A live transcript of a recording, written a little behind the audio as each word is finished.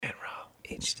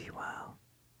HD Wow,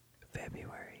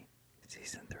 February,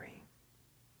 Season 3.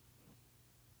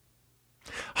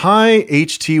 Hi,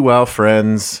 HT Wow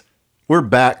friends. We're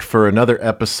back for another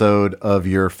episode of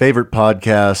your favorite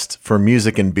podcast for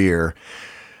music and beer.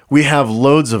 We have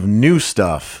loads of new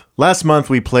stuff. Last month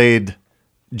we played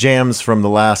jams from the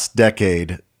last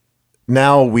decade.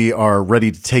 Now we are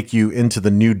ready to take you into the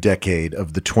new decade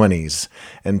of the 20s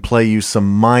and play you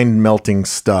some mind-melting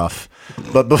stuff.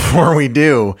 But before we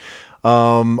do,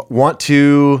 want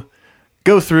to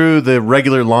go through the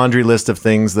regular laundry list of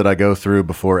things that I go through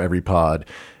before every pod.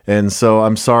 And so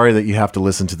I'm sorry that you have to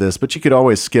listen to this, but you could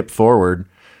always skip forward.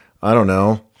 I don't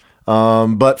know.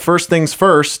 But first things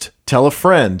first, tell a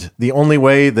friend. The only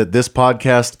way that this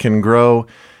podcast can grow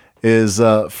is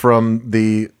from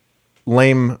the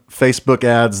lame Facebook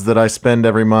ads that I spend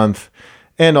every month,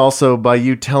 and also by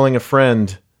you telling a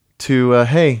friend to,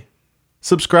 hey,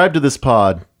 subscribe to this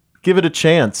pod. Give it a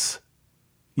chance.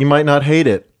 You might not hate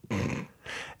it.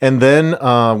 And then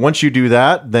once you do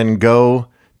that, then go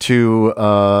to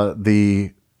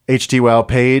the HT Wow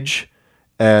page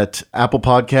at Apple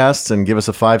Podcasts and give us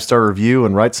a 5-star review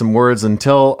and write some words and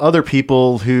tell other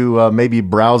people who may be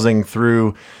browsing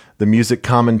through the music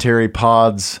commentary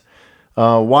pods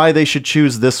why they should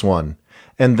choose this one.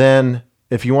 And then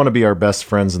if you want to be our best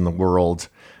friends in the world,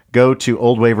 go to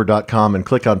oldwaver.com and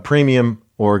click on premium,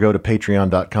 or go to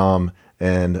patreon.com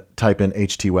and type in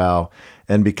HT Wow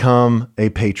and become a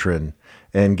patron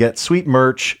and get sweet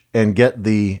merch and get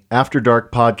the After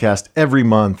Dark podcast every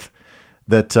month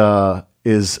that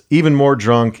is even more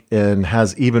drunk and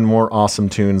has even more awesome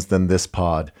tunes than this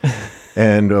pod.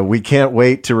 And we can't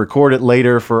wait to record it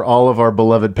later for all of our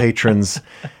beloved patrons.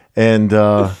 And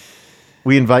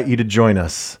we invite you to join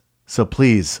us. So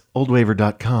please,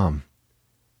 oldwaver.com.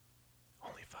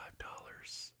 Only $5.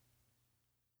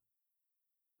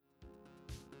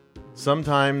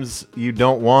 Sometimes you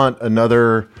don't want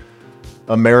another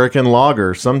American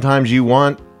lager. Sometimes you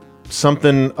want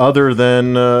something other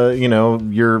than,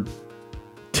 your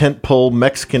tentpole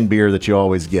Mexican beer that you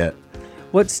always get.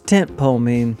 What's tentpole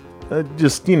mean?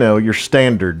 Just, your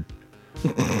standard.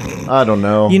 I don't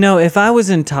know. If I was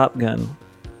in Top Gun,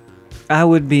 I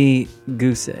would be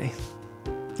Goose.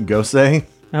 Gose?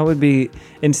 I would be,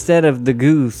 instead of the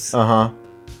goose. Uh-huh.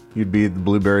 You'd be the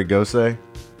blueberry Gose?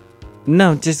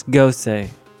 No, just Gose.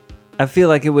 I feel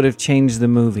like it would have changed the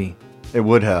movie. It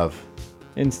would have.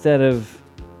 Instead of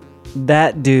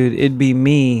that dude, it'd be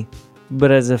me,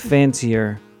 but as a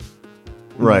fancier.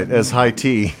 Right, as high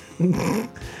tea.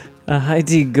 A high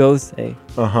tea Gose.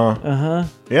 Uh-huh. Uh-huh.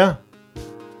 Yeah.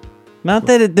 Not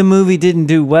that the movie didn't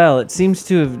do well. It seemed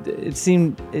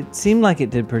like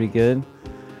it did pretty good.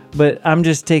 But I'm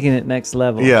just taking it next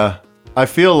level. Yeah. I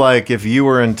feel like if you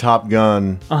were in Top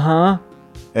Gun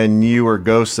and you were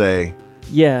Gose,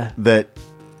 yeah, that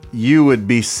you would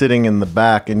be sitting in the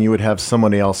back and you would have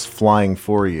somebody else flying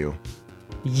for you.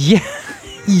 Yeah.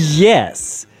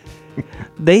 Yes.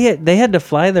 They had to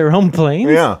fly their own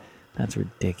planes? Yeah. That's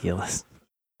ridiculous.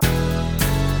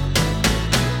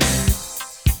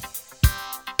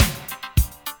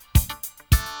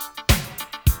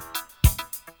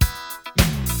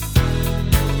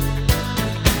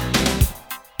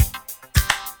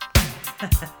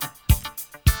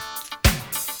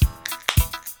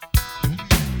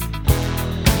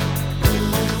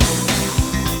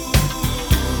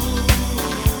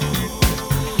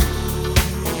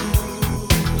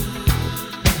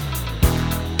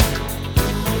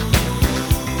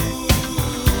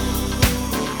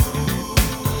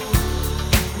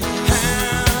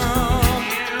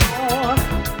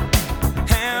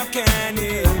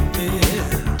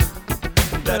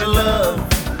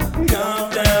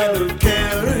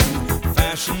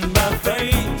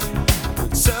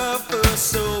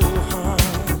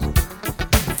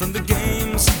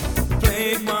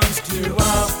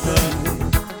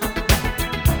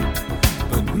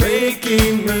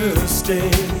 Making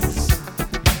mistakes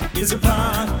is a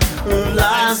part of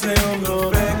life's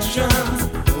imperfection.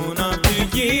 One of the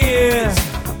years,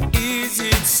 is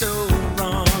it so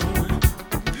wrong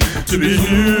to be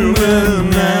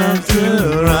human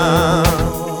after all?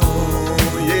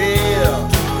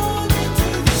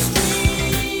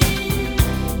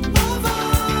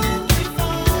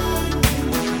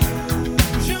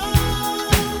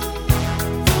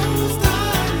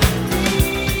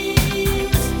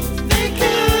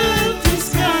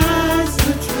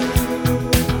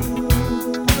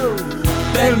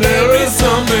 There is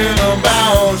something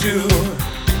about you,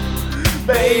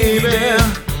 baby,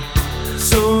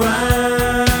 so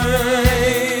right.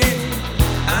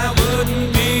 I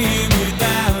wouldn't be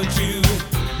without you,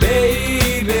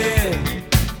 baby.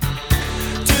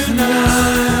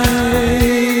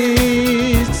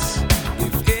 nights,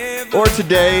 or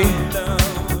today,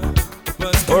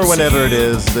 or whenever it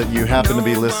is that you happen to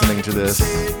be listening to this.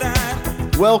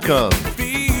 Welcome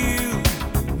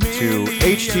to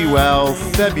HT Wow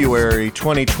February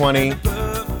 2020.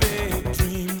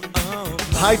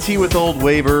 High Tea with Old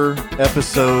Waver,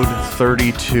 episode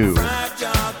 32.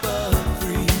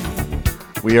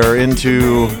 We are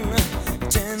into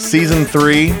season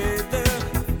 3.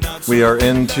 We are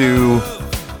into,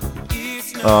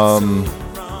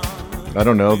 I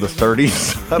don't know, the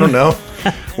 30s. I don't know.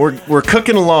 We're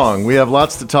cooking along. We have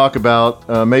lots to talk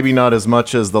about. Maybe not as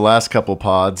much as the last couple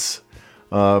pods,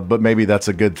 but maybe that's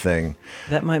a good thing.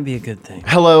 That might be a good thing.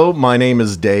 Hello, my name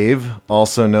is Dave,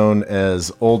 also known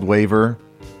as Old Waver.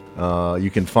 You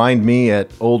can find me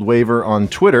at Old Waver on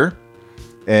Twitter,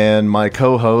 and my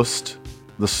co-host,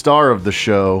 the star of the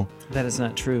show, That is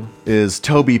not true. is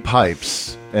Toby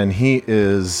Pipes, and he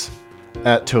is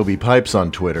at Toby Pipes on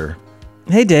Twitter.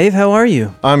 Hey, Dave, how are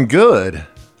you? I'm good.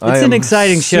 It's an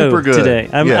exciting show super good. today.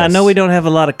 I Yes. know we don't have a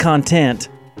lot of content.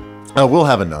 We'll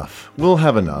have enough. We'll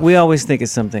have enough. We always think of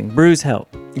something. Brews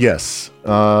help. Yes,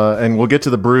 and we'll get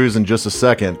to the brews in just a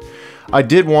second. I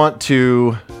did want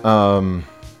to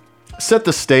set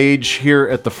the stage here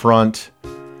at the front.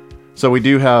 So we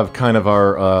do have kind of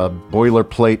our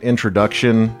boilerplate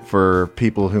introduction for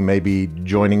people who may be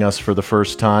joining us for the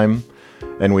first time,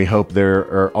 and we hope there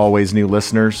are always new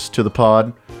listeners to the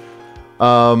pod.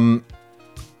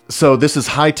 So this is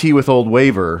High Tea with Old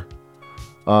Waver.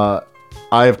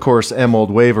 I, of course, am Old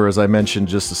Waver, as I mentioned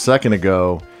just a second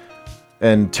ago,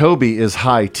 and Toby is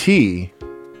High Tea.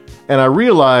 And I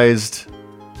realized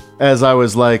as I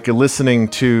was listening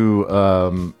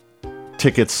to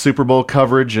Ticket's Super Bowl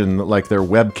coverage, and like their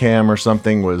webcam or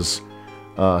something was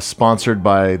sponsored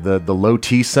by the Low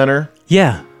T Center.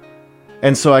 Yeah.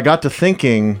 And so I got to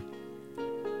thinking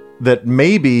that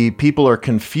maybe people are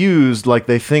confused, like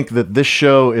they think that this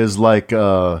show is like,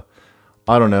 I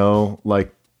don't know,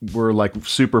 like we're like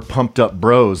super pumped up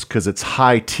bros because it's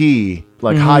high tea,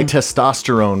 like high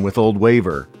testosterone with Old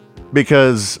Waver.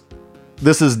 Because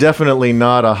this is definitely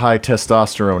not a high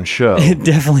testosterone show. It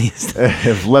definitely is.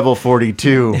 If level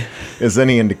 42 is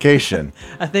any indication.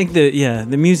 I think the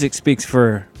music speaks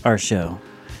for our show.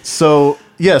 So,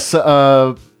 yes,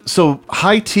 so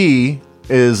High Tea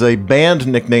is a band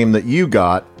nickname that you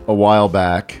got a while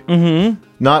back. Mm-hmm.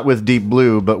 Not with Deep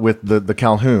Blue, but with the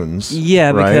Calhouns.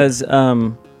 Yeah, right? because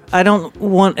I don't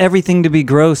want everything to be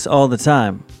gross all the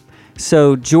time.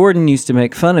 So Jordan used to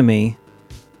make fun of me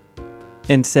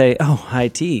and say, "Oh, high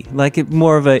tea," like it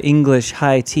more of a English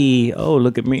high tea. Oh,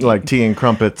 look at me, Like tea and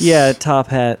crumpets. yeah, top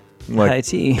hat, Like high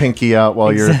tea. pinky out while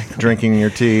Exactly. you're drinking your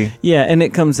tea. Yeah, and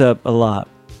it comes up a lot.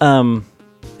 And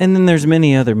then there's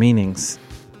many other meanings.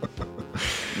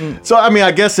 So, I mean,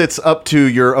 I guess it's up to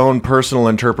your own personal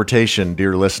interpretation,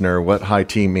 dear listener, what high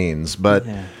tea means. But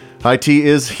Yeah. High Tea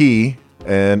is he,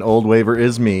 and Old Waver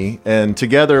is me. And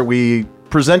together we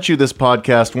present you this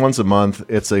podcast once a month.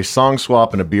 It's a song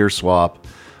swap and a beer swap.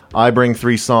 I bring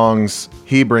 3 songs,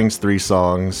 he brings 3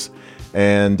 songs,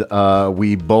 and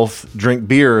we both drink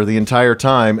beer the entire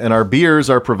time. And our beers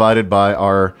are provided by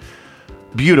our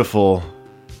beautiful,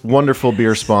 wonderful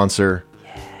beer sponsor,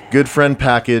 Good Friend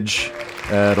Package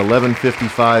at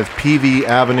 1155 PV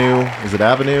Avenue. Is it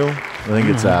Avenue? I think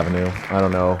it's Avenue. I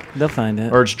don't know. They'll find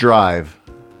it. Or it's Drive.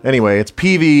 Anyway, it's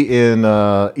PV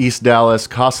in East Dallas,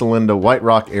 Casa Linda, White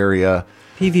Rock area.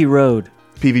 PV Road.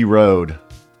 PV Road.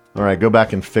 All right, go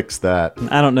back and fix that.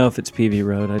 I don't know if it's PV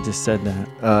Road. I just said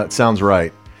that. It sounds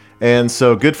right. And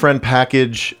so Good Friend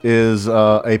Package is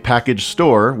a package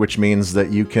store, which means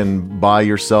that you can buy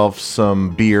yourself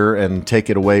some beer and take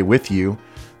it away with you.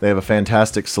 They have a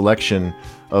fantastic selection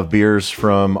of beers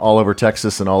from all over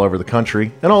Texas and all over the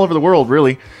country and all over the world,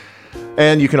 really.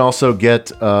 And you can also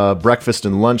get breakfast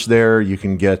and lunch there. You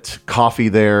can get coffee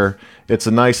there. It's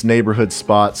a nice neighborhood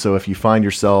spot. So if you find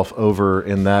yourself over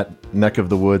in that neck of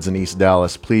the woods in East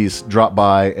Dallas, please drop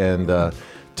by and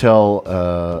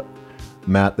tell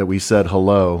Matt that we said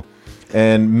hello.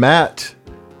 And Matt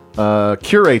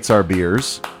curates our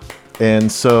beers.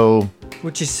 And so...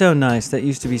 Which is so nice. That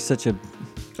used to be such a...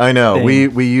 I know.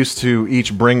 thing. We used to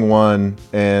each bring one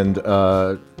and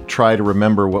try to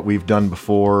remember what we've done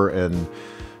before and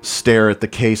stare at the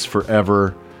case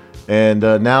forever. And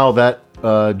now that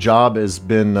job has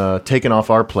been taken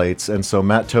off our plates. And so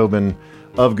Matt Tobin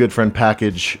of Good Friend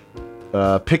Package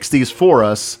picks these for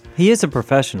us. He is a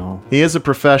professional. He is a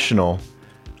professional,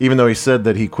 even though he said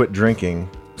that he quit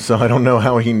drinking. So I don't know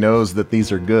how he knows that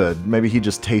these are good. Maybe he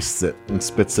just tastes it and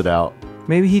spits it out.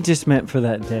 Maybe he just meant for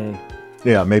that day.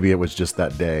 Yeah, maybe it was just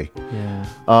that day.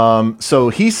 Yeah. So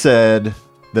he said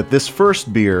that this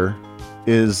first beer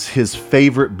is his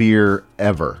favorite beer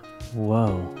ever.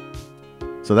 Whoa.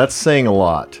 So that's saying a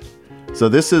lot. So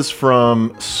this is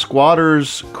from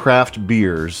Squatters Craft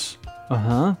Beers.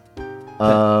 Uh-huh.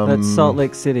 That's Salt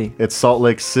Lake City. It's Salt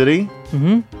Lake City.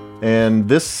 Mm-hmm. And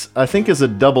this, I think, is a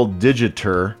double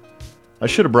digiter. I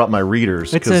should have brought my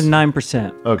readers. It's a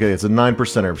 9%. Okay, it's a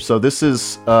 9%er. So this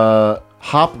is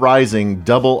Hop Rising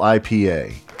Double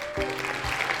IPA.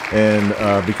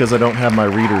 And because I don't have my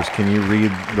readers, can you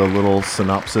read the little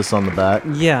synopsis on the back?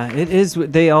 Yeah, it is.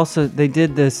 They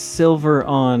did the silver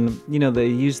on, they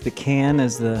used the can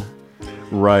as the...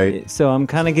 Right. So I'm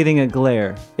kind of getting a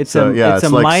glare. It's So, yeah, it's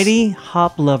it's a like mighty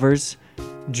hop lover's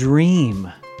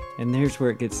dream. And there's where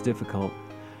it gets difficult.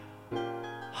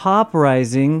 Hop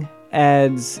Rising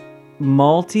adds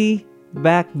malty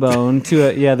backbone to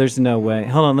it. Yeah, there's no way.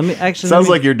 Hold on, let me actually... Sounds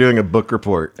like you're doing a book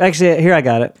report. Actually, here I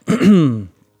got it.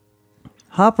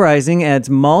 Hop Rising adds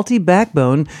malty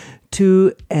backbone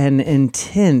to an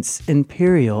intense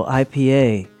Imperial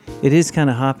IPA. It is kind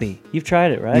of hoppy. You've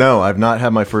tried it, right? No, I've not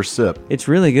had my first sip. It's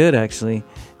really good, actually.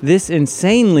 This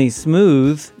insanely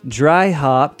smooth,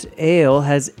 dry-hopped ale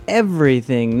has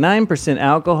everything. 9%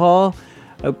 alcohol,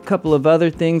 a couple of other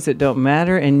things that don't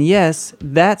matter. And yes,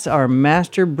 that's our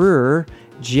master brewer,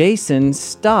 Jason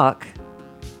Stock,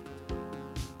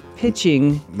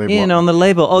 pitching on the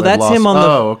label. Oh, that's him on the...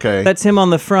 Oh, okay. That's him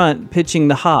on the front pitching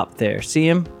the hop there. See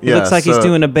him? It Yeah, looks like he's so-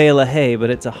 doing a bale of hay,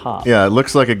 but it's a hop. Yeah, it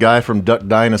looks like a guy from Duck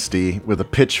Dynasty with a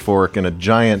pitchfork and a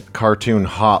giant cartoon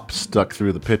hop stuck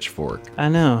through the pitchfork. I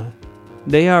know.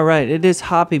 They are right. It is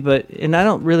hoppy, and I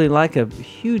don't really like a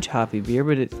huge hoppy beer,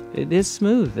 but it is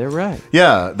smooth. They're right.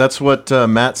 Yeah, that's what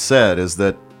Matt said, is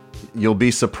that you'll be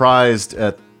surprised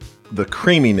at the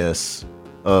creaminess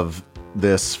of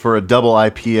this for a double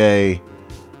IPA,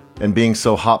 and being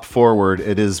so hop forward,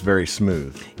 it is very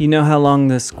smooth. You know how long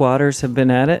the Squatters have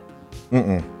been at it?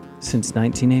 Since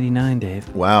 1989,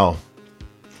 Dave. Wow.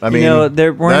 I mean,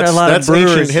 there weren't a lot of that's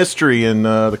brewers. ancient history in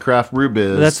the craft brew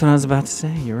biz. That's what I was about to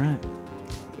say. You're right.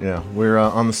 Yeah, we're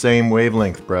on the same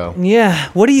wavelength, bro. Yeah.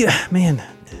 Man,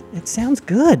 it sounds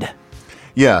good.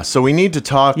 Yeah, so we need to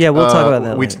talk. Yeah, we'll talk about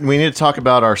that later. We need to talk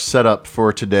about our setup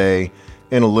for today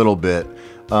in a little bit.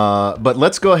 But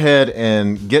let's go ahead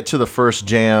and get to the first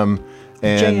jam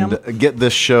and get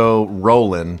this show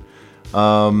rolling.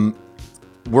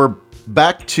 We're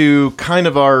back to kind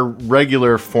of our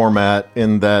regular format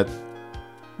in that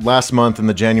last month in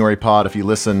the January pod, if you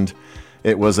listened,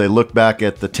 it was a look back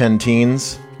at the 10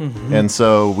 teens. Mm-hmm. And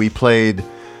so we played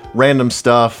random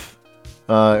stuff.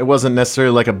 It wasn't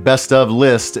necessarily like a best of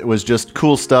list. It was just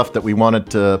cool stuff that we wanted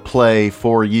to play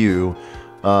for you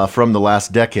from the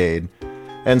last decade.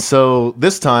 And so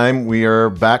this time we are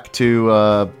back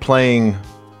to playing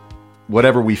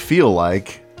whatever we feel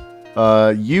like.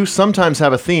 You sometimes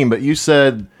have a theme, but you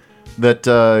said that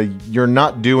you're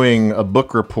not doing a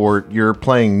book report. You're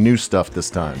playing new stuff this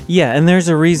time. Yeah, and there's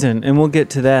a reason, and we'll get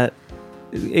to that.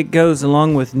 It goes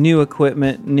along with new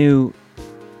equipment, new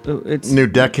decade.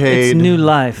 It's new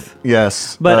life.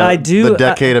 Yes. But I do... The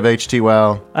decade of HT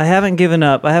WoW. I haven't given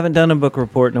up. I haven't done a book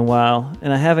report in a while,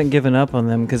 and I haven't given up on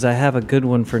them because I have a good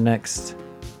one for next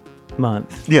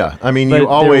month. Yeah, I mean,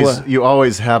 But you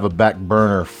always have a back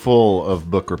burner full of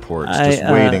book reports, just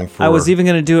waiting for. I was even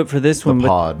going to do it for this one,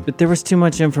 pod. but there was too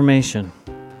much information.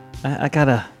 I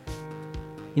gotta,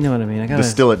 you know what I mean? I gotta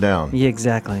distill it down. Yeah,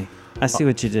 exactly. I see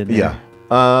what you did there. Yeah.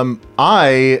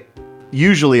 I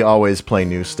usually always play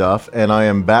new stuff, and I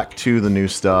am back to the new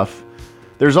stuff.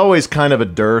 There's always kind of a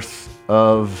dearth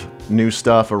of new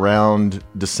stuff around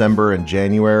December and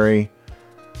January.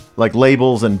 Like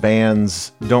labels and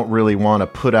bands don't really want to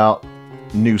put out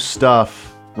new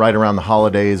stuff right around the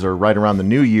holidays or right around the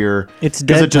new year. It's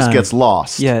because dead it just time. gets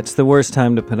lost. Yeah, it's the worst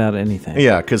time to put out anything.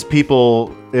 Yeah, because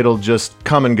it'll just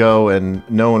come and go, and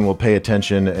no one will pay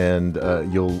attention, and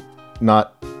you'll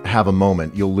not have a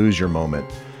moment. You'll lose your moment.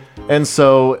 And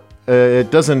so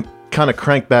it doesn't kind of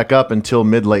crank back up until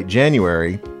mid-late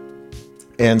January.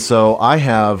 And so I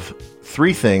have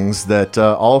 3 things that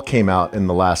all came out in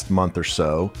the last month or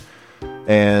so.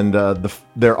 And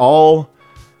they're all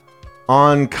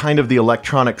on kind of the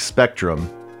electronic spectrum,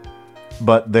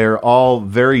 but they're all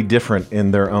very different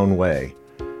in their own way.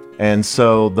 And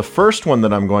so the first one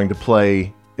that I'm going to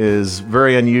play is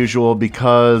very unusual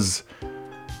because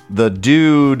the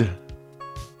dude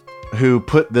who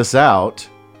put this out,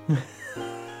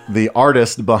 the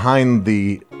artist behind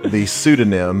the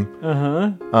pseudonym,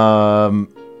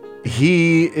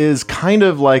 he is kind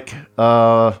of like...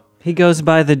 he goes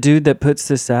by the dude that puts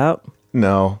this out?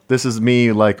 No, this is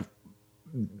me like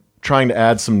trying to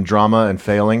add some drama and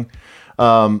failing.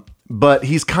 But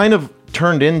he's kind of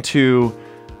turned into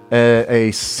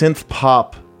a synth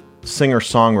pop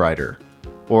singer-songwriter,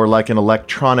 or like an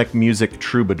electronic music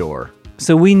troubadour.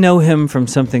 So we know him from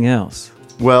something else.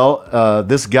 Well,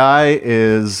 this guy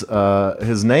is,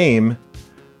 his name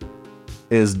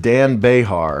is Dan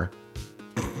Behar.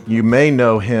 You may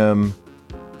know him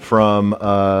from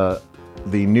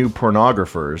the New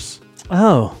Pornographers.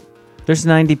 Oh, there's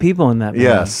 90 people in that band.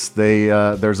 Yes,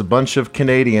 there's a bunch of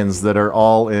Canadians that are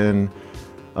all in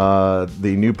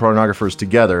the New Pornographers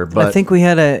together. But I think we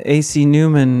had a AC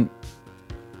Newman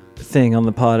thing on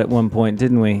the pod at one point,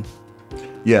 didn't we?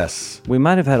 yes, We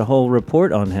might have had a whole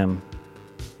report on him.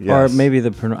 yes. Or maybe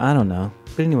I don't know.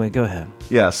 But anyway, go ahead.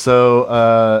 Yeah,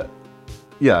 so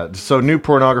New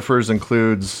Pornographers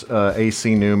includes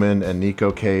AC Newman and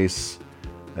Nico Case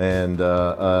and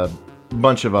a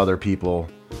bunch of other people.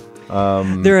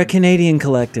 They're a Canadian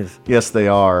collective. Yes, they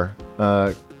are.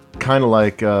 Kind of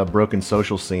like Broken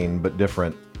Social Scene, but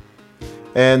different.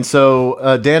 And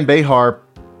so Dan Behar,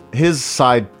 his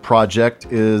side project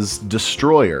is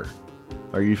Destroyer.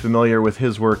 Are you familiar with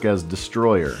his work as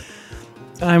Destroyer?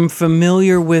 I'm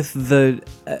familiar with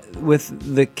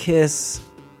the Kiss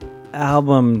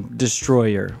album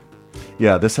Destroyer.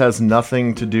 Yeah, this has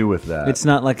nothing to do with that. It's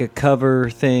not like a cover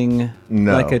thing,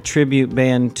 No. like a tribute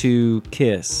band to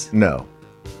Kiss. No.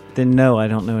 Then no, I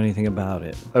don't know anything about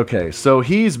it. Okay, so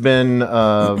he's been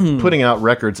putting out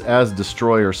records as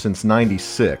Destroyer since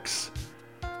 '96.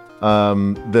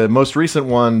 The most recent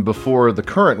one before the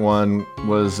current one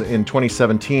was in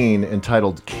 2017,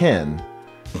 entitled Ken.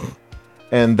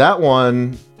 And that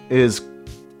one is,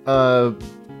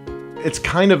 it's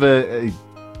kind of a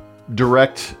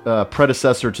direct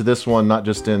predecessor to this one, not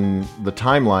just in the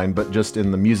timeline, but just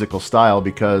in the musical style,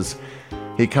 because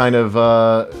he kind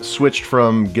of switched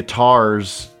from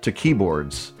guitars to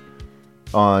keyboards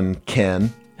on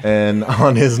Ken. And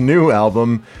on his new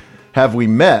album, Have We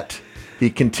Met, he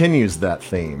continues that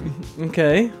theme.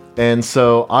 Okay. And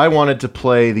so I wanted to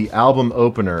play the album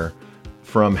opener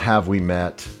from Have We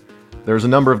Met. There's a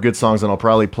number of good songs, and I'll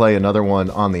probably play another one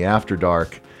on the After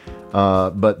Dark.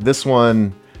 But this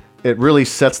one, it really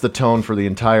sets the tone for the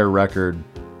entire record.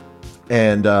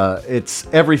 And it's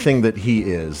everything that he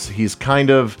is. He's got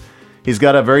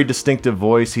a very distinctive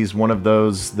voice. He's one of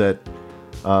those that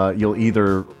you'll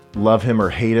either love him or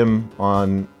hate him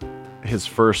on his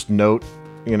first note,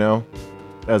 you know,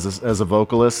 as a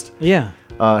vocalist. Yeah.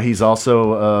 He's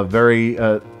also very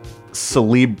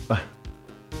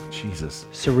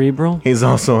Cerebral? He's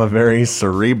also a very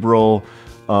cerebral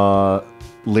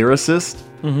lyricist.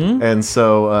 Mm-hmm. And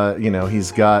so,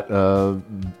 he's got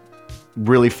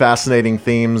really fascinating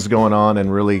themes going on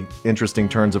and really interesting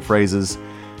turns of phrases.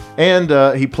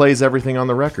 And he plays everything on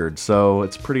the record, so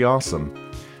it's pretty awesome.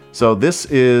 So this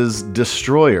is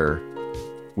Destroyer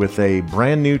with a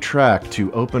brand new track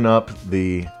to open up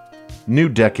the new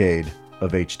decade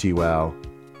of HT Wow.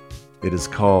 It is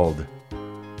called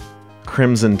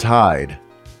Crimson Tide,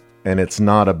 and it's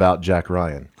not about Jack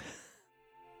Ryan.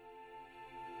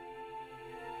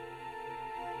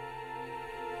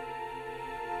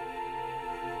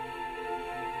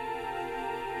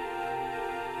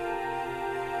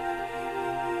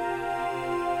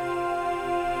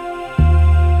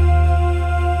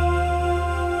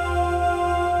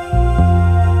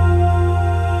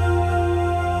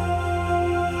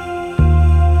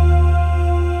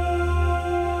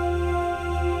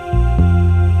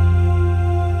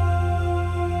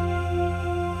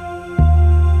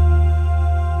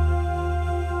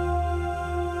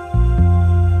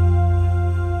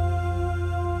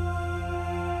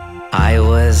 I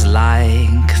was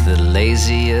like the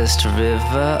laziest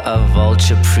river, a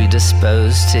vulture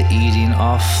predisposed to eating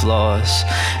off floors.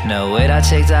 No, wait, I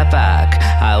take that back.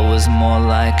 I was more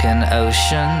like an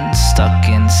ocean stuck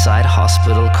inside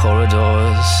hospital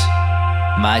corridors.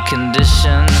 My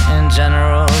condition in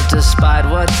general, despite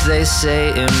what they say,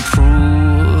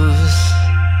 improves.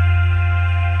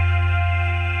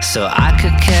 So I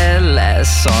could care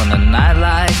less on a night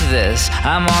like this.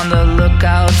 I'm on the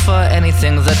lookout for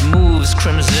anything that moves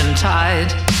Crimson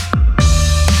Tide.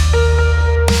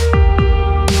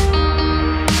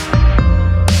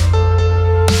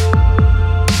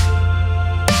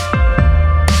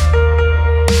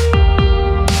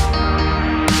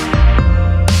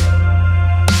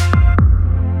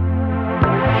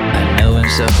 I know when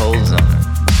to hold them,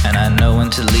 and I know when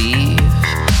to leave.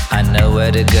 I know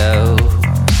where to go,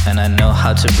 and I know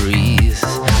how to breathe.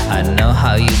 I know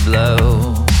how you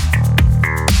blow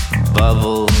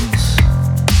bubbles.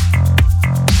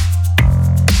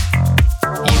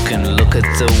 You can look look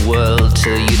at the world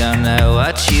till you don't know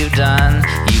what you've done.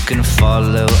 You can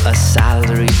follow a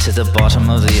salary to the bottom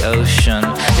of the ocean.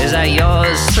 Is that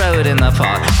yours? Throw it in the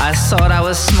pot. I thought I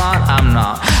was smart, I'm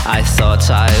not. I thought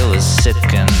I was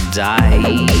sick and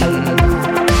dying.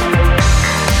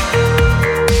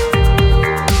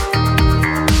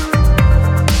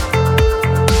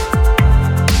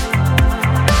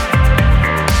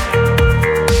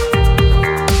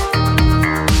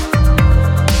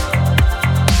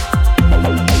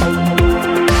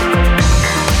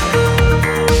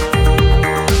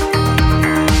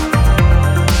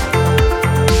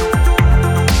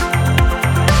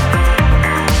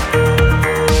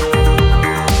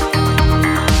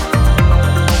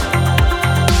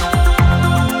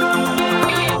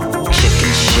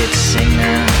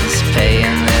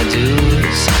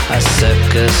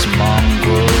 Circus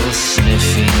mongrel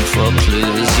sniffing for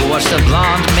clues. You watch the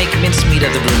blonde make mincemeat of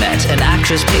the brunette. An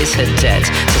actress pays her debt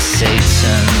to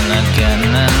Satan again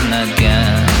and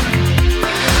again.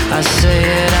 I say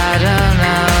it, I don't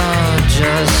know,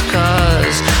 just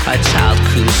cause a child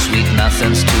coos sweet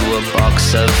nothings to a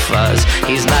box of fuzz.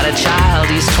 He's not a child,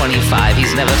 he's 25,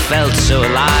 he's never felt so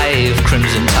alive.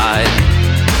 Crimson Tide.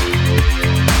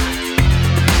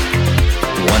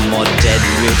 One more dead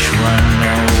rich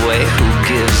runaway. Who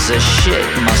gives a shit?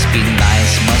 Must be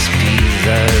nice, must be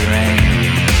the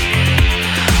rain.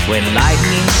 When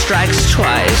lightning strikes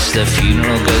twice, the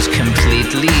funeral goes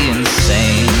completely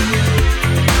insane.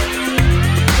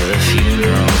 The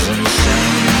funeral's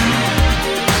insane.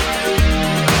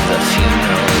 The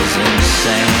funeral's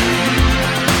insane.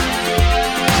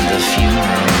 The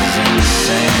funeral's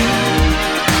insane.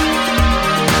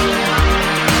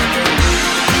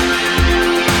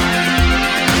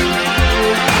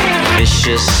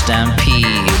 Vicious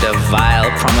stampede, a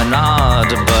vile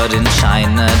promenade. But in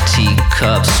China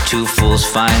teacups, two fools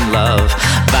find love.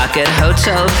 Back at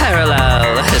Hotel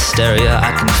Parallel, hysteria,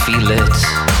 I can feel it.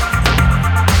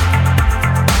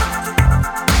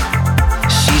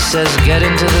 She says get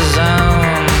into the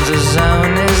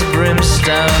zone is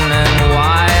brimstone and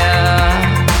wire.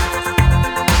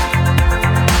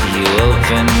 You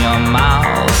open your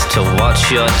mouth to watch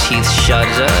your teeth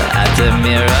shudder at the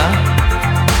mirror.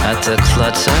 At the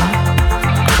clutter,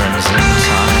 crimson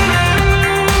tide.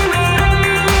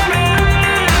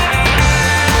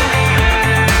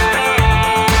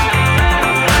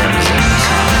 Crimson tide.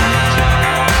 Crimson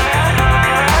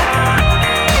tide.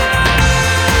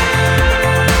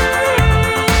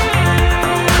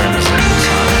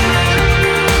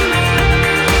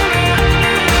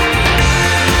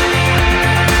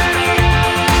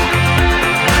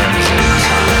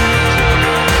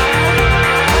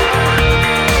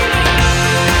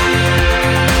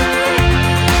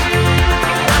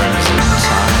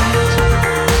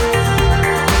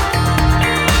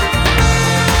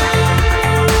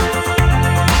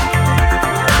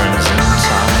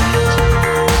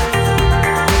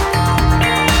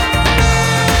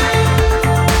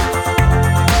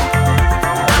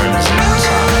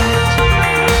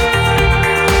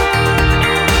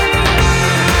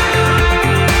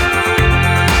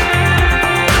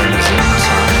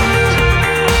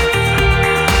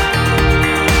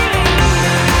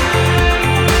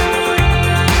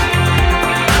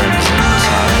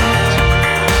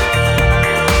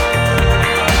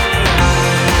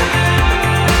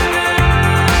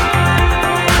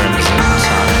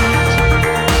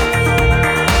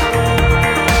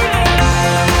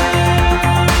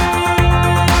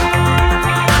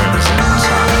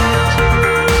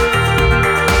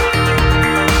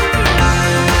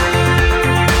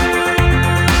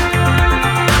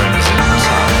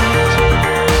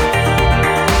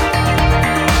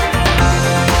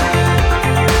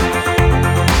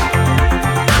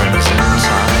 tide.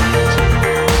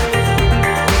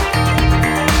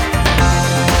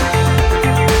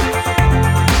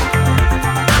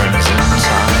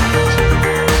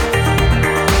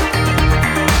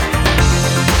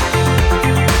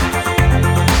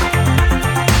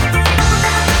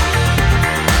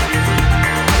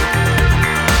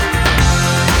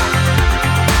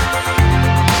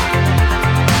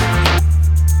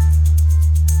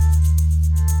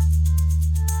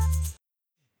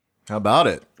 How about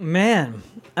it? Man,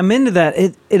 I'm into that.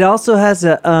 It also has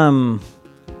a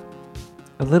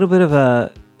little bit of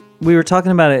a. We were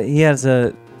talking about it. He has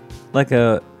it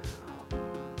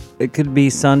could be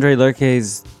Sondre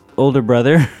Lerche's older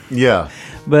brother. Yeah.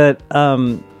 But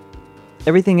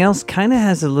everything else kind of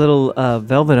has a little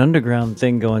Velvet Underground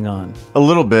thing going on. A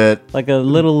little bit. Like a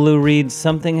little Lou Reed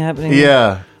something happening.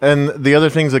 Yeah. And the other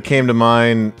things that came to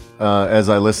mind as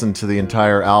I listened to the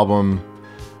entire album,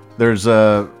 there's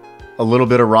a a little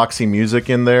bit of Roxy Music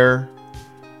in there.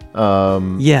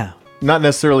 Yeah. Not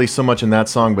necessarily so much in that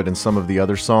song, but in some of the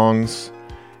other songs.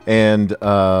 And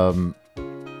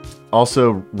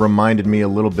also reminded me a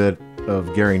little bit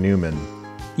of Gary Newman.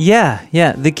 Yeah,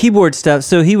 yeah. The keyboard stuff.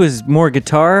 So he was more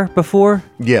guitar before?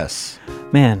 Yes.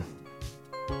 Man,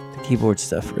 the keyboard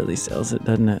stuff really sells it,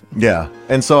 doesn't it? Yeah.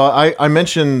 And so I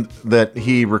mentioned that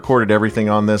he recorded everything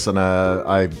on this, and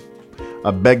I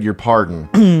beg your pardon.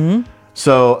 Mm-hmm.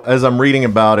 So as I'm reading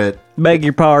about it, Beg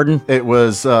your pardon. it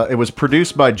was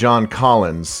produced by John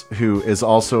Collins, who is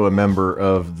also a member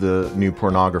of the New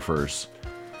Pornographers.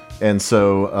 And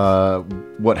so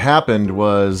what happened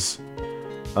was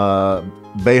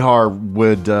Behar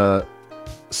would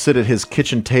sit at his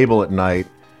kitchen table at night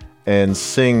and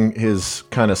sing his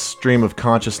kind of stream of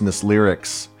consciousness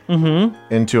lyrics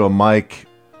into a mic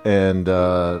and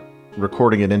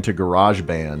recording it into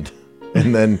GarageBand.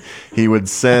 And then he would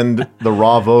send the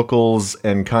raw vocals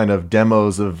and kind of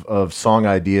demos of song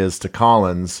ideas to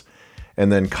Collins.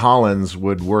 And then Collins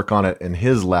would work on it in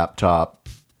his laptop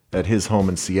at his home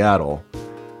in Seattle.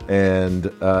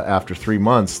 And after 3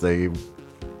 months, they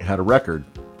had a record.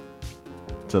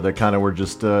 So they kind of were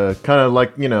just kind of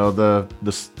like, you know,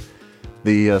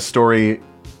 the story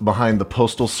behind the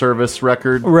Postal Service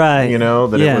record. Right. You know,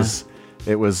 that Yeah.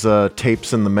 it was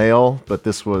tapes in the mail, but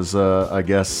this was, I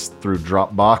guess, through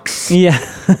Dropbox. Yeah.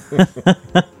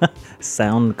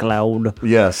 SoundCloud.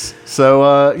 Yes.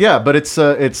 So yeah, but it's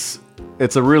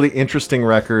a really interesting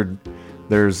record.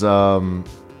 There's a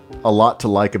lot to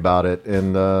like about it,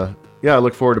 and yeah, I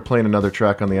look forward to playing another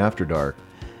track on the After Dark.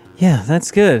 Yeah, that's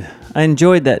good. I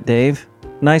enjoyed that, Dave.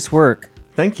 Nice work.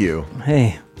 Thank you.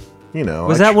 Hey, You know,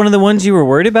 was that one of the ones you were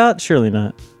worried about? Surely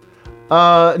not.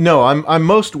 No, I'm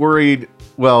most worried.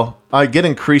 Well, I get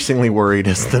increasingly worried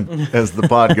as the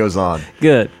pod goes on.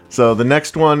 Good. So the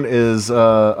next one is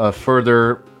a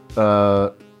further,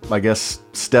 I guess,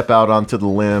 step out onto the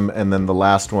limb, and then the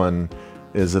last one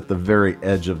is at the very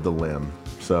edge of the limb.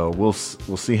 So we'll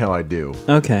see how I do.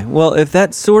 Okay. Well, if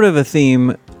that's sort of a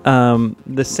theme,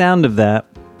 the sound of that,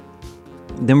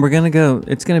 then we're gonna go.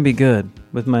 It's gonna be good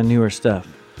with my newer stuff.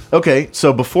 Okay,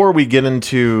 so before we get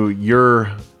into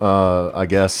your, I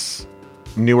guess,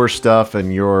 newer stuff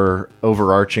and your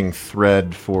overarching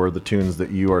thread for the tunes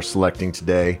that you are selecting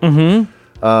today,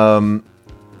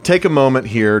 take a moment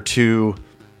here to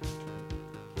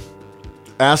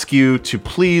ask you to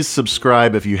please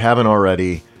subscribe, if you haven't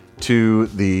already, to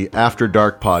the After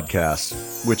Dark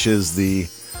podcast, which is the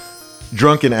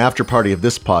drunken after party of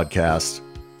this podcast.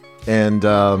 And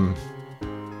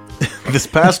this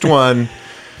past one...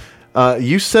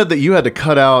 you said that you had to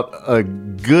cut out a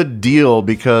good deal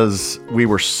because we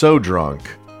were so drunk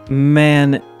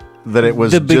Man, that it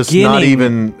was The just not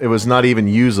beginning- even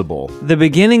usable. the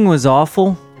beginning was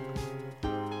awful,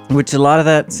 which a lot of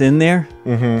that's in there.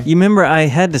 Mm-hmm. You remember I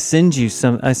had to send you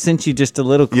some. I sent you just a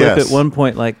little clip Yes. at one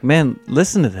point. Like, man,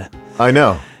 listen to that. I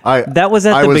know. That was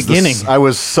at the beginning. I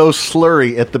was so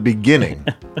slurry at the beginning.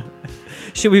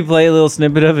 Should we play a little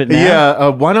snippet of it now? Yeah.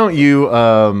 Why don't you?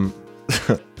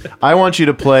 I want you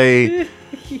to play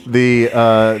the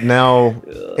now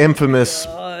infamous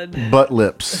butt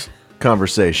lips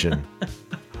conversation.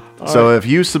 So if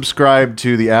you subscribe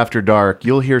to the After Dark,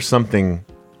 you'll hear something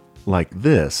like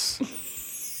this.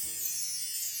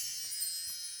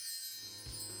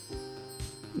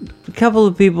 A couple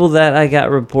of people that I got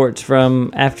reports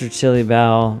from after Chili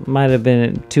Bow might have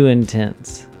been too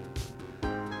intense.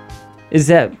 Is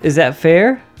that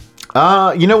fair?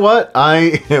 You know what?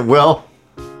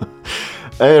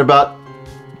 At about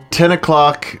 10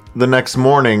 o'clock the next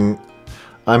morning,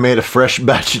 I made a fresh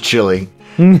batch of chili.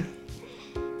 And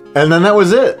then that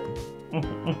was it.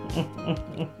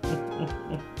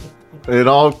 It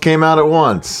all came out at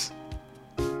once.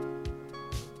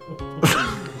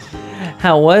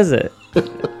 How was it?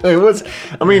 It was,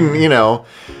 I mean, you know,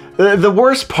 the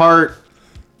worst part.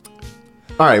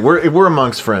 All right, we're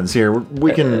amongst friends here.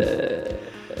 We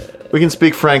can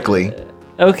speak frankly.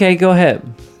 Okay, go ahead.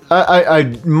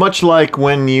 I much like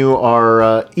when you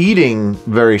are eating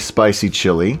very spicy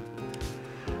chili.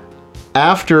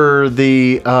 After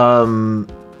the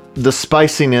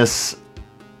spiciness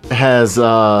has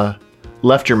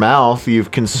left your mouth,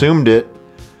 you've consumed it,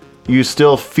 you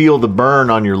still feel the burn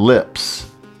on your lips.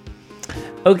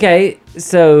 Okay,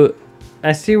 so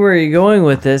I see where you're going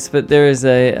with this, but there is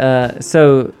a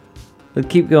so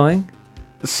keep going.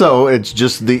 So it's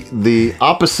just the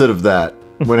opposite of that.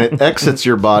 When it exits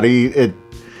your body,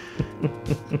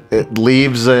 it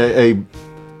leaves a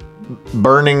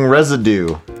burning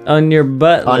residue On your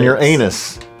butt. on your lips.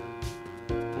 anus.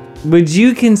 Would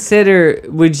you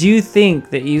think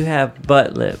that you have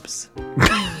butt lips?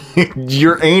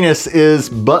 Your anus is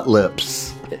butt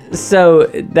lips. So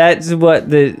that's what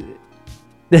the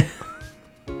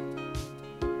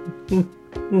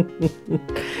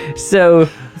so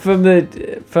from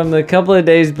the couple of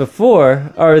days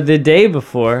before, or the day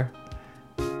before,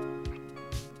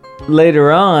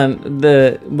 later on,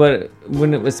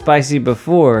 when it was spicy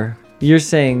before, you're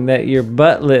saying that your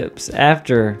butt lips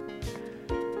after.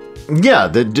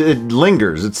 Yeah, it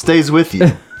lingers. It stays with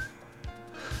you.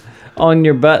 On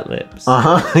your butt lips.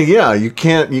 Uh-huh. Yeah, you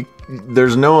can't.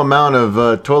 There's no amount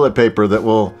of toilet paper that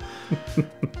will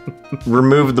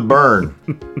remove the burn.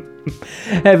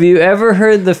 Have you ever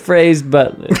heard the phrase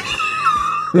butt lips?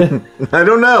 I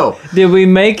don't know. Did we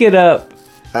make it up?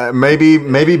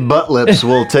 Maybe butt lips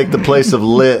will take the place of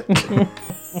lit.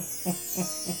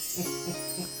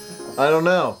 I don't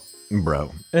know.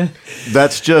 Bro.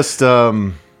 That's just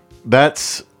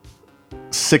that's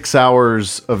 6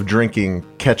 hours of drinking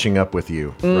catching up with you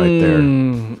right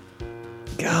there.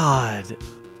 God.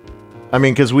 I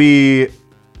mean, because we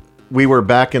were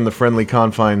back in the friendly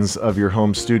confines of your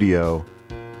home studio,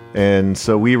 and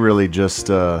so we really just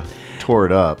tore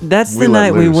it up. That's We the let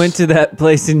night we loose. went to that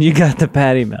place and you got the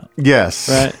patty melt. Yes.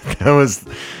 Right.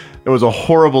 It was a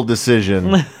horrible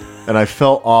decision, and I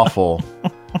felt awful,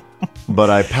 but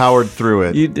I powered through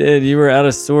it. You did. You were out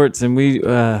of sorts, and we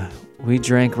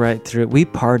drank right through it. We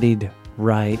partied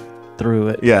right through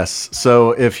it. Yes.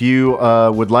 So if you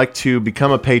would like to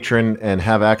become a patron and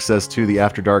have access to the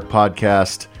After Dark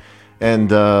podcast,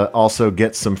 and also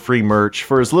get some free merch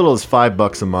for as little as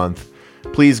 $5 a month,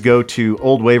 please go to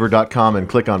oldwaver.com and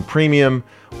click on premium,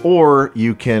 or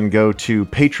you can go to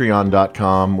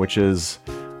patreon.com, which is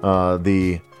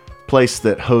the place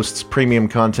that hosts premium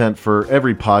content for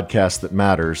every podcast that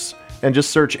matters, and just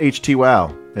search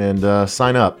HTWow and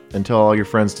sign up and tell all your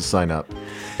friends to sign up.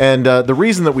 And the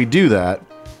reason that we do that,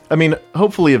 I mean,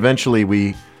 hopefully eventually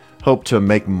we hope to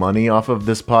make money off of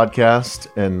this podcast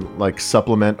and like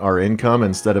supplement our income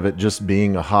instead of it just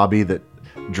being a hobby that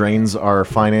drains our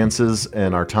finances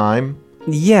and our time.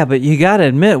 Yeah, but you got to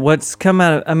admit what's come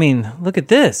out of, I mean, look at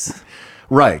this.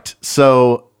 Right.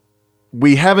 So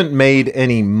we haven't made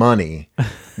any money,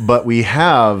 but we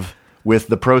have, with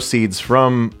the proceeds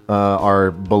from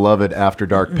our beloved After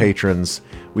Dark patrons,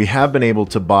 we have been able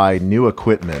to buy new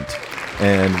equipment,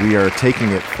 and we are taking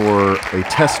it for a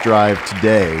test drive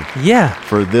today. Yeah.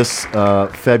 For this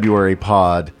February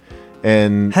pod.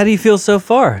 And How do you feel so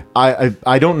far?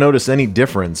 I don't notice any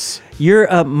difference.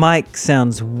 Your mic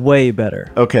sounds way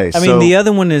better. Okay, I mean, the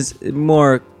other one is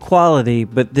more quality,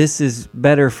 but this is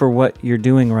better for what you're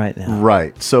doing right now.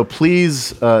 Right. So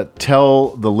please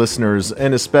tell the listeners,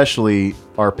 and especially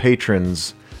our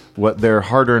patrons, what their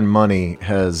hard-earned money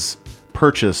has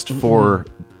purchased for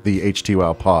the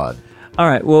HTWow pod. All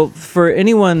right. Well, for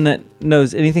anyone that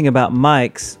knows anything about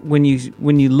mics, when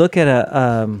you look at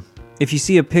if you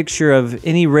see a picture of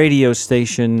any radio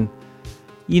station,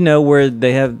 you know, where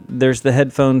there's the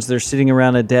headphones, they're sitting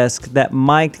around a desk, that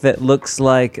mic that looks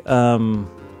like, I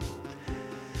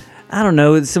don't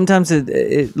know, sometimes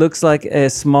it looks like a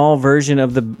small version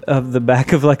of the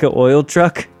back of like an oil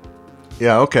truck.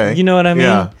 Yeah, okay. You know what I mean?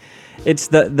 Yeah.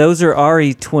 Those are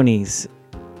RE20s.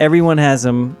 Everyone has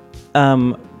them,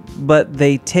 but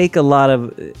they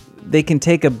can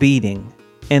take a beating,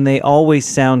 and they always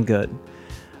sound good.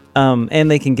 And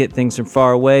they can get things from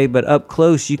far away, but up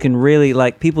close you can really,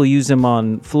 like, people use them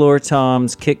on floor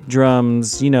toms, kick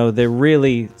drums, you know, they're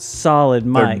really solid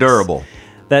mics. They're durable.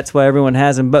 That's why everyone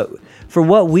has them. But for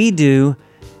what we do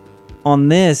on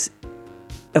this,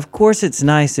 of course it's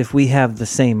nice if we have the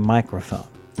same microphone.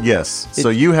 Yes. So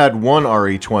you had one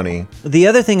RE20. The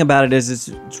other thing about it is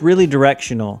it's really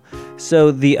directional.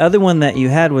 So the other one that you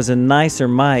had was a nicer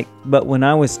mic, but when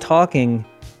I was talking,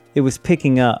 it was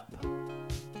picking up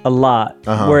a lot.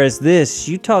 Whereas this,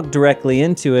 you talk directly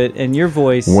into it, and your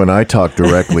voice. When I talk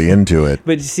directly into it,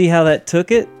 But you see how that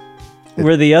took it?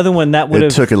 Where the other one, that would it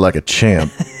have. took it like a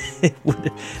champ.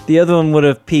 The other one would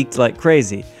have peaked like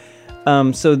crazy.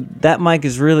 So that mic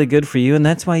is really good for you, and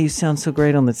that's why you sound so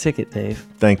great on the ticket, Dave.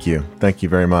 Thank you. Thank you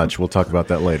very much. We'll talk about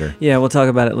that later. Yeah, we'll talk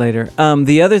about it later.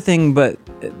 The other thing,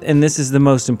 and this is the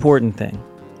most important thing,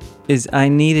 is I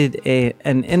needed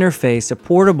an interface, a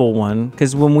portable one,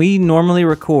 because when we normally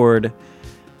record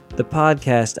the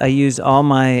podcast, I use all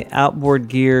my outboard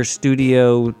gear,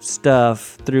 studio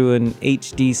stuff through an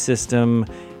HD system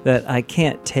that I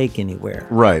can't take anywhere.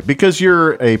 Right, because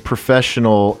you're a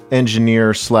professional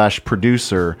engineer /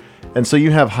 producer, and so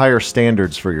you have higher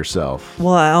standards for yourself.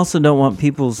 Well, I also don't want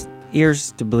people's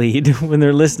ears to bleed when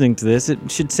they're listening to this. It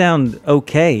should sound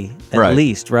okay, at Right.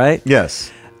 least, right?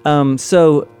 Yes.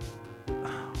 So,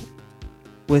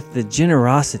 with the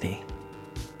generosity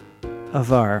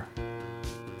of our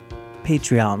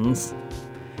Patreons,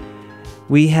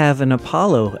 we have an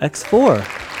Apollo X4.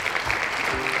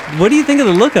 What do you think of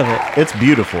the look of it? It's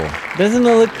beautiful. Doesn't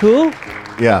it look cool?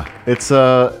 Yeah.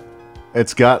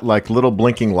 It's got like little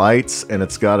blinking lights, and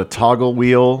it's got a toggle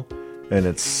wheel, and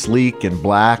it's sleek and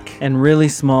black. And really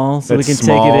small, so we It's can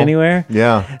small. take it anywhere.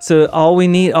 Yeah. So all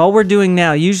we're doing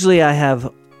now, usually I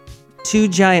have 2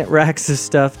 giant racks of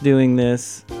stuff doing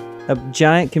this, a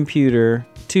giant computer,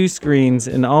 2 screens,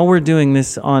 and all we're doing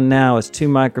this on now is 2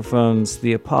 microphones,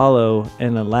 the Apollo,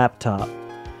 and a laptop.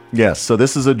 Yes. So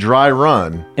this is a dry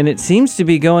run. And it seems to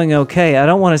be going okay. I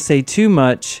don't want to say too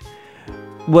much.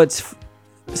 What's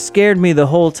scared me the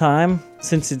whole time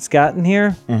since it's gotten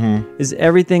here is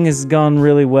everything has gone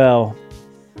really well.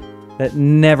 That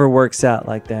never works out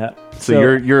like that.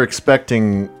 So you're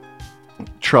expecting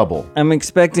trouble. I'm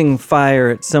expecting fire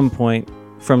at some point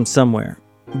from somewhere,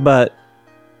 but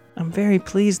I'm very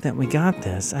pleased that we got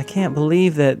this. I can't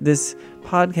believe that this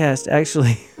podcast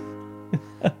actually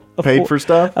Paid for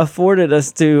stuff? afforded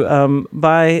us to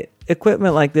buy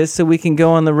equipment like this so we can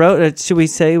go on the road. Should we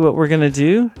say what we're going to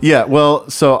do? Yeah, well,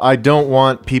 so I don't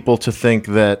want people to think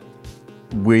that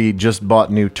we just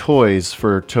bought new toys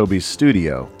for Toby's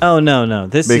studio. Oh, no.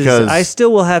 Because- I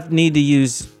still will need to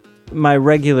use my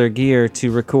regular gear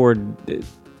to record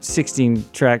 16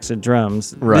 tracks of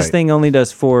drums. Right. This thing only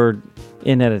does 4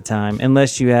 in at a time,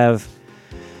 unless you have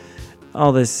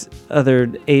all this other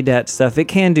ADAT stuff. It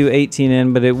can do 18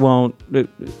 in, but it won't.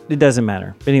 It doesn't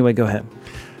matter. Anyway, go ahead.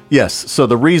 Yes, so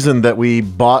the reason that we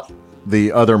bought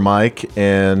the other mic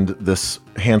and this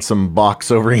handsome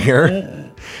box over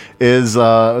here is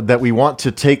that we want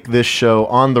to take this show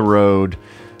on the road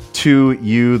to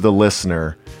you, the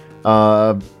listener.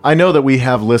 I know that we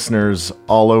have listeners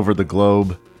all over the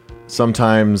globe,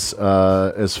 sometimes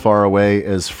as far away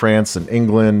as France and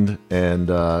England, and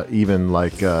even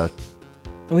like,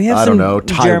 We have I some don't know,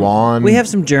 Taiwan. we have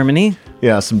some Germany.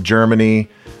 yeah, some Germany.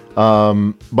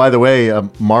 By the way,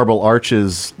 Marble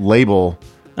Arch's label,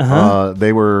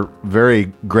 they were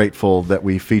very grateful that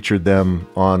we featured them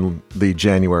on the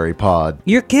January pod.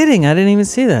 You're kidding. I didn't even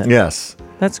see that. Yes.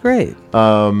 That's great.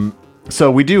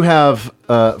 So we do have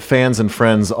fans and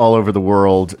friends all over the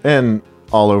world and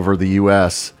all over the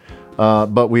U.S.,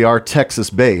 but we are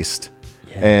Texas-based,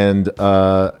 and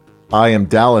I am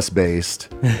Dallas-based,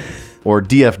 or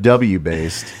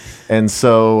DFW-based, and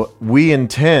so we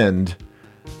intend,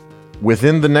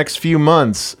 within the next few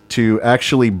months, to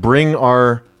actually bring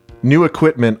our new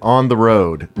equipment on the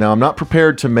road. Now, I'm not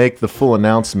prepared to make the full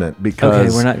announcement because...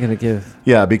 Okay, we're not going to give.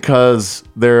 Yeah, because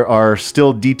there are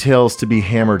still details to be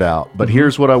hammered out. But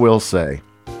here's what I will say.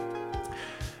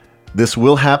 This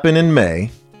will happen in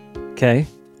May. Okay.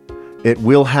 It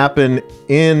will happen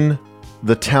in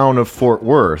the town of Fort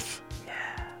Worth.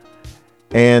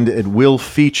 And it will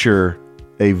feature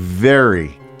a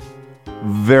very,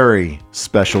 very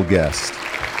special guest.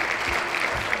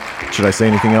 Should I say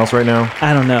anything else right now?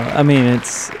 I don't know. I mean,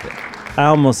 I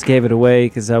almost gave it away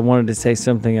because I wanted to say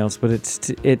something else, but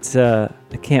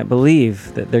I can't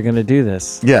believe that they're going to do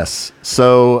this. Yes.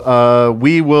 So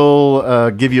we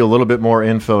will give you a little bit more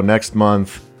info next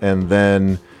month, and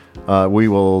then we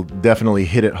will definitely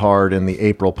hit it hard in the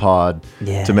April pod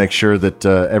to make sure that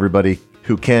everybody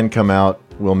who can come out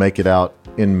will make it out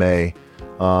in May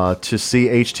to see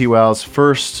HT Wow's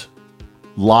first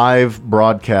live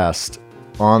broadcast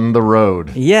on the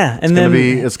road. Yeah, and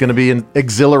It's going to be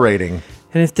exhilarating.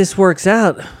 And if this works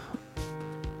out,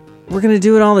 we're going to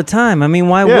do it all the time. I mean,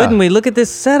 why Yeah. wouldn't we? Look at this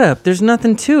setup. There's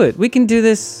nothing to it. We can do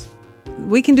this.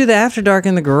 We can do the After Dark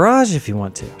in the garage if you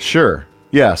want to. Sure.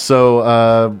 Yeah.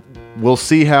 So we'll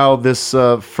see how this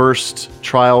first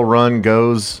trial run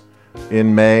goes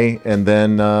in May, and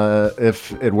then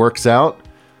if it works out,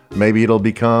 maybe it'll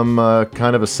become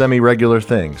kind of a semi-regular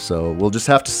thing. So we'll just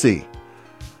have to see.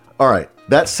 All right.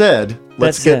 That said,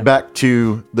 let's get back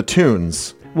to the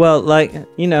tunes. Well, like,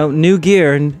 new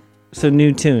gear, and so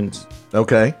new tunes.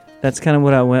 Okay. That's kind of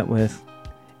what I went with.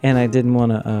 And I didn't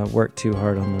want to work too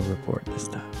hard on the report this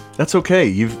time. That's okay.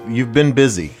 You've been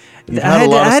busy. You've I had a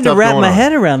lot of had to stuff wrap going my on.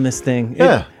 head around this thing.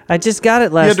 Yeah. I just got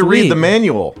it last You had to read week. the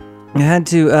manual. I had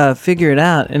to figure it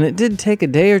out, and it did take a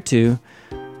day or two,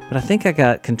 but I think I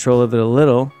got control of it a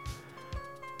little.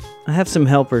 I have some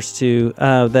helpers, too,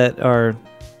 that are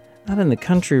not in the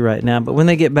country right now, but when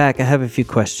they get back, I have a few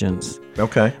questions.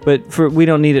 Okay. But we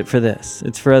don't need it for this.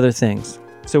 It's for other things.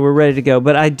 So we're ready to go.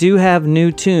 But I do have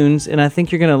new tunes, and I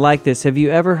think you're going to like this. Have you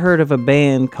ever heard of a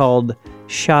band called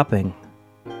Shopping?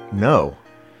 No.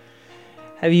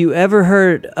 Have you ever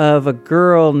heard of a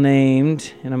girl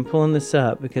named, and I'm pulling this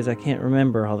up because I can't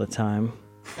remember all the time,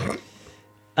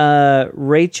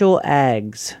 Rachel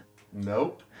Aggs?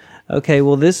 Nope. Okay,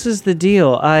 well, this is the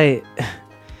deal. I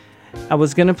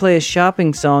was going to play a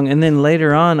Shopping song, and then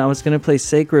later on I was going to play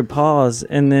Sacred Paws,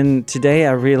 and then today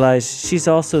I realized she's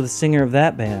also the singer of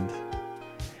that band.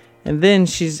 And then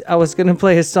I was going to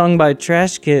play a song by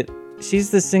Trash Kit.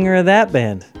 She's the singer of that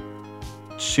band.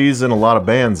 She's in a lot of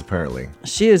bands, apparently.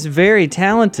 She is very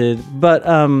talented, but,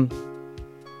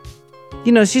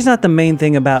 she's not the main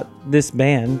thing about this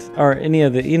band or any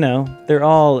of the, they're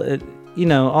all,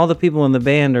 all the people in the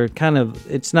band are kind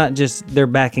of, it's not just they're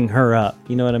backing her up.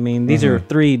 You know what I mean? These are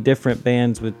 3 different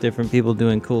bands with different people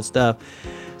doing cool stuff.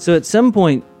 So at some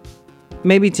point,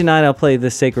 maybe tonight I'll play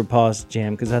the Sacred Paws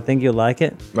jam because I think you'll like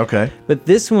it. Okay. But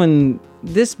this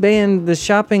band, the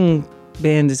Shopping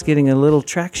band is getting a little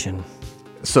traction.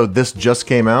 So this just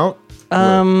came out?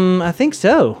 I think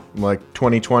so. Like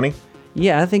 2020?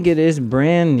 Yeah, I think it is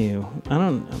brand new. I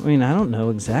don't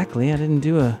know exactly. I didn't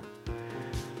do a...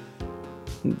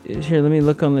 Here, let me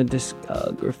look on the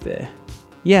discography.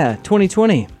 Yeah,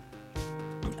 2020.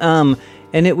 And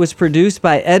it was produced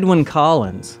by Edwyn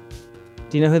Collins.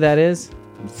 Do you know who that is?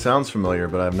 It sounds familiar,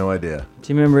 but I have no idea.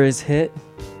 Do you remember his hit?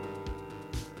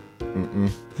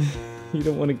 Mm-mm. You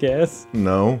don't want to guess?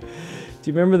 No. Do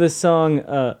you remember the song,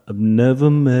 I've never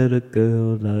met a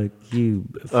girl like you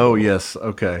before? Oh, yes.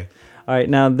 Okay. All right,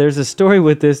 now there's a story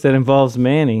with this that involves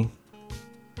Manny.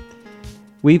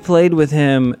 We played with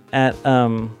him at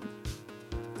the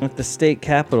state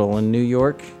capitol in New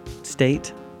York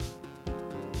State.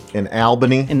 In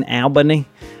Albany? In Albany,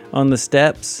 on the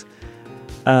steps.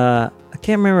 I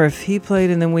can't remember if he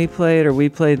played and then we played, or we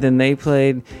played then they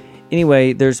played.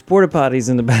 Anyway, there's porta potties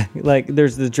in the back. Like,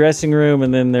 there's the dressing room,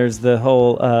 and then there's the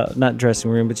whole, not dressing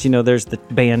room, but, there's the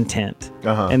band tent.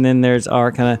 Uh-huh. And then there's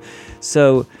our kind of...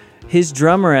 So, his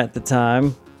drummer at the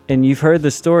time, and you've heard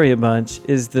the story a bunch,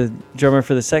 is the drummer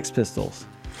for the Sex Pistols.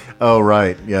 Oh,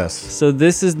 right. Yes. So,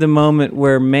 this is the moment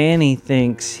where Manny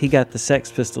thinks he got the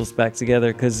Sex Pistols back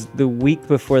together, because the week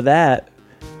before that,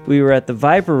 we were at the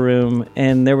Viper Room,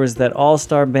 and there was that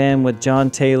all-star band with John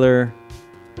Taylor,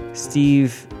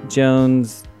 Steve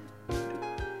Jones.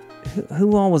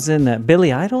 Who all was in that?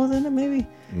 Billy Idol was in it, maybe?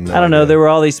 No I don't know. idea. There were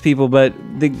all these people, but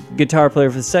the guitar player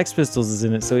for the Sex Pistols is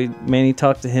in it. So Manny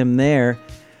talked to him there,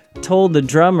 told the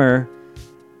drummer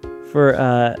for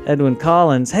Edwyn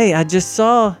Collins, hey, I just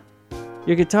saw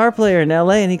your guitar player in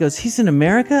L.A., and he goes, he's in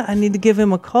America? I need to give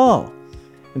him a call.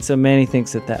 And so Manny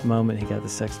thinks at that moment he got the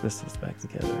Sex Pistols back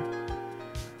together.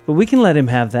 But we can let him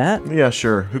have that. Yeah,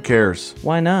 sure. Who cares?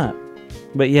 Why not?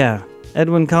 But yeah,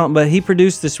 Edwyn Collins, but he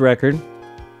produced this record,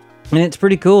 and it's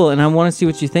pretty cool, and I want to see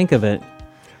what you think of it.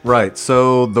 Right.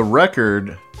 So the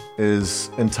record is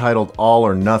entitled All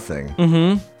or Nothing.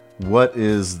 Mm-hmm. What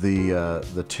is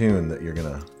the tune that you're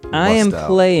going to I am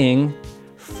playing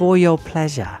For Your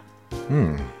Pleasure.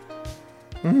 And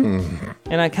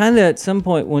I kind of, at some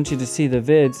point, want you to see the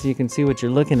vid so you can see what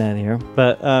you're looking at here.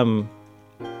 But,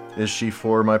 Is she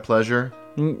for my pleasure?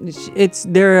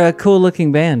 they're a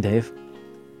cool-looking band, Dave.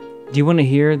 Do you want to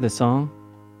hear the song?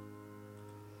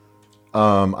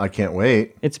 I can't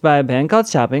wait. It's by a band called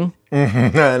Shopping.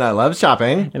 And I love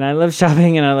shopping. And I love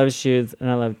shopping, and I love shoes, and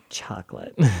I love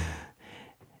chocolate.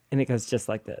 And it goes just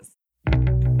like this.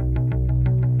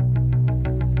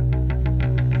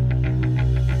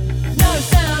 No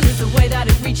sound is the way that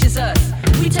it reaches us.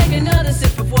 We take another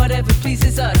sip of whatever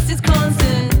pleases us. It's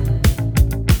constant.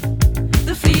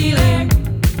 The feeling.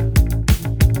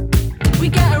 We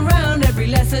get around every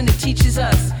lesson it teaches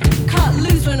us. Cut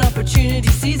loose when opportunity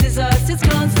seizes us. It's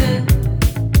constant.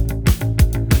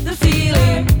 The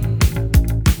feeling.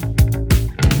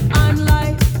 I'm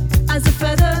light as a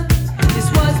feather. This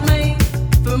was made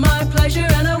for my pleasure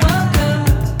and I welcome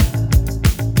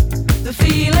the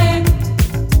feeling.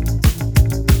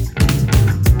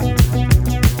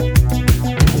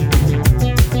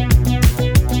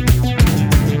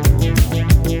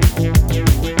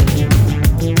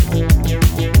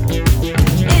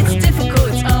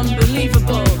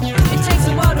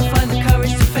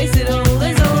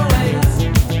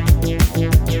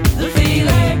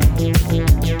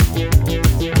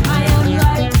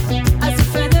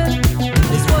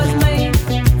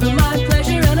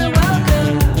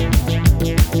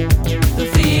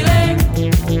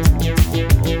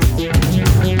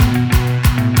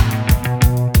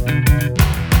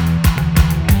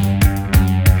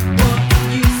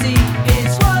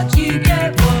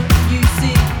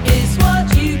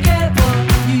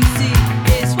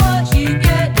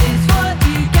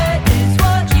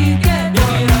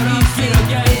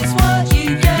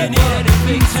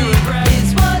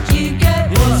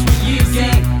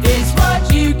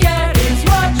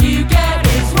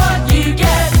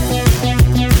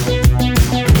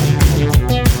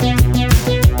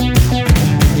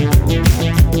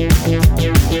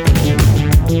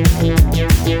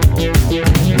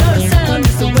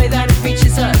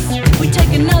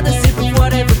 sip of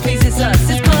whatever pleases us.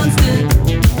 It's constant.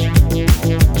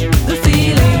 The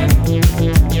feeling.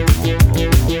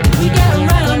 We get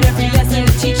around every lesson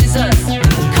it teaches us.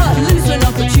 Cut loose when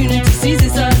opportunity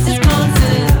seizes us. It's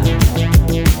constant.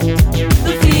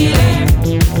 The feeling.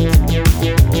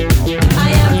 I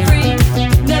am free,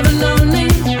 never lonely.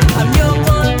 I'm your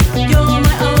one, you're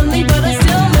my only, but I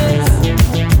still miss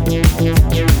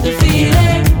the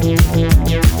feeling.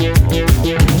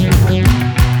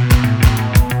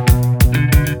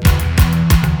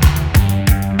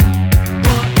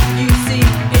 What you see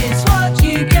is what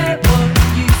you get. What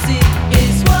you see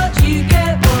is what you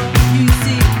get. What you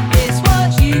see is what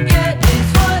you get. Is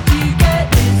what you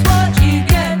get. Is what you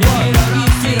get. What you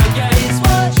see is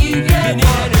what you get.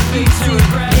 What you see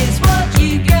is what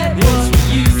you get. What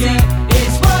you see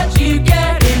is what you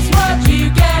get. Is what you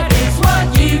get. Is what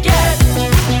you get.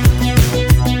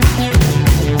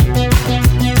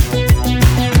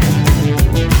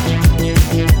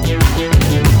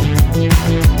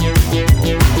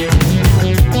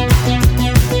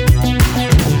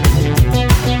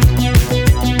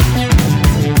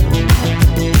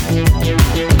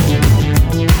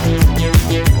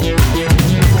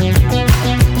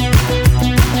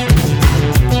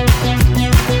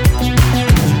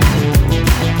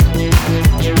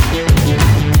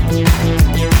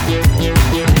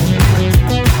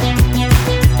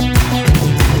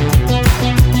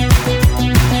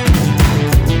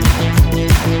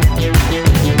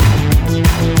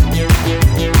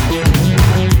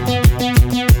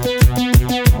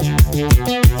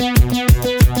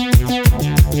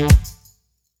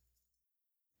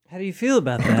 How do you feel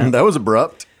about that? That was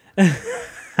abrupt.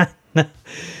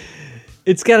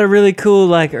 It's got a really cool,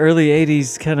 like, early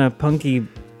 80s kind of punky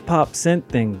pop synth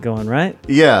thing going, right?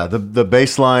 Yeah, the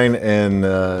bass line and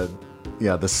the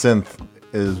synth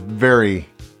is very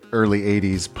early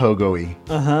 80s pogo-y.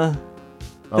 Uh-huh.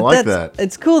 I like that.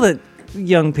 It's cool that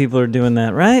young people are doing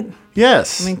that, right?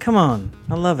 Yes. I mean, come on.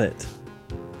 I love it.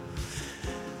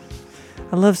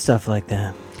 I love stuff like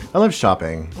that. I love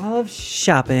shopping. I love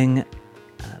shopping.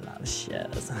 I love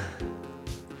shows.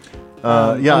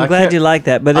 Yeah, I'm glad you like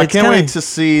that, but I it's can't kinda, wait to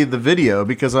see the video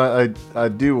because I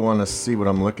do want to see what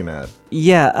I'm looking at.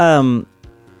 Yeah,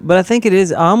 but I think it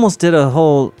is. I almost did a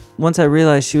whole. Once I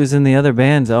realized she was in the other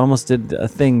bands, I almost did a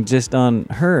thing just on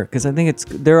her because I think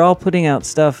they're all putting out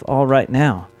stuff all right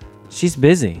now. She's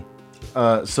busy.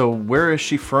 So where is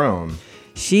she from?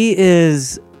 She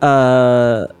is.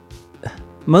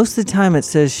 Most of the time it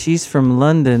says she's from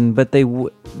London, but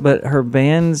but her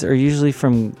bands are usually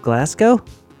from Glasgow.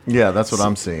 Yeah, that's what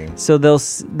I'm seeing. So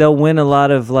they'll win a lot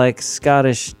of like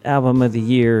Scottish album of the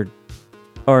year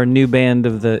or new band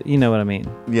of the, you know what I mean?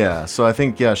 Yeah, so I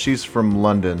think she's from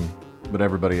London, but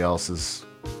everybody else is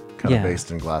kind of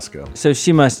based in Glasgow. So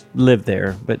she must live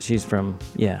there, but she's from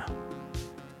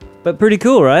But pretty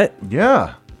cool, right?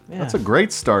 Yeah. That's a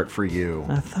great start for you.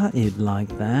 I thought you'd like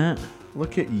that.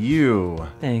 Look at you.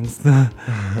 Thanks.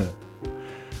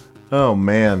 Oh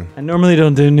man. I normally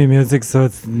don't do new music, so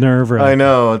it's nerve-wracking. I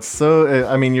know. It's so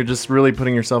I mean, you're just really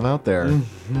putting yourself out there.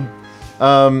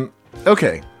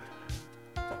 Okay.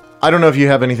 I don't know if you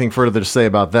have anything further to say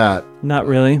about that, Not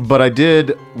really. but I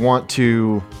did want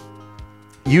to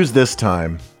use this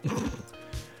time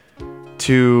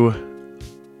to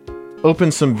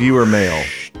open some viewer mail.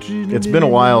 It's been a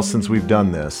while since we've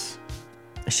done this.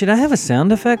 Should I have a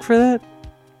sound effect for that?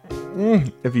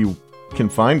 If you can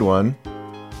find one.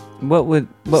 What would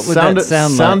that sound like?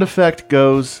 Sound effect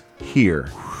goes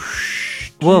here.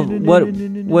 Well,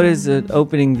 what is an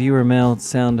opening viewer mail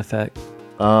sound effect?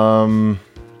 I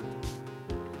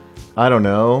don't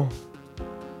know.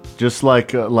 Just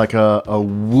like a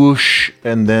whoosh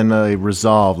and then a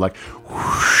resolve, like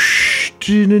whoosh.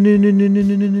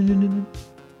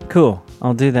 Cool.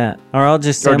 I'll do that. Or I'll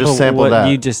just Or sample, just sample what that.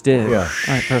 you just did. Yeah.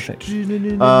 All right, perfect.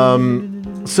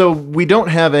 So we don't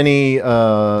have any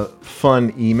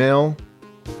fun email.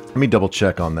 Let me double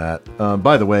check on that.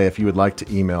 By the way, if you would like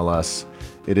to email us,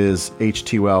 it is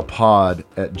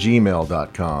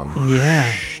htwowpod@gmail.com.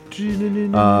 Yeah.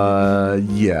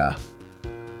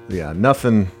 Yeah,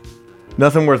 nothing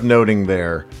worth noting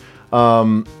there.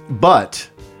 But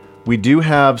we do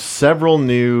have several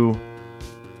new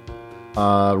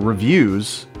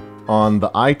reviews on the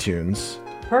iTunes,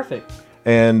 Perfect.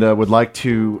 and would like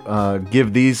to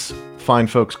give these fine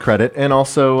folks credit and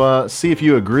also see if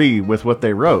you agree with what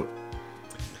they wrote.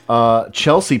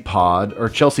 Chelsea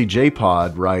J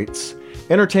Pod writes,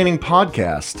 "Entertaining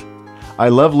podcast. I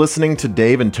love listening to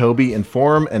Dave and Toby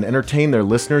inform and entertain their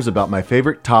listeners about my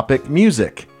favorite topic,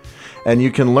 music. And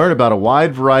you can learn about a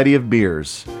wide variety of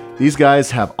beers. These guys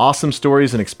have awesome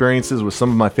stories and experiences with some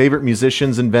of my favorite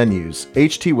musicians and venues.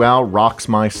 HT Wow rocks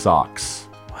my socks.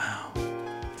 Wow.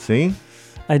 See?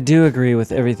 I do agree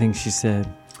with everything she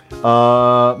said.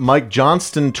 Mike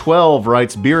Johnston 12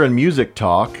 writes beer and music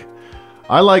talk.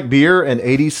 I like beer and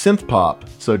 80s synth pop,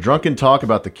 so drunken talk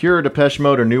about The Cure, Depeche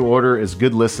Mode, or New Order is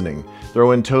good listening.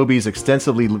 Throw in Toby's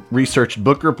extensively researched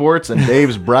book reports and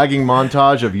Dave's bragging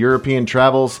montage of European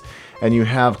travels, and you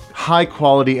have high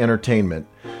quality entertainment.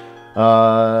 You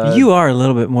are a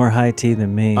little bit more high tea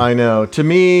than me. I know. To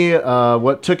me,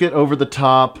 what took it over the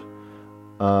top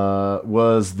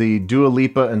was the Dua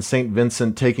Lipa and St.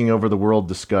 Vincent taking over the world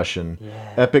discussion.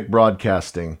 Yeah. Epic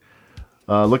broadcasting.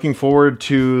 Looking forward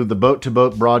to the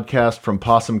boat-to-boat broadcast from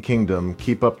Possum Kingdom.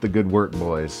 Keep up the good work,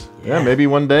 boys. Yeah, maybe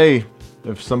one day,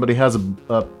 if somebody has a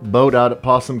boat out at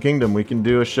Possum Kingdom, we can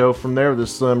do a show from there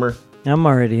this summer. I'm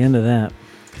already into that.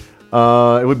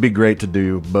 It would be great to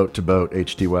do boat-to-boat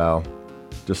HT Wow.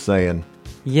 Just saying.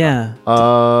 Yeah.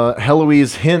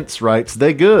 Heloise Hints writes,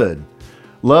 they good.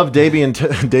 Love Davey and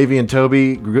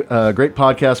Toby. Great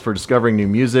podcast for discovering new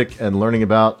music and learning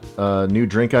about new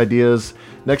drink ideas.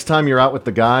 Next time you're out with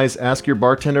the guys, ask your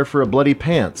bartender for a bloody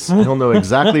pants. He'll know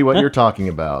exactly what you're talking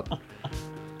about.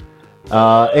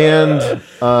 Well,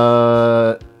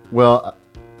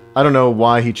 I don't know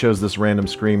why he chose this random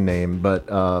Scream name, but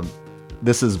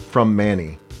this is from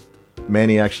Manny.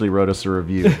 Manny actually wrote us a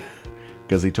review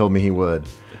because he told me he would.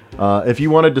 If you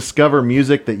want to discover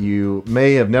music that you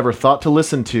may have never thought to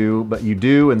listen to, but you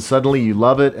do, and suddenly you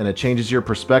love it and it changes your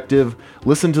perspective,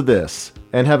 listen to this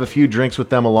and have a few drinks with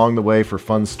them along the way for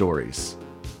fun stories.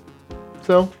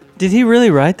 So, did he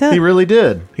really write that? he really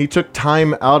did. He took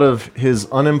time out of his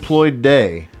unemployed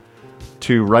day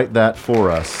to write that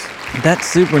for us. That's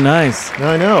super nice.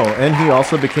 I know, and he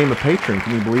also became a patron.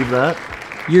 Can you believe that?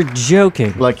 You're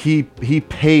joking. Like he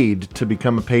paid to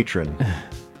become a patron.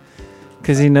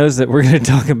 Because he knows that we're going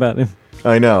to talk about him.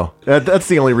 I know. That's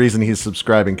the only reason he's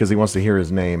subscribing, because he wants to hear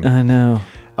his name. I know.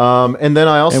 And then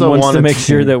I also and wants wanted to make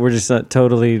sure that we're just not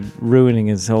totally ruining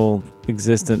his whole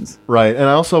existence. Right, and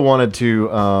I also wanted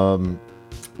to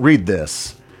read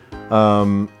this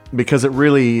because it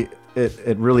really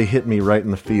hit me right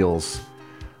in the feels.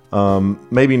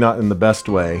 Maybe not in the best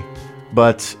way,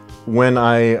 but when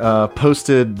I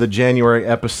posted the January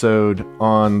episode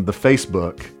on the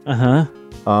Facebook,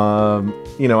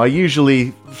 I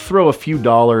usually throw a few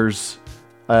dollars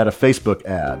at a Facebook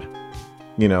ad.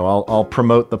 I'll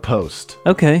promote the post.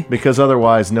 Okay. Because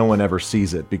otherwise no one ever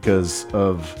sees it because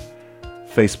of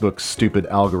Facebook's stupid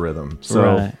algorithm.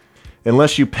 So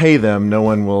unless you pay them, no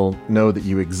one will know that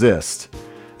you exist.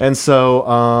 And so,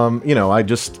 I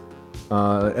just,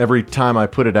 every time I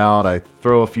put it out, I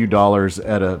throw a few dollars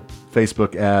at a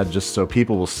Facebook ad just so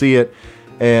people will see it.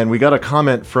 And we got a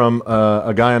comment from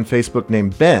a guy on Facebook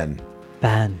named Ben.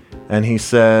 And he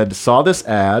said, saw this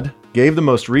ad, gave the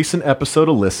most recent episode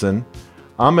a listen.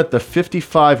 I'm at the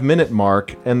 55-minute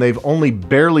mark, and they've only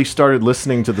barely started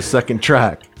listening to the second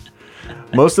track.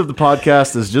 Most of the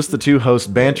podcast is just the two hosts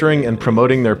bantering and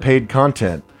promoting their paid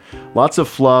content. Lots of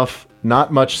fluff,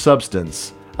 not much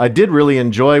substance. I did really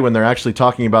enjoy when they're actually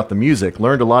talking about the music,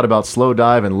 learned a lot about Slow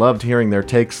Dive, and loved hearing their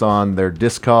takes on their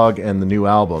Discog and the new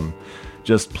album.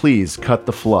 Just please cut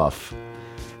the fluff.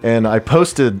 And I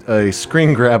posted a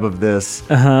screen grab of this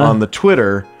on the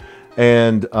Twitter,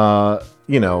 and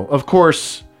of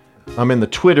course, I'm in the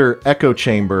Twitter echo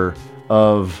chamber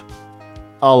of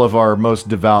all of our most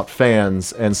devout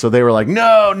fans. And so they were like,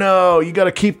 no, you got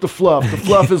to keep the fluff. The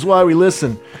fluff is why we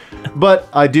listen. But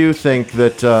I do think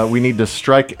that we need to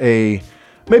strike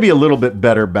maybe a little bit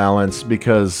better balance,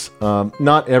 because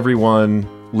not everyone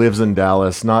lives in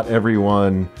Dallas. Not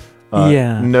everyone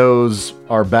knows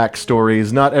our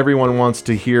backstories. Not everyone wants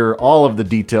to hear all of the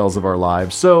details of our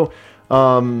lives. So,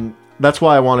 that's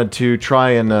why I wanted to try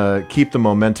and keep the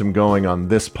momentum going on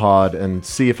this pod and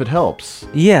see if it helps.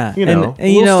 Yeah,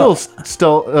 we'll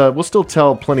still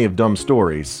tell plenty of dumb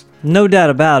stories. No doubt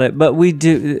about it, but we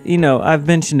do. I've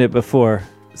mentioned it before.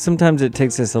 Sometimes it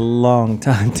takes us a long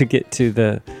time to get to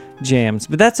the jams,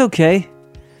 but that's okay.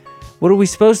 What are we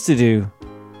supposed to do?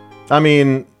 I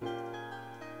mean,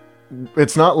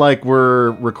 it's not like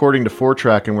we're recording to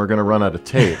 4-track and we're going to run out of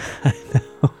tape. I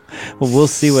know. Well, we'll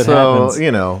see what happens.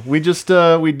 So, we just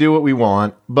we do what we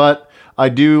want, but I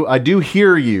do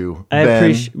hear you,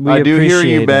 Ben. I do hear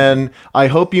you, Ben. I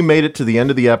hope you made it to the end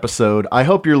of the episode. I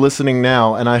hope you're listening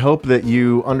now, and I hope that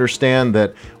you understand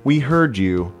that we heard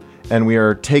you, and we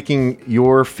are taking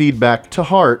your feedback to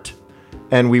heart,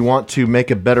 and we want to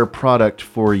make a better product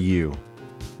for you,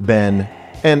 Ben,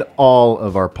 and all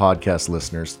of our podcast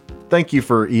listeners. Thank you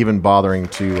for even bothering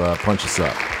to punch us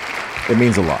up. It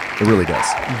means a lot. It really does.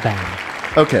 Bang.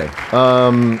 Okay.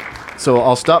 So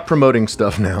I'll stop promoting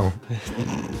stuff now.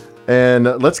 And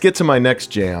let's get to my next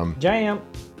jam. Jam.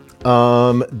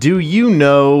 Do you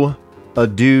know a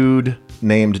dude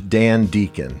named Dan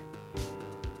Deacon?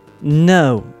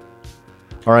 No.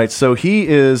 All right, so he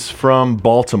is from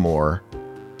Baltimore,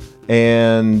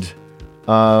 and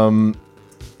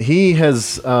he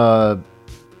has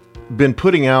been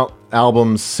putting out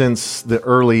albums since the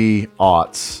early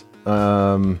aughts.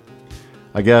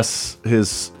 I guess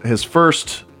his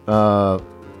first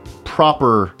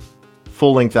proper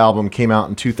full-length album came out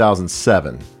in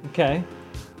 2007. Okay.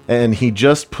 And he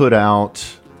just put out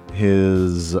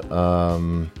his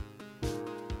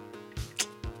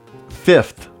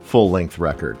fifth full-length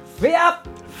record.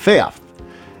 Fifth.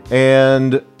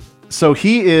 And so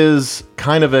he is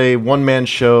kind of a one-man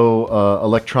show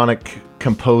electronic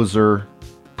composer,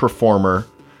 performer.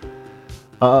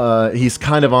 He's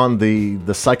kind of on the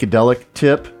psychedelic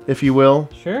tip, if you will.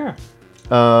 Sure.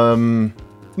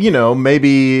 You know,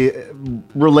 maybe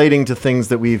relating to things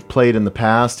that we've played in the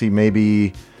past. He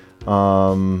maybe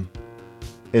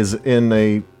is in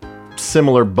a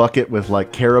similar bucket with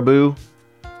like Caribou,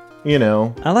 you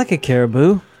know. I like a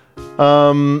Caribou.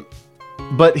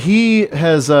 But he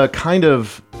has kind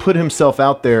of put himself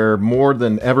out there more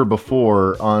than ever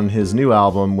before on his new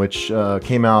album, which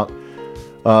came out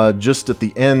just at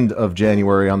the end of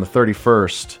January on the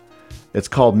 31st. It's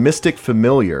called Mystic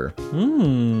Familiar.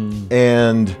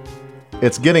 And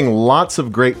it's getting lots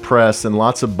of great press and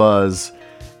lots of buzz.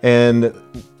 And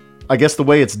I guess the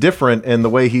way it's different and the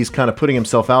way he's kind of putting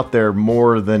himself out there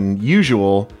more than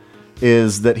usual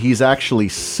is that he's actually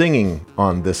singing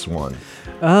on this one.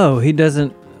 Oh, he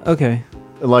doesn't. Okay.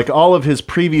 Like all of his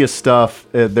previous stuff,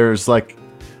 there's like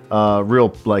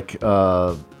real like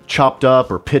chopped up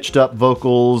or pitched up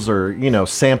vocals or, you know,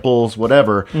 samples,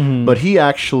 whatever. But he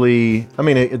actually, I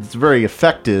mean, it's very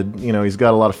affected. You know, he's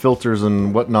got a lot of filters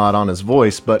and whatnot on his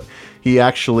voice, but he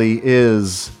actually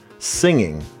is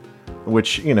singing,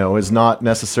 which, you know, is not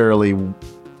necessarily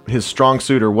his strong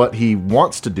suit or what he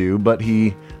wants to do, but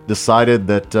he decided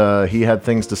that he had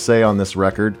things to say on this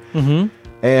record.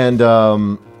 And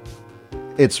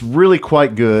it's really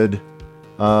quite good.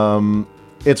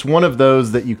 It's one of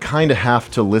those that you kind of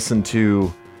have to listen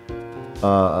to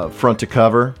front to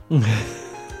cover.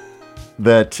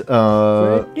 That,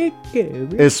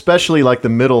 especially like the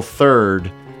middle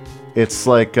third, it's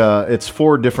like it's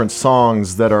 4 different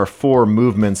songs that are 4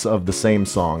 movements of the same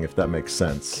song, if that makes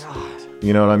sense.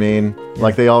 You know what I mean? Yeah.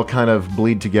 Like they all kind of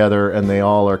bleed together, and they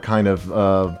all are kind of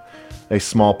a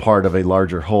small part of a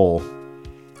larger whole.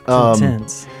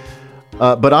 Intense.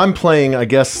 But I'm playing, I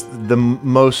guess, the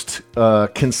most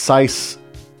concise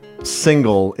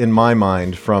single in my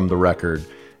mind from the record,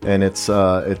 and it's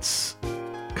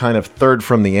kind of third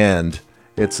from the end.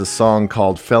 It's a song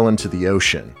called "Fell into the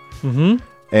Ocean."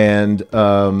 And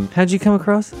how'd you come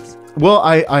across this? Well,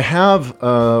 I have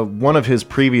one of his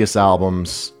previous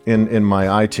albums in my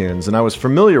iTunes, and I was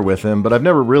familiar with him, but I've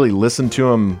never really listened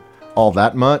to him all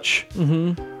that much.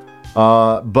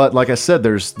 But like I said,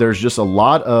 there's just a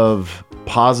lot of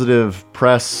positive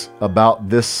press about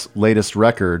this latest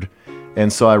record,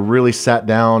 and so I really sat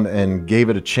down and gave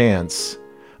it a chance.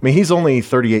 I mean, he's only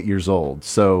 38 years old,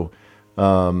 so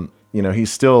you know,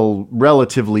 he's still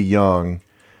relatively young,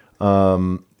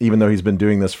 even though he's been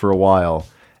doing this for a while.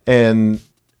 And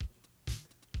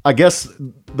I guess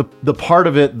the part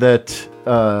of it that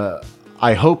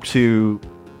I hope to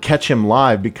catch him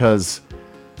live, because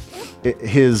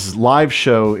his live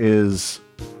show is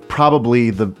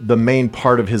probably the main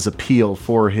part of his appeal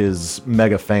for his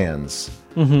mega fans.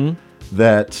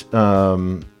 That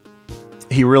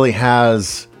he really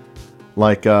has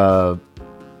like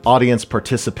audience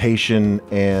participation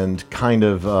and kind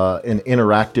of an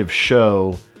interactive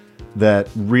show that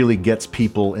really gets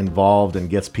people involved and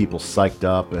gets people psyched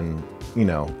up. And, you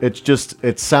know,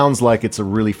 it sounds like it's a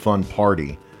really fun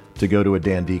party to go to a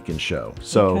Dan Deacon show.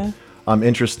 So okay. I'm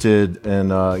interested, and,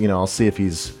 you know, I'll see if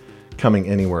he's coming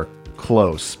anywhere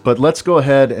close. But let's go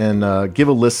ahead and give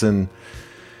a listen.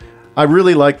 I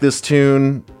really like this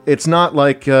tune. It's not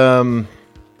like a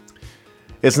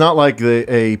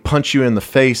punch you in the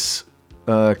face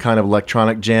kind of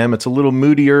electronic jam. It's a little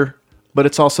moodier, but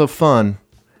it's also fun.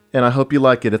 And I hope you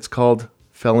like it. It's called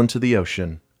Fell into the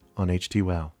Ocean on HT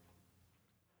Wow.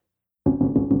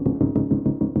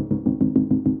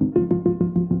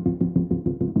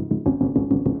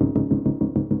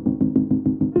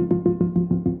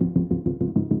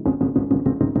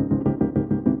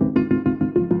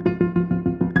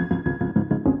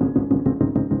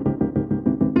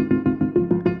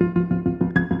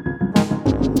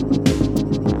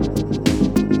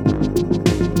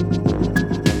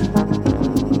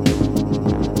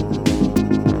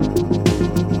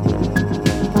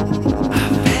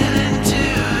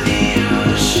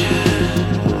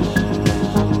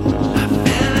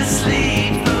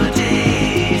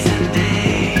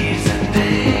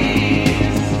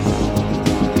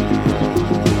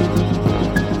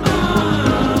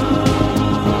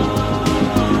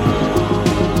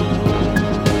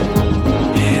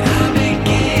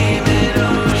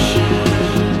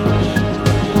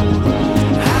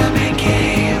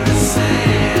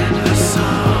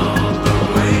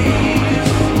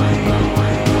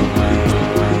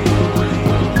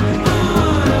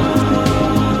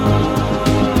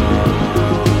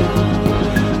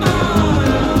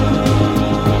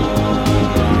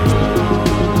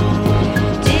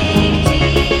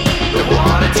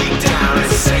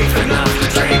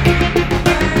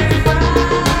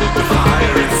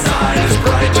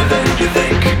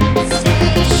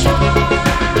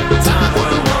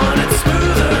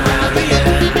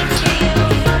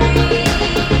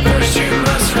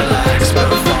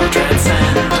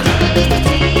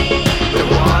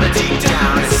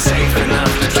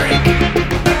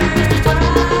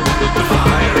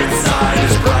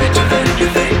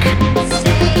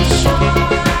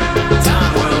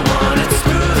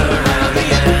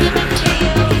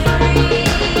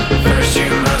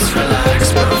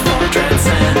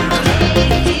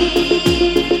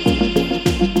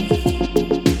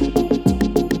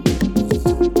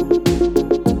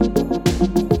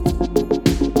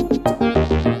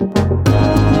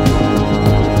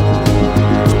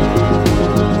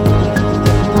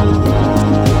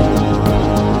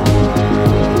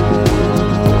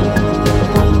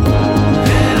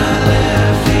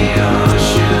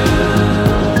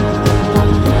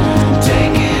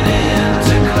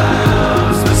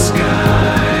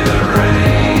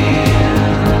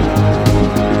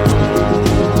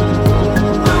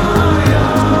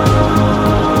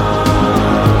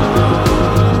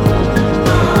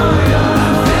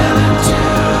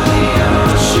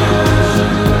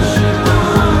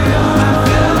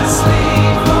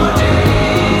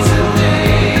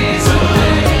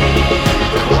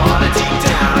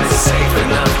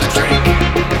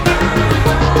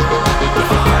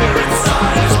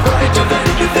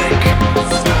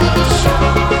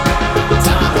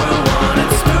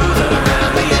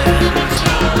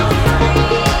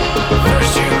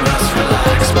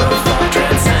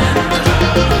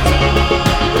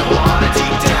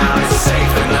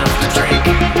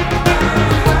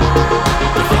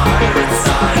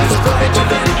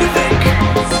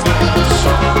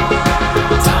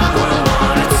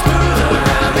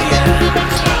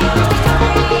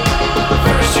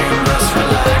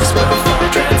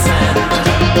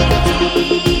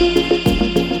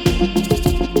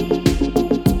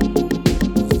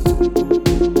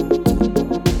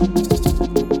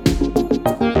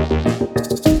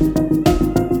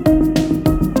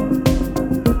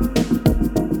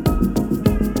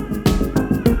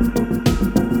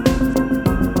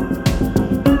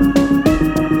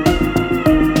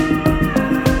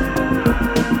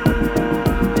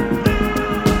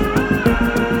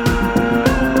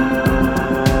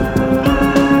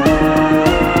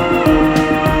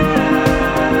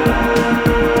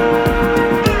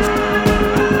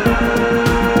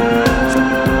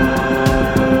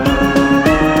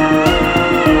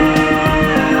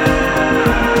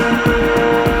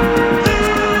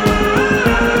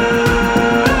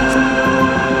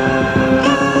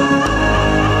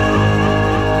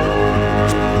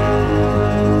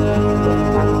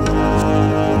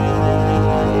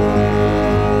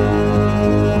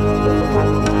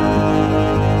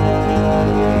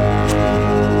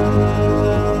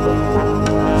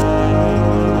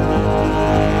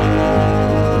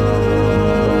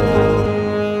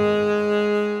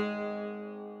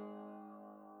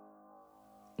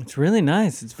 It's really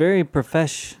nice. It's very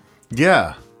profesh.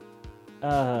 Yeah.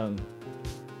 I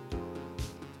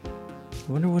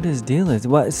wonder what his deal is.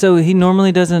 What? So he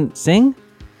normally doesn't sing?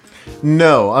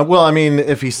 No. Well, I mean,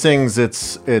 if he sings,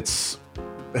 it's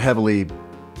heavily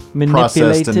processed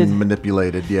Manipulated. and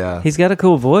manipulated. Yeah. He's got a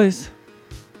cool voice.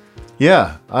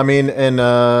 Yeah. I mean, and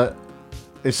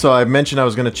so I mentioned I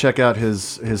was going to check out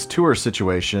his tour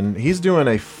situation. He's doing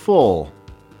a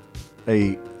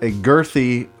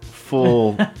girthy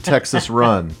full Texas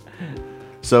run.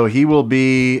 So he will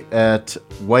be at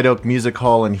White Oak Music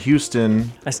Hall in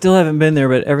Houston. I still haven't been there,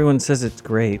 but everyone says it's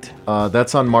great.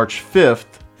 That's on March 5th.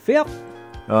 Yep.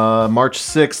 March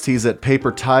 6th, he's at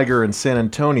Paper Tiger in San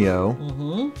Antonio.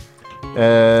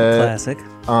 Classic.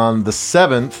 On the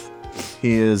 7th,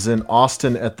 he is in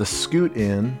Austin at the Scoot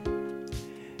Inn.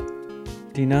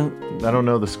 Do you know? I don't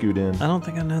know the Scoot Inn. I don't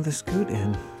think I know the Scoot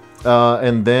Inn.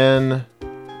 And then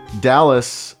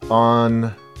Dallas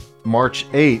on March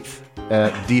 8th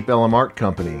at Deep Ellum Art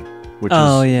Company, which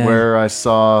is where I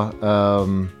saw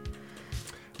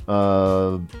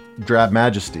Drab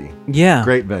Majesty. Yeah.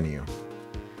 Great venue.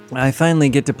 I finally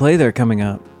get to play there coming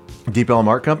up. Deep Ellum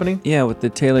Art Company? Yeah, with the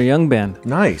Taylor Young Band.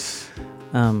 Nice.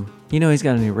 You know he's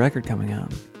got a new record coming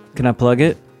out. Can I plug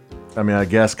it? I mean, I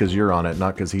guess because you're on it,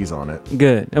 not because he's on it.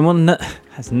 Good. And well,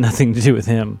 has nothing to do with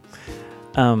him.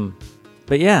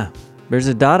 But yeah, there's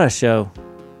a Dada show.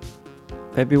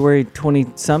 February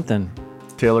 20-something.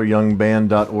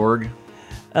 TaylorYoungBand.org.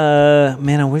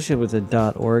 Man, I wish it was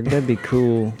a .org. That'd be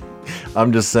cool.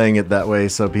 I'm just saying it that way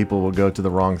so people will go to the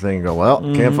wrong thing and go, well,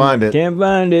 can't find it. Can't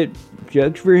find it.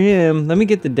 Jokes for him. Let me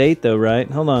get the date though, right?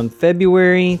 Hold on.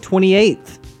 February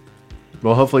 28th.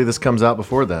 Well, hopefully this comes out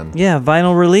before then. Yeah,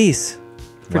 vinyl release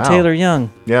for Wow. Taylor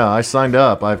Young. Yeah, I signed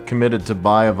up. I've committed to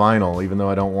buy a vinyl, even though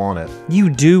I don't want it. You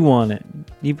do want it.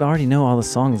 You already know all the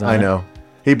songs on it. I know.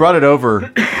 He brought it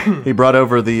over. He brought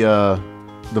over the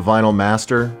vinyl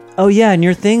master. Oh yeah, and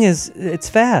your thing is, it's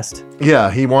fast. Yeah,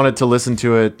 he wanted to listen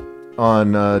to it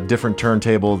on a different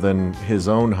turntable than his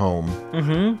own home.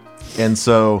 Mm-hmm. And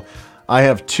so I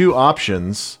have two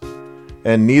options,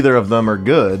 and neither of them are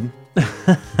good.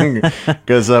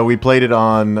 Because we played it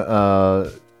on,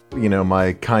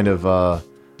 my kind of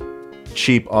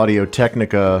cheap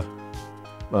Audio-Technica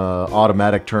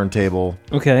automatic turntable.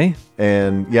 Okay.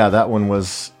 And yeah, that one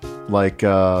was like,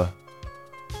 it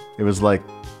was like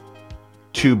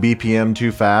 2 BPM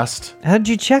too fast. How did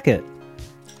you check it?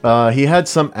 He had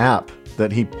some app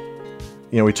that he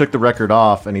took the record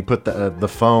off and he put the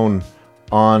phone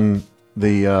on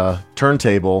the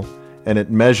turntable and it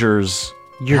measures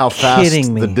You're how fast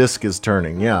kidding me. the disc is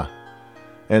turning. Yeah.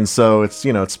 And so it's,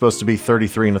 it's supposed to be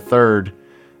 33 1/3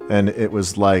 and it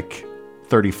was like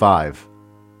 35.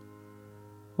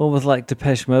 Well, with like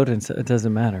Depeche Mode, it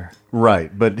doesn't matter.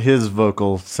 Right. But his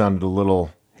vocal sounded a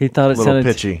little He thought it little sounded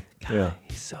pitchy. Yeah.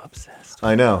 He's so obsessed.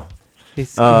 I know.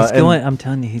 He's and- going. I'm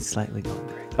telling you, he's slightly going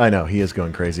crazy. I know, he is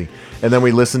going crazy. And then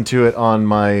we listened to it on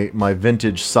my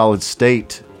vintage solid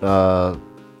state,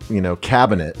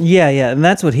 cabinet. Yeah, and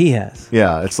that's what he has.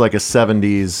 Yeah, it's like a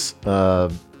 70s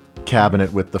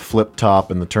cabinet with the flip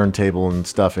top and the turntable and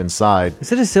stuff inside.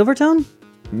 Is it a Silvertone?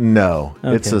 No,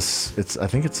 Okay. I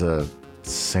think it's a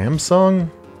Samsung.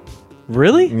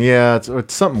 Really? Yeah,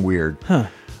 it's something weird. Huh.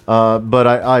 But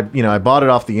I bought it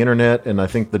off the internet, and I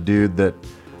think the dude that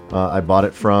I bought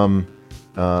it from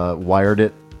wired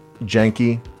it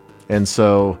janky, and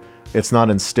so it's not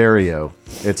in stereo.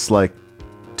 It's like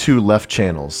 2 left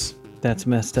channels. That's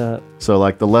messed up. So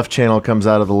like the left channel comes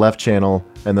out of the left channel,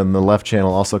 and then the left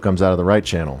channel also comes out of the right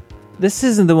channel. This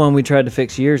isn't the one we tried to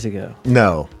fix years ago.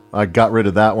 No, I got rid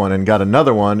of that one and got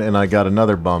another one, and I got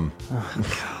another bum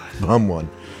one.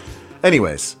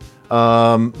 Anyways,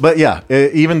 but yeah,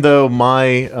 even though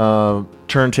my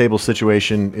turntable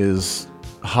situation is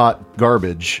hot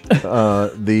garbage,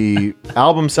 the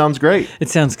album sounds great. It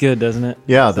sounds good, doesn't it?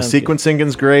 Yeah, the Sounds good. sequencing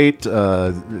is great.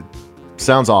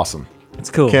 Sounds awesome. It's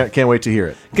cool. Can't wait to hear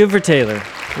it. Good for Taylor.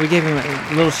 We gave him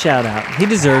a little shout out. He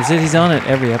deserves it. He's on it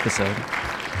every episode.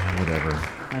 Whatever.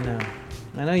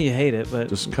 I know you hate it, but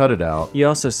Just cut it out. you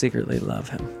also secretly love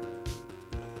him.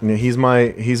 Yeah, he's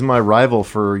my rival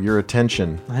for your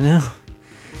attention. I know.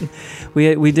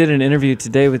 We did an interview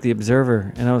today with the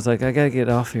Observer, and I was like, I gotta get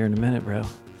off here in a minute, bro.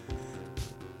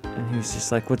 And he was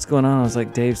just like, what's going on? I was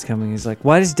like, Dave's coming. He's like,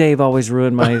 why does Dave always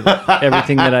ruin my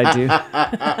everything that I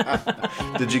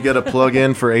do? Did you get a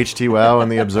plug-in for HT Wow and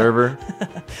the Observer?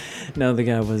 No, the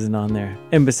guy wasn't on there.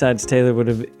 And besides, Taylor would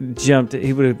have jumped.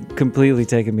 He would have completely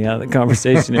taken me out of the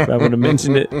conversation if I would have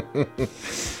mentioned it.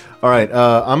 All right,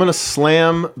 I'm gonna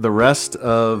slam the rest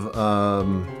of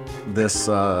this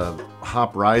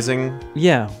Hop Rising.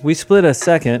 Yeah, we split a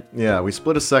second. Yeah, we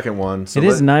split a second one. So It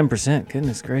is 9%.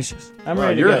 Goodness gracious. I'm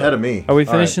ready You're to go. ahead of me. Are we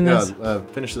All right, finishing this?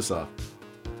 finish this off.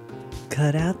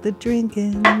 Cut out the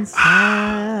drinking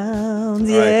sounds. right.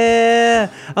 Yeah.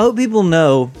 I hope people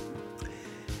know.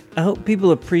 I hope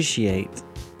people appreciate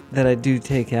that I do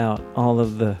take out all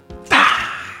of the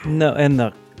no and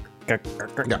the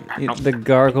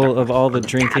gargle of all the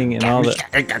drinking and all the.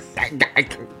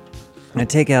 I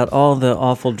take out all the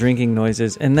awful drinking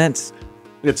noises, and that's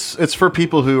It's for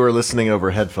people who are listening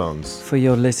over headphones. for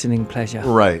your listening pleasure.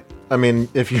 Right. I mean,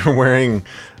 if you're wearing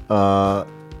earbuds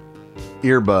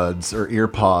or ear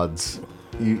pods,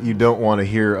 you don't want to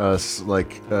hear us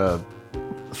like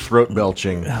throat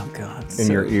belching. Oh God, In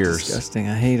so your ears. disgusting.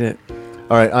 I hate it.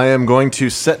 All right, I am going to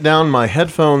set down my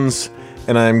headphones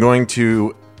and I am going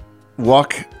to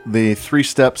walk the 3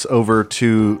 steps over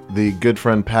to the Good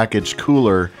Friend package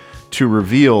cooler to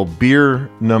reveal beer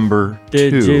number 2.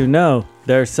 Did you know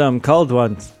there's some cold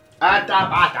ones at the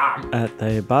bottom? At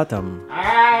the bottom.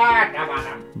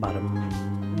 Bottom.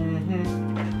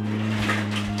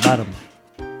 Bottom.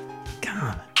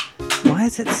 God, why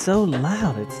is it so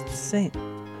loud? It's insane.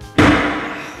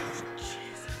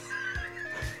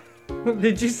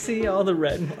 Did you see all the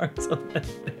red marks on that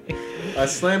thing? I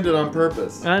slammed it on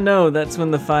purpose. I know, that's when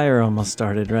the fire almost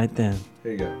started right then.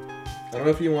 Here you go. I don't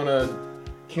know if you want to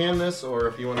can this or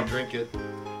if you want to drink it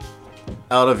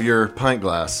out of your pint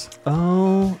glass.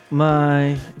 Oh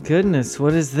my goodness,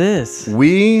 what is this?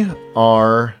 We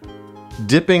are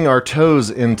dipping our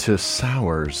toes into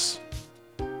sours.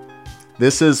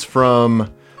 This is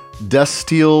from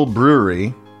Destiel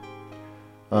Brewery.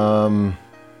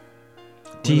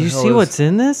 Do you the hell see is- what's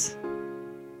in this?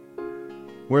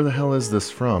 Where the hell is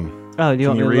this from? Oh, do you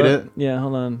Can want you me read to look? it? Yeah,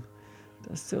 hold on.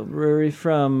 Destill Brewery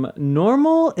from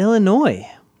Normal, Illinois.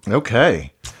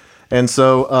 Okay. And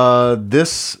so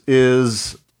this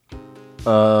is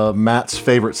Matt's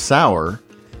favorite sour.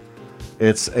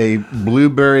 It's a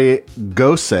blueberry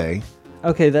gose.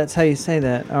 Okay, that's how you say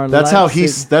that. Our That's how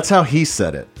Leipzig he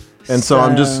said it. And so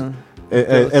I'm just style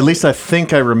at least I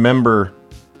think I remember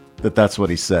that's what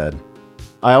he said.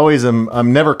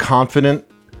 I'm never confident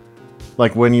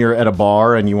like when you're at a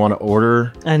bar and you want to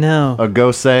order I know. a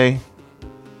gose.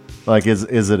 Like is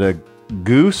it a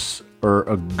goose or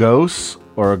a gose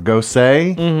or a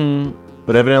gose? Mm-hmm.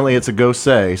 But evidently it's a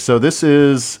gose. So this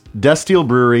is Destiel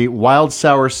Brewery Wild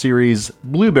Sour Series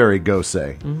Blueberry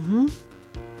Gose. Mm-hmm.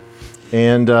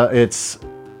 And it's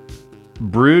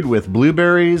brewed with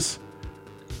blueberries,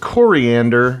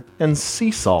 coriander, and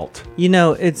sea salt. You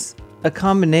know, it's a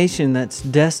combination that's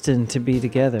destined to be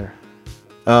together.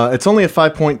 It's only a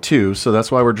 5.2, so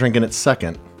that's why we're drinking it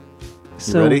second.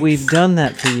 So ready? we've done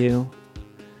that for you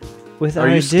with Are our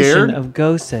you addition scared? of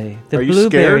Gose. The Are you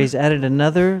blueberries scared? added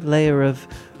another layer of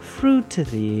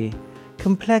fruity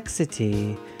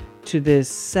complexity to this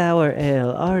sour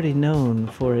ale already known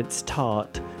for its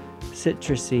tart,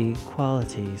 citrusy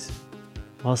qualities,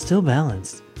 while still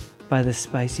balanced by the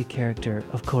spicy character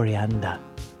of coriander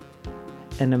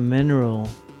and a mineral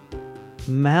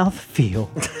mouthfeel.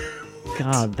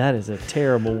 God, that is a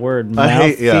terrible word. I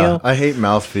hate Mouthfeel.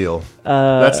 mouthfeel.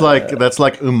 That's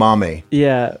like umami.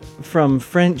 Yeah, from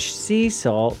French sea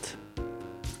salt.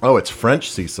 Oh, it's French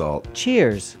sea salt.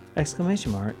 Cheers!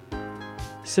 Exclamation mark.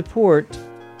 Support.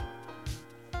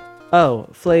 Oh,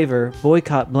 flavor.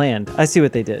 Boycott bland. I see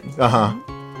what they did.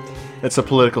 It's a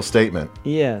political statement.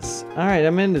 Yes. All right,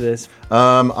 I'm into this.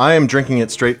 I am drinking it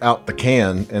straight out the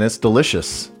can, and it's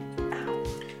delicious.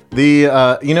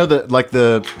 I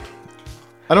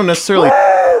don't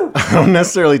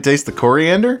necessarily taste the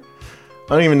coriander.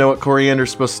 I don't even know what coriander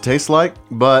is supposed to taste like,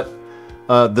 but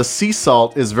the sea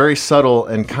salt is very subtle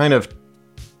and kind of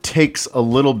takes a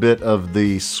little bit of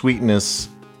the sweetness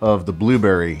of the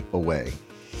blueberry away.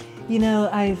 You know,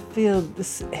 I feel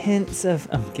this hints of.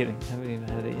 I'm kidding. I haven't even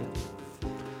had it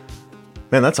yet.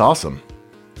 Man, that's awesome.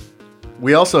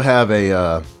 We also have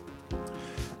a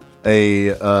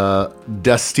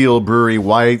Destiel Brewery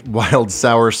Wild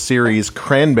Sour Series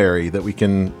Cranberry that we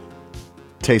can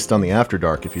taste on the After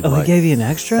Dark if you'd Oh, like. he gave you an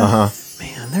extra? Uh-huh.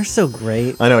 Man, they're so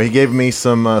great. I know, he gave me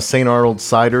some St. Arnold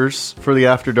ciders for the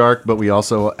After Dark, but we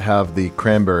also have the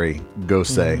Cranberry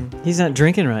Gose. He's not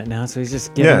drinking right now, so he's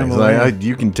just giving Yeah, them he's away. like,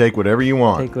 you can take whatever you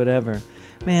want. Take whatever.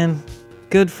 Man,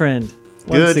 good friend.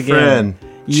 Once Good again.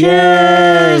 friend.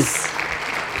 Yes!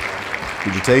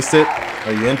 Did you taste it?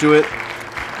 Are you into it?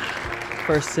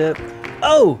 First sip.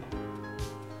 Oh!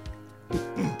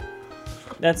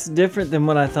 That's different than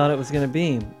what I thought it was going to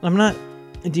be. I'm not...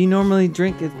 Do you normally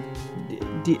drink it?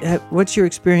 What's your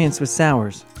experience with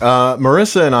sours?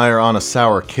 Marissa and I are on a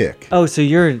sour kick. Oh, so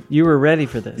you were ready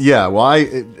for this? Yeah, well,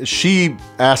 she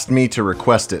asked me to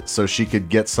request it so she could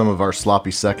get some of our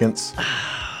sloppy seconds.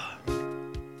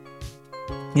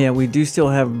 Yeah, we do still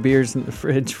have beers in the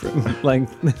fridge from like.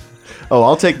 Oh,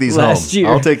 I'll take these Last home. year.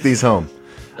 I'll take these home.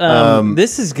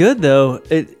 This is good though.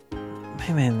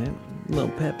 Man, a little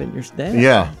pep in your step.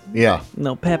 Yeah, yeah.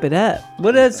 No pep it up.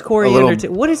 What is A coriander?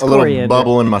 little, What is a little coriander?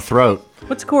 bubble in my throat.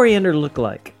 What's coriander look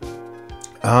like?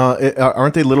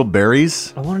 Aren't they little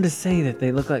berries? I wanted to say that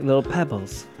they look like little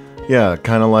pebbles. Yeah,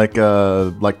 kind of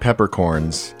like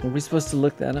peppercorns. Are we supposed to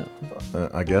look that up?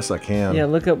 I guess I can. Yeah,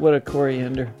 look up what a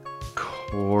coriander.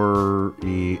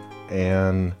 Coriander.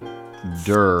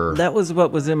 That was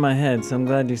what was in my head, so I'm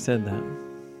glad you said that.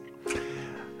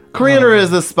 Coriander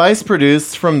is the spice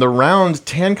produced from the round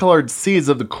tan-colored seeds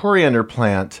of the coriander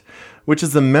plant, which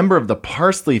is a member of the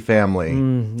parsley family.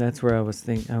 That's where I was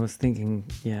thinking,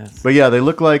 yes. But yeah, they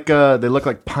look like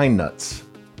pine nuts.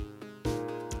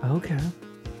 Okay.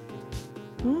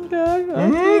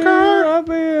 I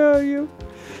feel you.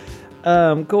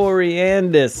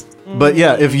 Coriandus. But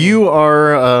yeah, if you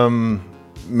are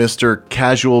Mr.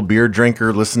 Casual Beer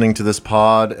Drinker listening to this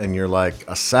pod and you're like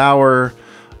a sour,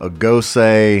 a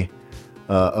gose,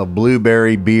 a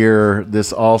blueberry beer,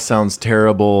 this all sounds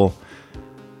terrible.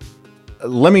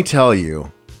 Let me tell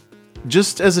you,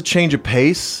 just as a change of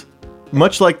pace,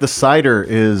 much like the cider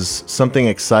is something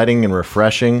exciting and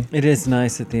refreshing, It is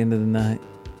nice at the end of the night.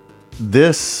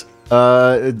 this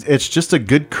it's just a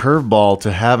good curveball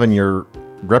to have in your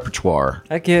repertoire.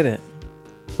 I get it.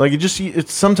 Like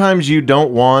it's sometimes you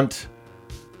don't want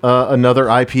another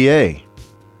IPA.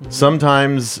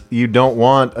 Sometimes you don't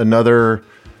want another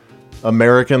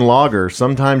American lager.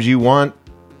 Sometimes you want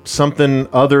something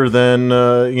other than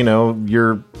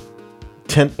your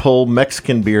tentpole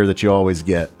Mexican beer that you always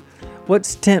get.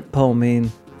 What's tentpole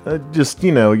mean? Just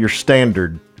your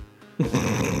standard.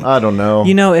 I don't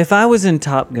know. If I was in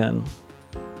Top Gun,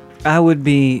 I would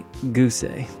be Goose.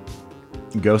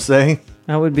 Gose?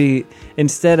 I would be,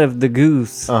 instead of the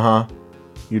goose,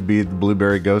 You'd be the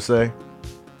blueberry Gose?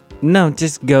 no,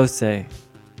 just Gose.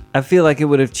 I feel like it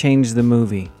would have changed the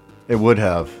movie. It would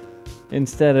have.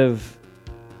 Instead of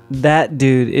that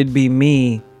dude, it'd be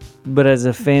me, but as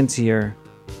a fancier,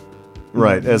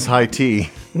 Right, as high tea.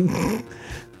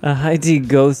 a high tea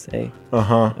Gose.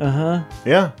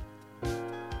 Yeah.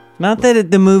 Not that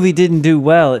the movie didn't do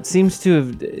well. It seemed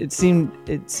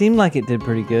like it did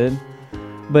pretty good,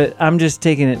 but I'm just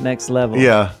taking it next level.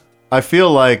 Yeah. I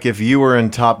feel like if you were in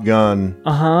Top Gun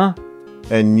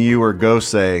and you were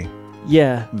Gose,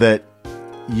 Yeah. that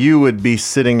you would be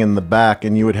sitting in the back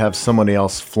and you would have somebody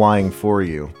else flying for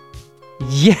you.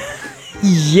 Yeah.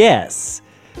 Yes.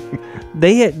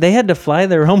 They had to fly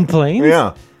their own planes?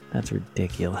 Yeah. That's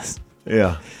ridiculous.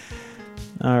 Yeah.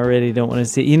 I already don't want to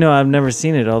see. I've never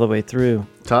seen it all the way through.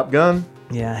 Top Gun?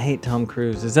 Yeah, I hate Tom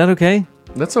Cruise. Is that okay?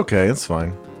 That's okay. It's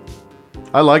fine.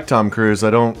 I like Tom Cruise. The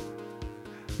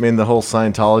whole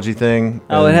Scientology thing.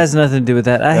 Oh, it and- has nothing to do with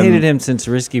that. I hated him since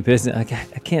Risky Business. I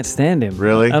can't stand him.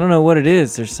 Really? I don't know what it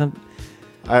is. There's some.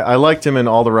 I liked him in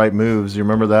All the Right Moves. You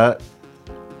remember that?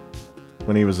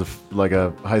 When he was a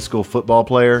high school football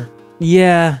player.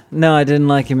 Yeah, no, I didn't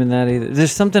like him in that either.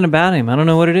 There's something about him. I don't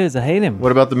know what it is. I hate him.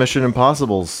 What about the Mission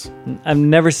Impossibles? I've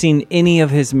never seen any of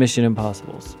his Mission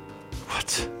Impossibles.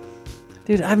 What?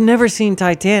 Dude, I've never seen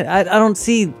Titanic. I don't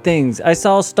see things. I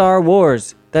saw Star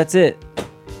Wars. That's it.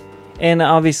 And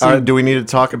obviously, Do we need to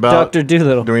talk about Dr.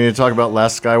 Doolittle. Do we need to talk about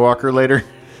Last Skywalker later?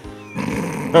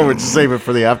 Or would you save it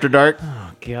for the After Dark?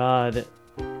 Oh, God.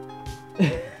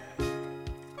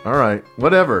 All right,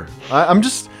 whatever. I'm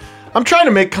trying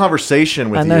to make conversation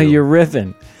with you. I know you're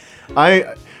riffing.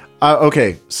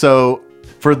 Okay, so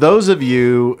for those of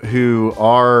you who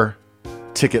are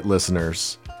ticket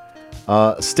listeners,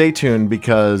 stay tuned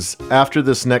because after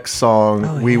this next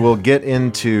song, we will get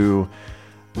into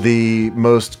the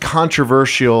most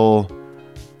controversial,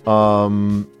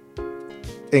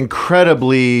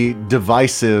 incredibly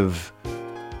divisive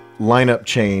lineup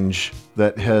change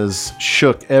that has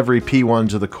shook every P1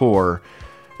 to the core.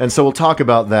 And so we'll talk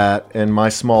about that and my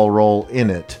small role in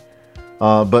it.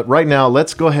 But right now,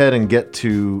 let's go ahead and get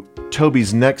to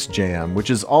Toby's next jam, which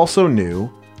is also new.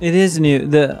 It is new.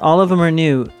 All of them are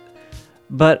new.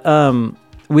 But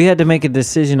we had to make a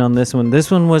decision on this one.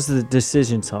 This one was the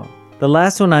decision song. The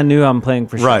last one I knew I'm playing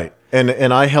for sure. Right.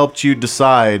 And I helped you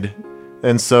decide.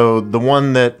 And so the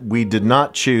one that we did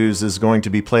not choose is going to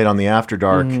be played on the After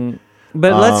Dark.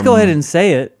 But let's go ahead and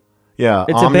say it. Yeah.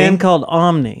 It's Omni. a band called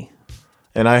Omni.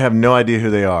 and I have no idea who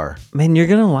they are. Man, you're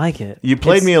gonna like it. You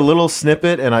played me a little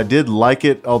snippet, and I did like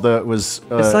it, although it was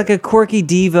It's like a quirky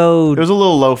Devo. it was a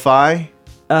little lo-fi.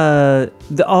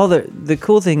 The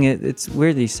cool thing is, it's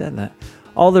weird that you said that.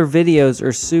 All their videos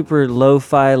are super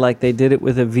lo-fi, like they did it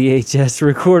with a VHS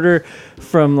recorder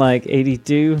from like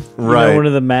 '82. You Right. know, one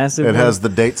of the massive. It ones. has the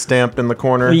date stamp in the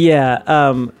corner.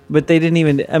 Yeah, but they didn't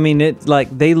even. I mean, it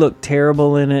like they look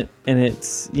terrible in it, and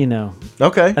it's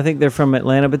Okay. I think they're from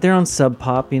Atlanta, but they're on Sub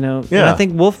Pop. And Yeah. I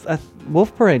think Wolf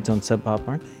Parade's on Sub Pop,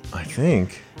 aren't they? I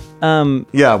think.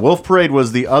 Yeah, Wolf Parade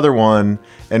was the other one,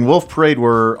 and Wolf Parade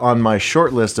were on my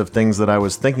short list of things that I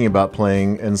was thinking about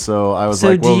playing, and so I was So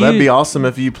like, do well, that'd you- be awesome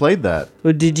if you played that.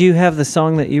 Well, did you have the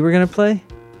song that you were gonna play?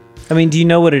 I mean, do you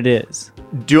know what it is?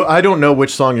 I don't know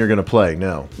which song you're going to play,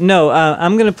 no. No,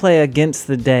 I'm gonna play Against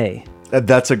the Day.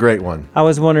 That's a great one. I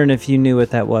was wondering if you knew what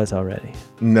that was already.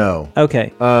 No.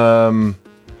 Okay. So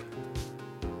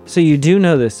you do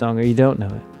know this song, or you don't know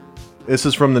it? This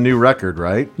is from the new record,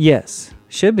 right? Yes,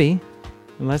 should be,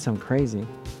 unless I'm crazy.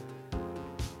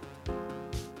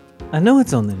 I know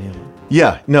it's on the new one.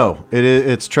 Yeah, no.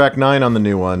 It's track 9 on the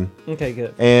new one. Okay,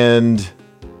 good. And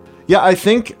yeah, I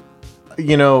think,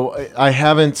 I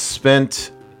haven't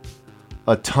spent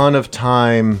a ton of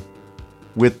time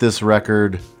with this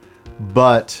record,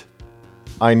 but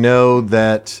I know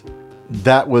that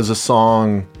was a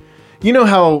song. You know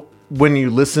how when you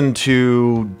listen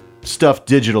to stuff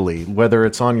digitally, whether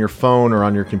it's on your phone or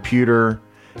on your computer,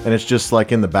 and it's just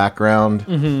like in the background,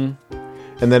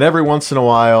 and then every once in a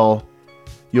while,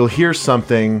 you'll hear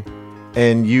something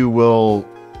and you will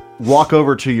walk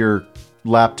over to your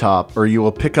laptop or you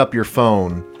will pick up your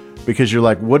phone because you're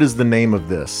like, what is the name of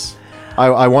this?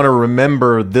 I want to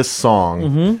remember this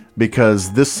song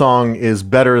because this song is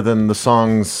better than the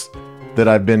songs that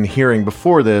I've been hearing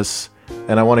before this,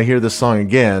 and I want to hear this song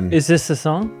again. Is this the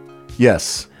song?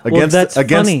 Yes. That's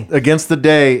funny. Against the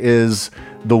Day is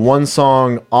the one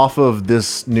song off of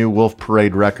this new Wolf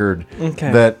Parade record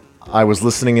that I was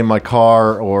listening in my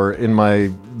car or in my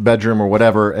bedroom or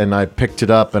whatever, and I picked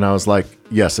it up and I was like,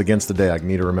 yes, Against the Day, I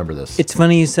need to remember this. It's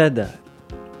funny you said that,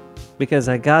 because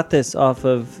I got this off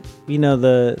of,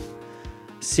 the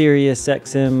Sirius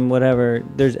XM, whatever.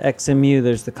 There's XMU,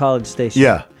 there's the college station.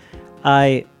 Yeah.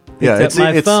 I picked up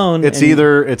my phone. It's and-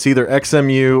 either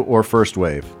XMU or First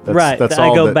Wave. That's I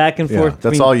all go that- back and yeah, forth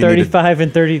that's between all you need. 35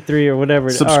 and 33 or whatever.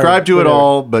 Subscribe or to it whatever.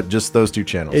 all, but just those two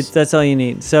channels. That's all you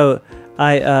need. So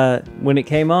I, when it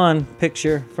came on,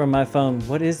 picture from my phone.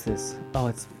 What is this? Oh,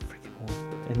 it's freaking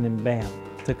Wolf. And then bam,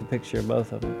 took a picture of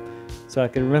both of them, so I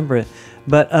could remember it.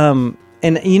 But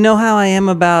and you know how I am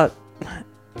about.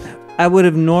 I would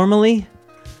have normally,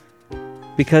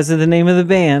 because of the name of the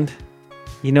band,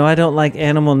 I don't like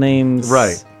animal names.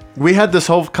 Right. We had this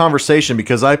whole conversation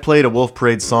because I played a Wolf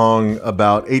Parade song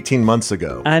about 18 months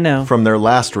ago. I know. From their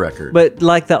last record. But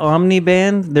like the Omni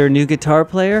band, their new guitar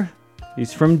player,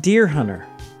 he's from Deer Hunter.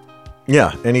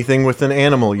 Yeah, anything with an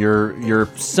animal, you're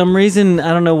Some reason,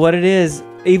 I don't know what it is,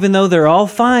 even though they're all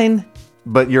fine,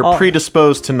 but you're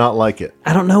predisposed to not like it.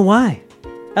 I don't know why.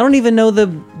 I don't even know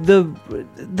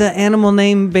the animal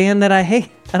name band that I hate.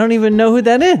 I don't even know who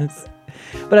that is.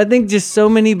 But I think just so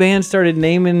many bands started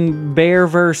naming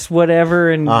Bearverse whatever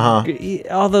and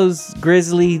all those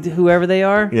Grizzly whoever they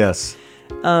are. Yes.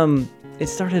 It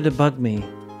started to bug me.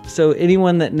 So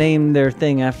anyone that named their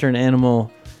thing after an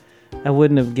animal, I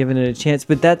wouldn't have given it a chance.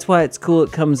 But that's why it's cool.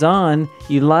 It comes on,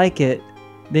 you like it,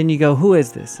 then you go, who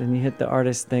is this? And you hit the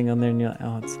artist thing on there and you're like,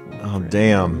 oh, it's Wolf Oh, Parade.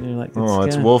 damn. And you're like,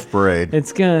 It's good. Wolf Parade.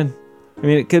 It's good. I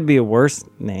mean, it could be a worse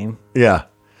name. Yeah.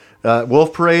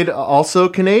 Wolf Parade, also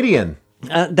Canadian.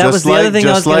 That Just was the like- other thing I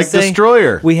was just going to like say.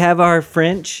 Destroyer. We have our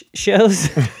French shows.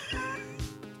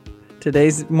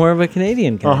 Today's more of a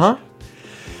Canadian kind of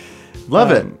show.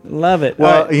 Love it. Love it.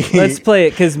 Well, All right, let's play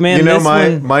it because, man, this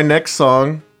one... my next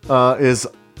song is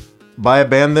by a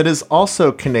band that is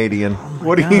also Canadian.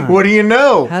 What do you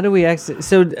know? How do we actually...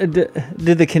 So,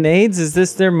 did the Canades, is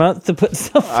this their month to put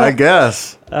stuff up? I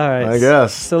guess. All right. I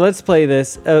guess. So let's play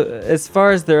this. As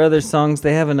far as their other songs,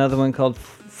 they have another one called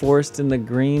Forest in the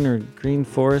Green or Green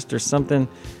Forest or something.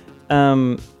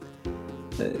 A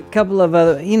couple of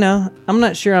other, I'm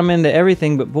not sure I'm into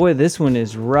everything, but boy, this one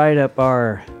is right up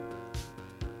our...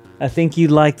 I think you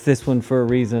liked this one for a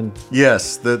reason.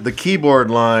 Yes, the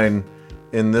keyboard line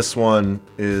in this one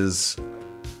is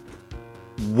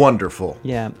wonderful.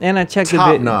 Yeah, and I checked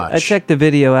Top notch. I checked the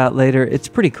video out later. It's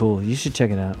pretty cool. You should check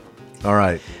it out. All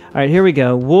right. All right, here we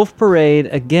go. Wolf Parade,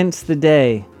 Against the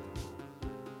Day.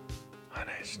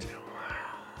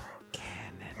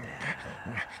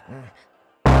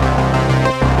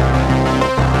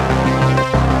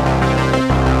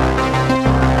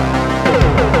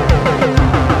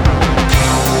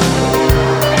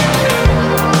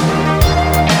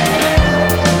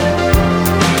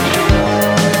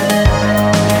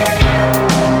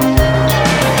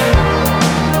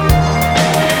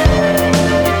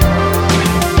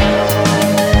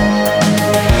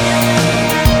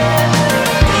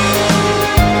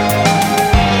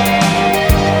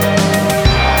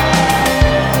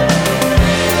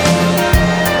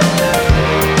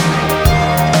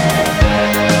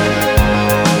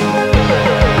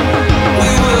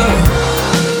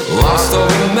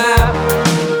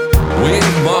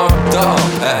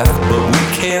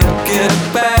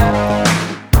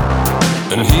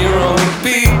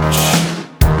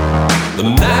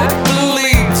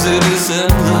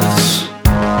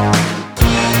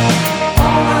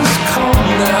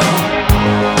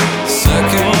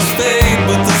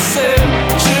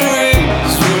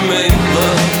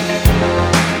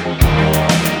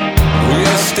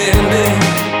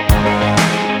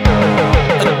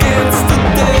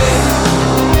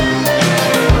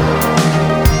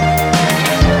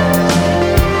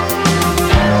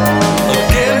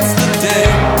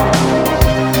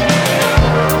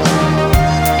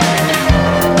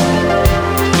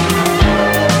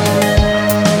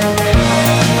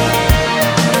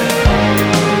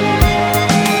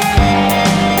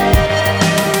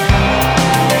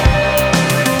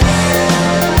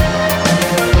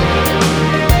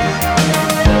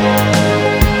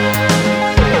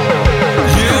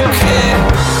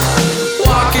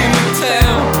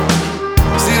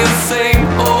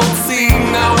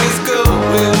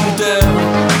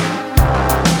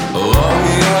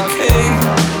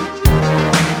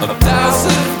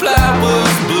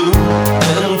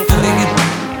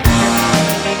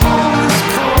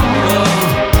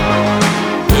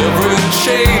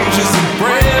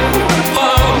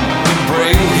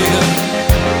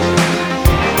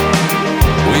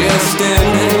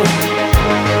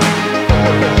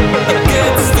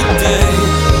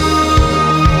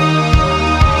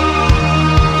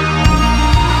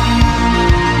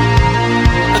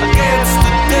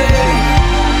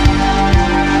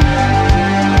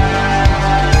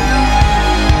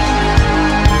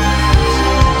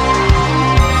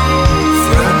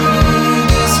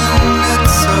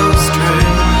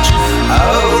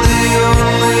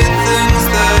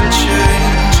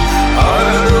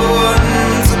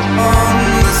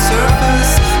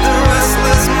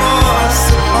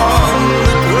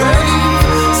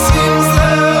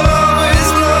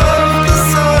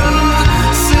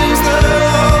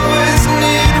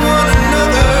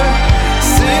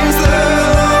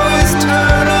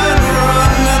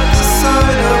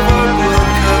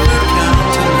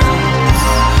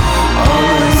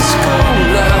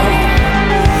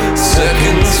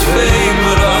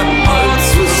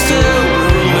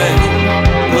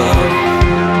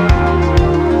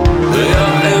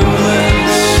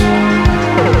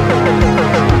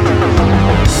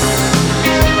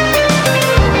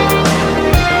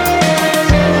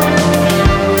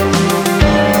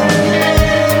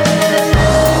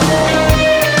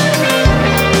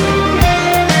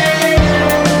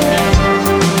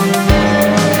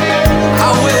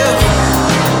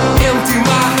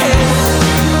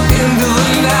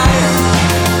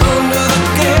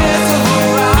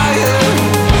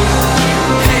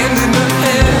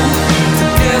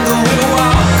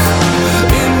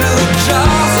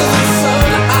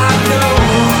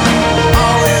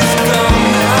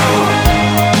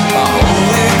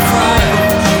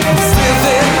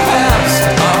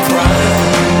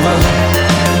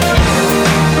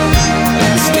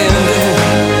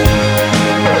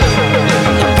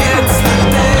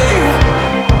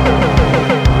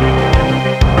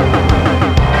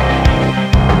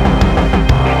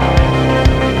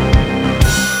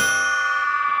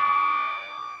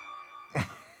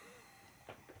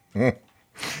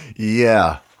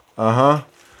 Yeah.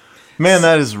 Man,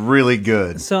 that is really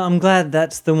good. So I'm glad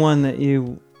that's the one that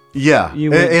you. Yeah.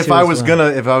 You went If to I as was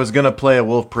well. gonna play a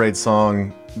Wolf Parade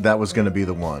song, that was gonna be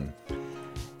the one.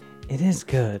 It is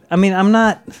good. I mean, I'm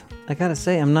not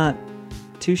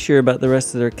too sure about the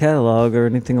rest of their catalog or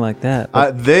anything like that.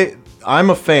 But I'm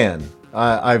a fan.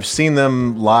 I've seen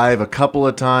them live a couple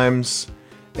of times,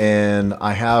 and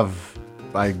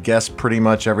I guess, pretty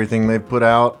much everything they've put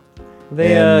out.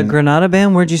 they and- Granada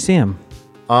band. Where'd you see them?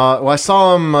 Well, I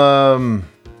saw them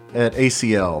at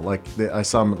ACL. I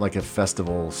saw them at like a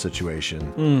festival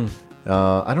situation.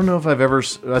 I don't know if I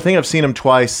think I've seen them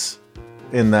twice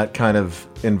in that kind of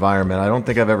environment. I don't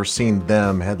think I've ever seen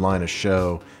them headline a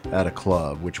show at a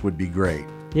club, which would be great.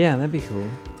 Yeah, that'd be cool.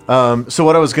 So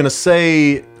what I was going to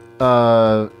say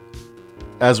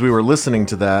as we were listening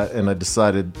to that, and I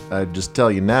decided I'd just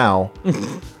tell you now,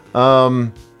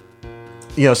 so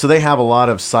they have a lot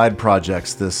of side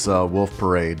projects, this Wolf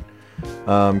Parade,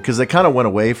 because they kind of went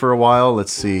away for a while.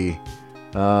 Let's see.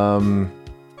 So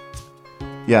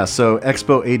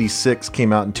Expo 86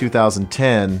 came out in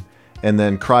 2010, and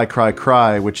then Cry, Cry,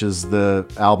 Cry, which is the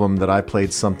album that I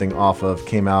played something off of,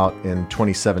 came out in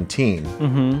 2017.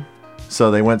 Mm-hmm. So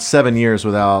they went 7 years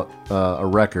without a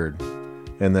record,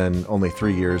 and then only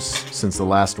 3 years since the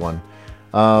last one.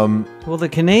 Well, the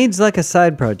Canade's like a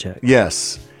side project.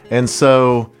 Yes. And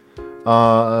so,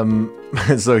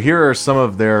 so here are some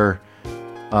of their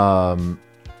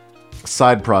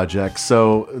side projects.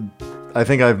 So I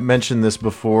think I've mentioned this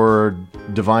before,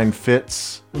 Divine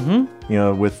Fits,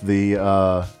 with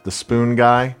the spoon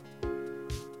guy.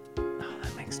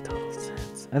 That makes total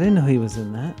sense. I didn't know he was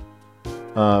in that.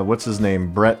 What's his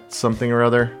name? Brett something or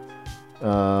other?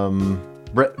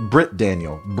 Britt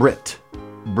Daniel. Britt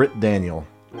Daniel.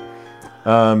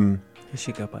 He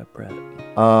should go by Brett.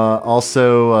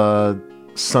 Also,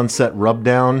 Sunset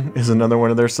Rubdown is another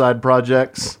one of their side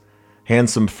projects.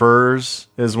 Handsome Furs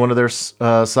is one of their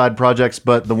side projects,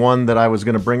 but the one that I was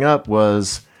going to bring up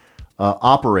was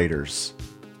Operators.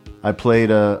 I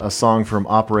played a song from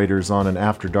Operators on an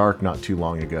After Dark not too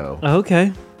long ago.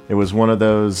 Okay. It was one of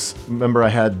those, remember I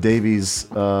had Davies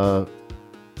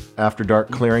After Dark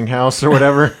Clearinghouse or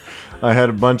whatever? I had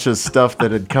a bunch of stuff that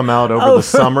had come out over the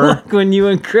summer. Like when you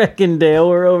and Craig and Dale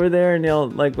were over there and y'all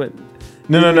like what?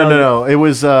 No. It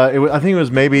was, I think it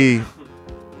was maybe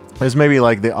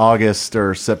like the August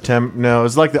or September. No, it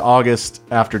was like the August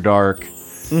After Dark.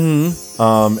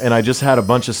 Mm-hmm. And I just had a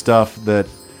bunch of stuff that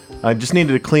I just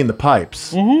needed to clean the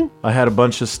pipes. Mm-hmm. I had a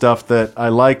bunch of stuff that I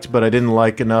liked, but I didn't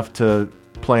like enough to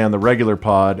play on the regular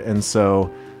pod. And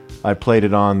so I played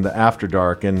it on the After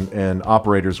Dark, and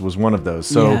Operators was one of those.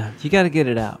 So yeah, you got to get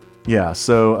it out. Yeah,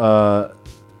 so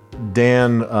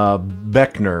Dan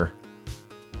Beckner,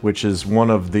 which is one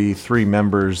of the three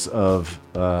members of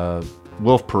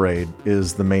Wolf Parade,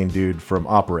 is the main dude from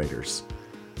Operators.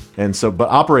 And so, but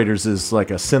Operators is like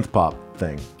a synth pop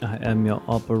thing. I am your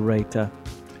operator.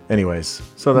 Anyways,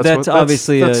 so that's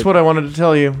what I wanted to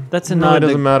tell you. That's a It nod. really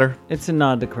doesn't matter. It's a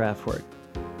nod to Kraftwerk,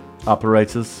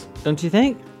 Operators, don't you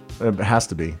think? it has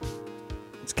to be.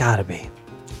 It's got to be.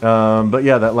 But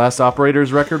yeah, that last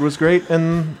Operators record was great,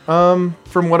 and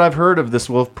from what I've heard of this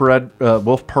Wolf Parade, from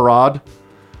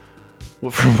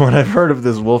what I've heard of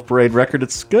this Wolf Parade record,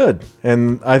 it's good.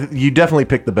 And you definitely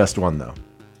picked the best one, though.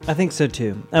 I think so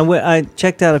too. And I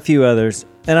checked out a few others,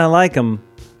 and I like them,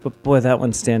 but boy, that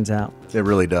one stands out. It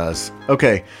really does.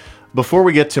 Okay, before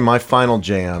we get to my final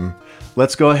jam,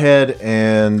 let's go ahead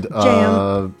and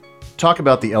talk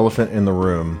about the elephant in the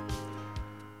room.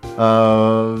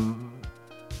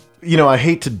 I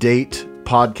hate to date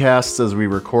podcasts as we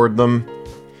record them,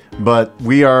 but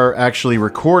we are actually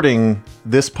recording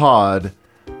this pod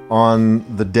on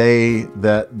the day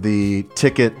that the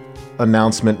ticket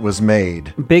announcement was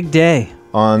made, Big day.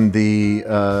 on the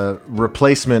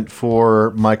replacement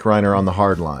for Mike Reiner on the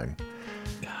hard line.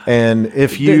 And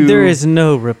if you... There is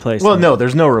no replacement. Well, no,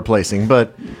 there's no replacing,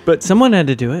 but But someone had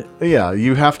to do it. yeah,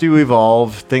 you have to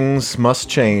evolve. Things must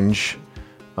change.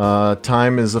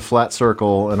 Time is a flat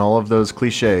circle and all of those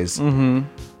cliches. Mm-hmm.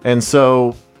 And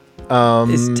so...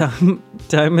 Is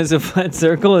time is a flat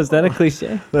circle? Is that a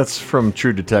cliche? that's from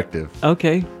True Detective,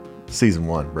 Okay. season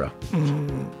 1, bro.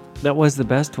 That was the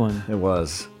best one. It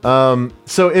was.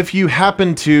 So if you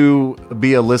happen to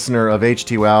be a listener of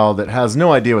HTWOW that has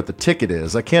no idea what the ticket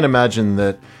is, I can't imagine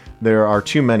that there are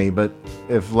too many, but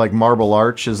if like Marble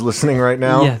Arch is listening right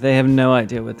now, Yeah, they have no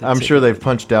idea what that I'm sure they've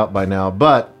punched out by now.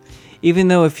 But Even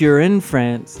though if you're in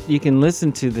France, you can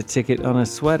listen to the ticket on a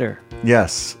sweater.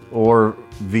 yes, or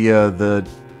via the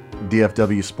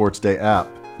DFW Sports Day app.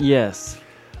 Yes.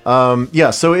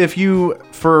 Yeah, so if you,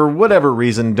 for whatever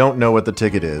reason, don't know what the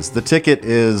Ticket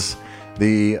is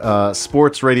the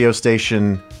sports radio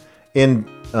station in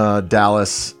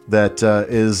Dallas that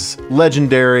is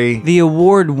legendary. The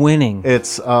award-winning.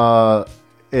 It's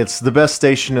the best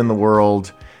station in the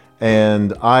world,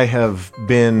 and I have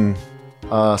been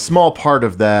a small part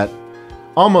of that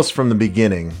almost from the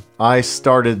beginning. I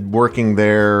started working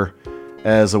there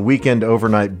as a weekend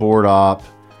overnight board op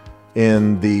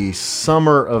in the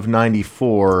summer of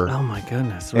 '94. Oh my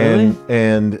goodness, really?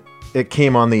 And it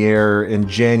came on the air in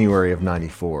January of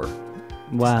 '94.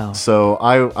 Wow. So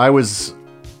I was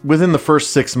within the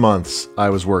first 6 months I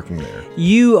was working there.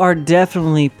 You are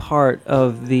definitely part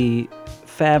of the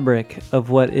fabric of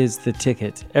what is the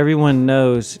Ticket. Everyone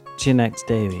knows Gen X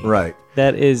Davey. Right.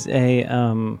 That is a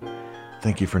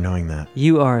Thank you for knowing that.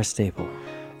 you are a staple.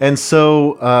 And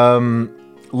so,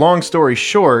 long story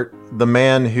short, the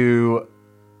man who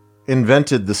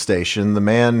invented the station, the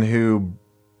man who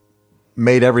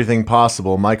made everything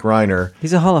possible, Mike Reiner,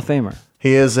 He's a Hall of Famer.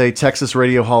 he is a Texas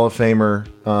Radio Hall of Famer.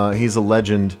 He's a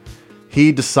legend.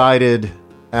 He decided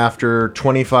after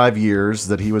 25 years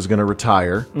that he was going to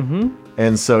retire. Mm-hmm.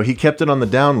 And so he kept it on the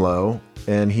down low,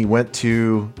 and he went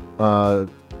to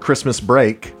Christmas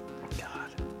break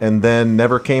and then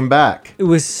never came back. It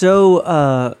was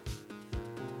so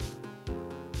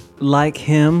like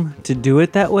him to do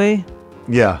it that way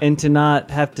Yeah. and to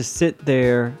not have to sit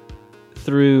there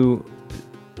through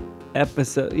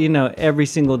episode, every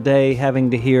single day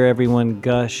having to hear everyone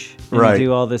gush and Right.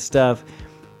 do all this stuff.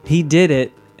 He did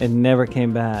it and never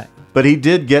came back. But he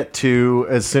did get to,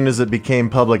 as soon as it became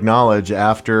public knowledge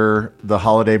after the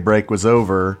holiday break was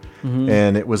over,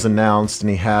 and it was announced, and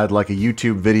he had like a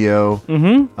YouTube video,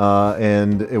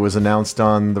 and it was announced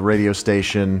on the radio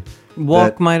station.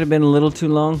 Walk that- might have been a little too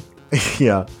long.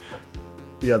 Yeah.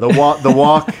 Yeah, the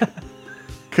walk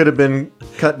could have been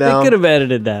cut They down. could have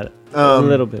edited that a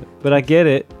little bit, but I get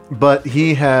it. But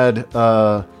he had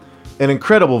an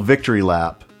incredible victory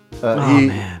lap.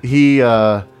 Man.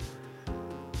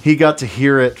 He got to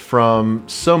hear it from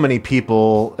so many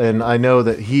people, and I know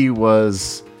that he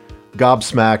was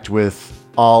gobsmacked with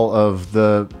all of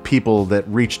the people that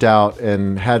reached out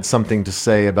and had something to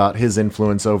say about his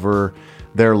influence over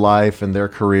their life and their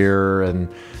career. And,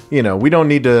 we don't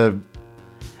need to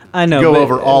I know. go but,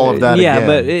 over all of that yeah,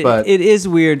 again, but it is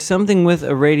weird. Something with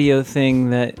a radio thing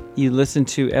that you listen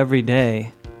to every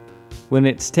day, when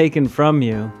it's taken from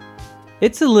you,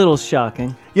 it's a little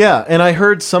shocking. Yeah, and I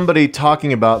heard somebody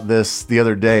talking about this the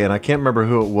other day, and I can't remember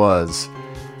who it was,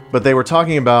 but they were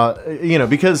talking about,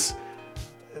 because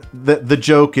the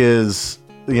joke is,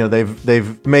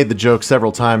 they've made the joke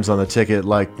several times on the Ticket,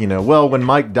 like, well, when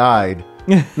Mike died,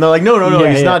 and they're like, no, Yeah,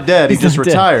 he's yeah. not dead, He's he just not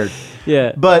dead. retired.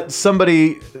 Yeah. But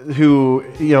somebody who,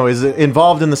 is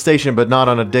involved in the station, but not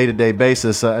on a day-to-day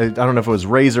basis, I don't know if it was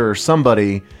Razor or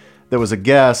somebody that was a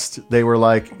guest, they were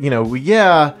like,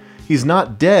 yeah, he's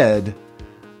not dead,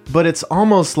 but it's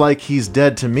almost like he's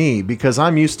dead to me because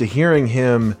I'm used to hearing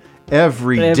him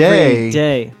every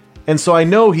day. And so I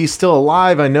know he's still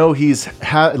alive. I know he's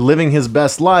living his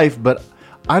best life, but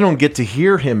I don't get to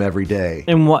hear him every day.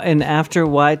 And after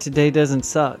Why Today Doesn't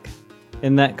Suck,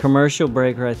 in that commercial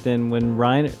break right then,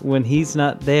 when he's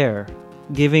not there,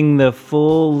 giving the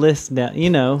full list down,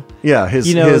 Yeah,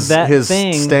 his that his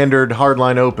thing- standard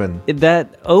hardline open.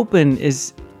 that open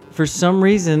is for some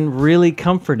reason really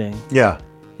comforting. Yeah.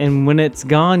 And when it's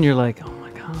gone, you're like, oh my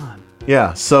God.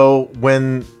 Yeah, so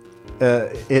when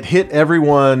it hit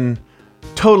everyone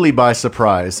totally by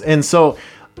surprise. And so,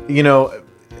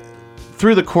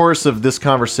 through the course of this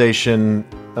conversation,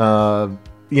 I'm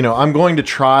going to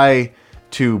try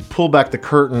to pull back the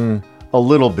curtain a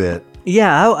little bit.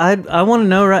 Yeah, I want to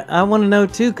know. Right, I want to know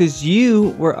too, because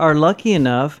you are lucky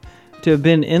enough to have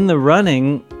been in the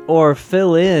running or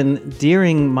fill in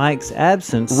during Mike's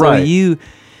absence. So Right.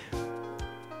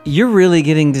 you're really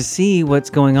getting to see what's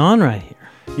going on right here.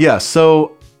 Yeah,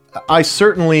 so I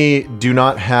certainly do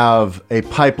not have a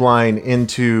pipeline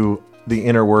into the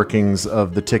inner workings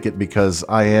of the Ticket because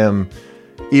I am,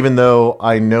 even though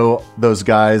I know those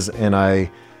guys and I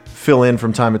fill in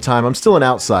from time to time, I'm still an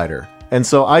outsider. And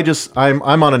so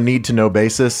I'm on a need to know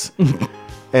basis.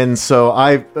 And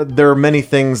so there are many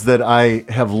things that I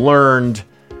have learned,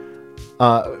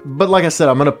 but like I said,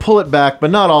 I'm going to pull it back, but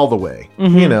not all the way.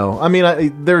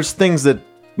 There's things that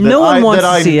No one wants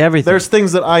to see everything. There's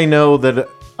things that I know that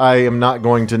I am not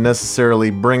going to necessarily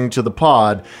bring to the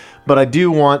pod, but I do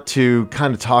want to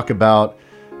kind of talk about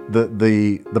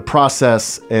the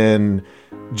process and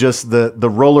just the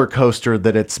roller coaster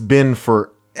that it's been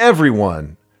for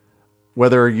everyone,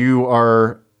 whether you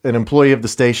are an employee of the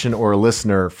station or a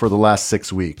listener for the last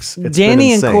 6 weeks. It's been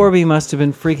Danny and insane. Corby must have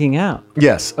been freaking out.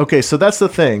 Yes. Okay. So that's the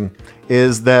thing,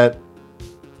 is that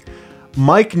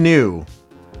Mike knew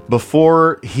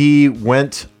before he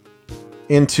went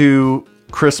into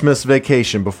Christmas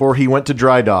vacation, before he went to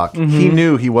dry dock, he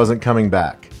knew he wasn't coming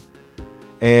back.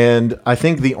 And I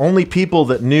think the only people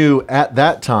that knew at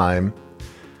that time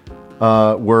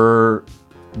were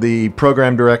the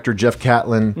program director, Jeff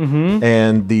Catlin,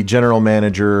 and the general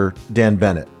manager, Dan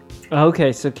Bennett.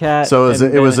 Okay, so Cat. So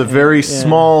it was a very yeah.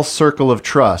 small circle of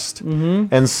trust.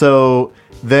 And so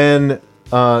then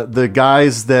the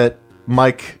guys that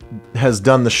Mike has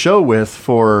done the show with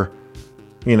for,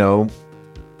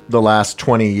 the last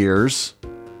 20 years,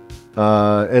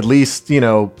 at least,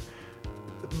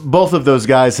 both of those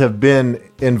guys have been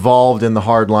involved in the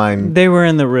hardline. They were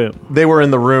in the room. They were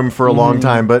in the room for a long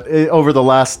time, but over the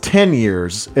last 10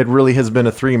 years, it really has been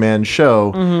a three-man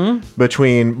show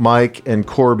between Mike and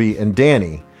Corby and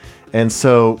Danny. And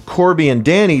so Corby and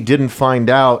Danny didn't find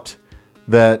out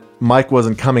that Mike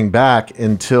wasn't coming back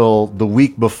until the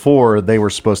week before they were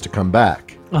supposed to come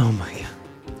back. Oh my God.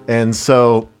 And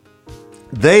so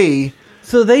they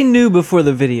knew before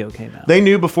the video came out. They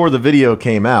knew before the video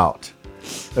came out,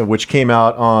 which came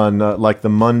out on like the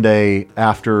Monday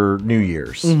after New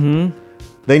Year's.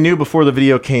 They knew before the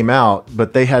video came out,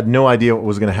 but they had no idea what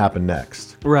was going to happen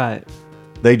next. Right.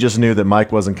 They just knew that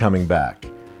Mike wasn't coming back.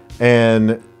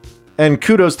 And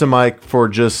kudos to Mike for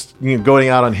just going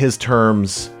out on his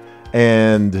terms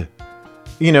and,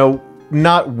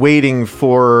 not waiting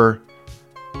for...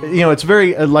 it's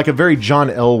very like a very John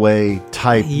Elway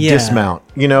type dismount,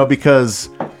 because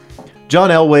John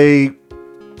Elway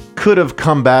could have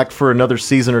come back for another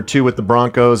season or two with the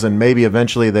Broncos, and maybe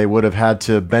eventually they would have had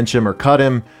to bench him or cut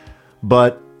him,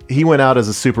 but he went out as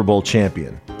a Super Bowl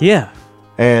champion. Yeah.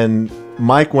 And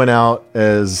Mike went out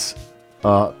as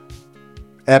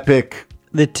epic,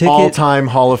 The ticket. all-time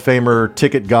Hall of Famer,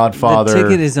 ticket godfather. The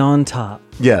ticket is on top.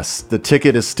 Yes, the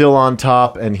ticket is still on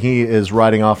top, and he is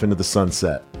riding off into the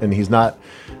sunset. And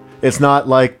it's not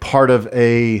like part of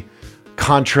a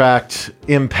contract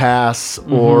impasse,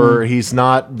 or he's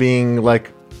not being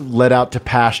like let out to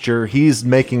pasture. He's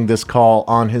making this call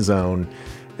on his own,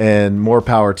 and more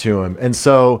power to him. And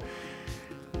so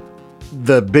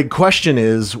the big question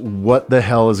is, what the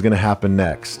hell is going to happen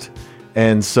next?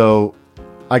 And so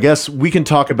I guess we can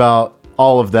talk about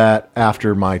all of that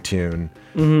after my tune.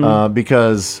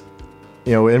 Because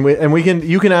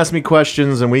you can ask me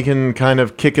questions and we can kind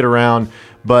of kick it around,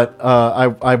 but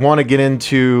I want to get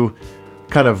into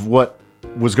kind of what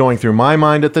was going through my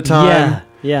mind at the time,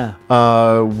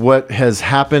 what has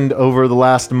happened over the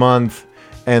last month,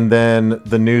 and then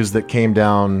the news that came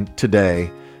down today.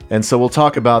 And so we'll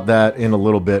talk about that in a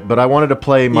little bit, but I wanted to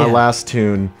play my last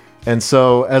tune. And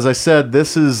so, as I said,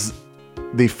 this is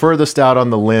the furthest out on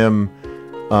the limb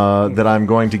that I'm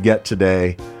going to get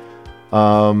today.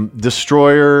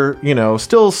 Destroyer,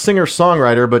 still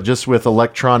singer-songwriter, but just with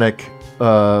electronic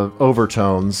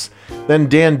overtones. Then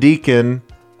Dan Deacon,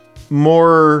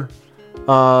 more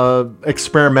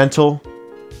experimental,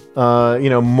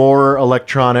 more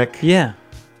electronic. Yeah.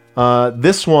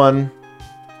 This one,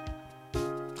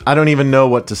 I don't even know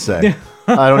what to say.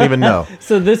 I don't even know.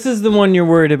 So this is the one you're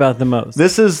worried about the most.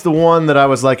 This is the one that I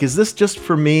was like, is this just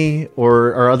for me,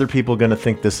 or are other people going to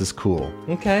think this is cool?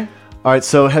 Okay. All right,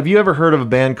 so have you ever heard of a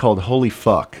band called Holy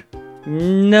Fuck?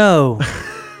 No.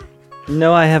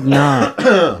 No, I have not.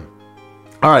 All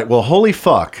right, well, Holy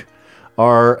Fuck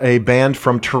are a band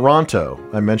from Toronto.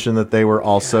 I mentioned that they were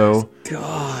also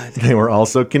they were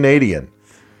also Canadian.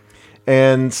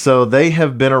 And so they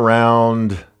have been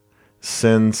around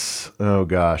since,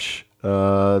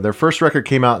 their first record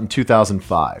came out in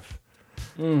 2005.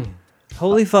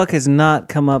 Holy Fuck has not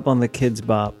come up on the Kids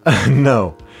Bop.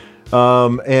 No.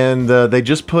 And they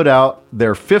just put out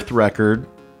their fifth record,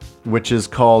 which is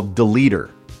called Deleter.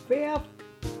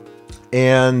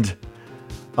 And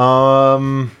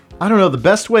I don't know, the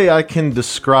best way I can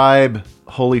describe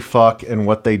Holy Fuck and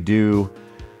what they do,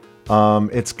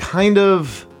 it's kind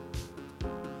of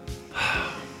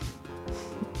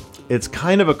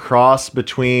a cross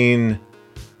between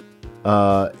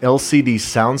LCD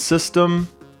Sound System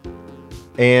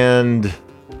and,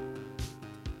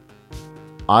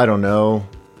 I don't know,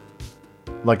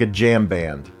 like a jam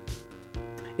band.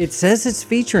 It says it's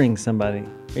featuring somebody.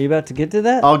 Are you about to get to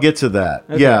that? I'll get to that.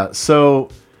 Okay. Yeah. So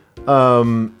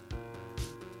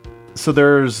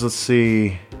there's, let's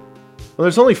see. Well,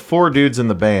 there's only 4 dudes in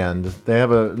the band. They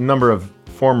have a number of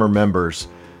former members.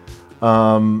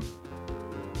 But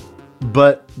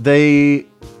they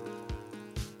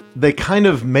kind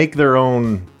of make their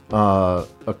own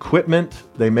equipment.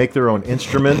 They make their own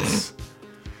instruments.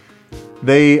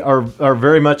 They are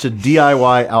very much a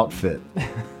DIY outfit.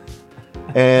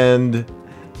 And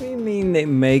What do you mean they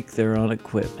make their own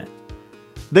equipment?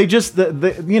 they just,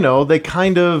 they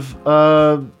kind of,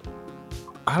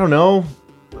 I don't know.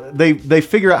 They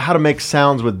figure out how to make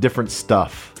sounds with different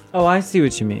stuff. Oh, I see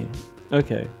what you mean.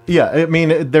 Okay. Yeah, I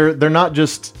mean they're not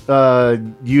just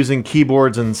using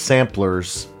keyboards and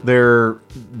samplers. They're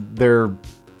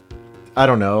I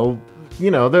don't know.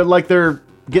 They're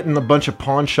getting a bunch of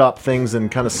pawn shop things and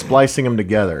kind of splicing them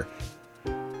together.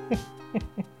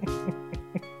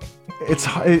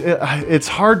 It's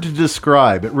hard to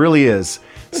describe. It really is.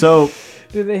 So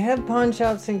Do they have pawn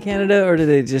shops in Canada, or do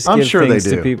they just I'm give sure they things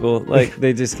to do. people? Like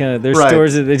they just kind of there's Right.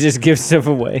 stores that they just give stuff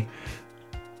away.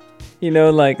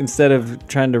 Like instead of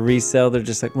trying to resell, they're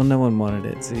just like, well, no one wanted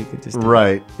it, so you could just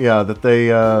right, yeah, that they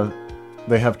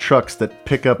have trucks that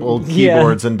pick up old Yeah.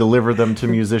 keyboards and deliver them to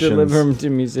musicians. deliver them to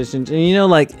musicians. And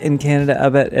like in Canada, I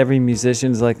bet every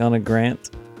musician's like on a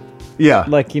grant. Yeah,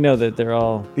 Like that they're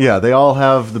all yeah, they all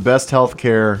have the best health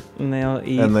care. and they all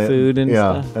eat And food and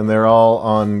yeah, stuff. and they're all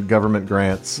on government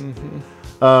grants.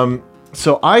 Mm-hmm.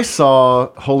 So I saw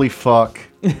Holy Fuck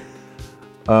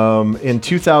in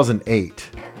 2008.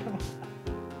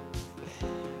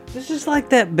 It's just like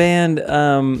that band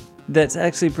that's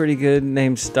actually pretty good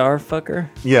named Starfucker.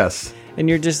 Yes. And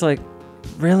you're just like,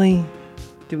 really?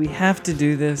 Do we have to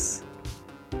do this?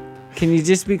 Can you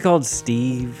just be called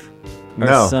Steve? Or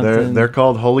No, something? they're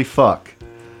called Holy Fuck.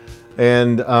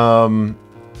 And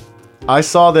I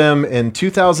saw them in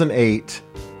 2008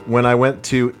 when I went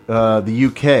to the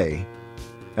UK,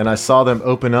 and I saw them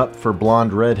open up for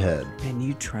Blonde Redhead. Man,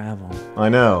 you travel. I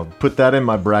know. Put that in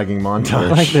my bragging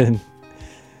montage.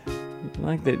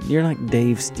 Like that. You're like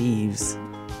Dave Steves.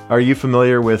 Are you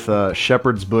familiar with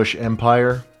Shepherd's Bush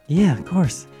Empire? Yeah, of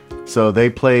course. So they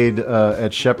played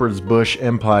at Shepherd's Bush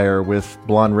Empire with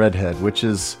Blonde Redhead, which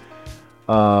is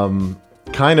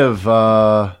kind of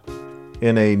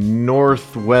in a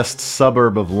northwest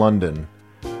suburb of London.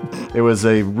 It was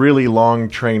a really long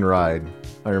train ride.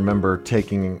 I remember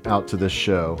taking out to this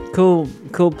show. Cool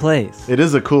place. It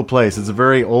is a cool place. It's a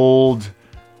very old,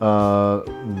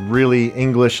 really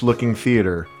English-looking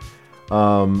theater.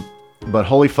 But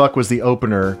Holy Fuck was the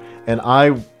opener, and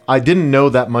I didn't know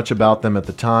that much about them at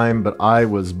the time, but I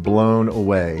was blown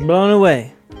away. Blown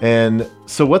away. And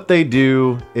so what they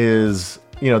do is,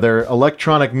 they're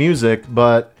electronic music,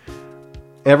 but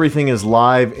everything is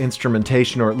live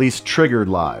instrumentation, or at least triggered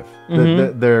live.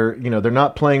 They're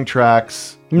not playing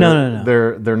tracks. No.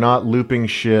 They're not looping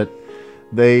shit.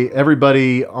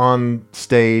 Everybody on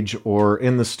stage or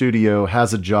in the studio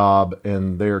has a job,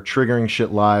 and they're triggering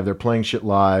shit live. They're playing shit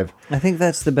live. I think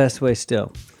that's the best way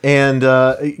still. And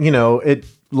it,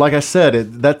 like I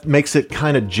said, that makes it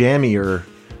kind of jammier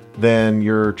than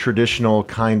your traditional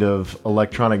kind of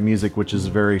electronic music, which is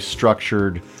very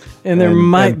structured. And there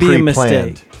might be a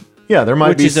pre-planned. mistake. Yeah, there might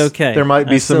Which be. is okay. There might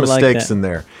I be some still like mistakes that. in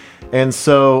there. And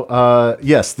so,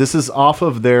 yes, this is off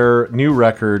of their new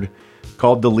record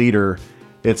called The Leader.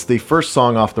 It's the first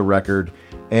song off the record,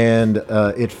 and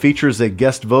it features a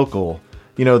guest vocal.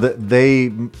 That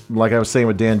they, like I was saying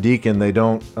with Dan Deacon, they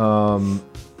don't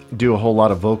do a whole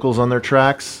lot of vocals on their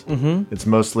tracks. Mm-hmm. It's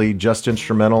mostly just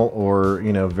instrumental or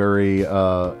very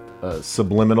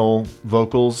subliminal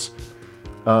vocals.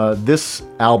 This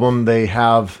album, they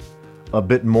have a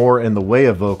bit more in the way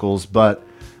of vocals, but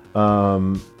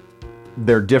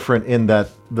they're different in that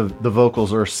the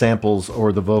vocals are samples,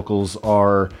 or the vocals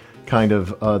are kind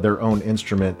of their own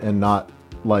instrument and not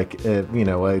like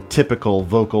a typical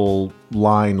vocal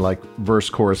line like verse,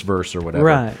 chorus, verse, or whatever.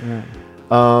 Right.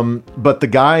 But the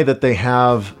guy that they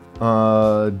have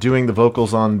doing the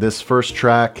vocals on this first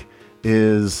track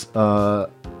is a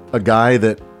guy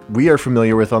that we are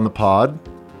familiar with on the pod,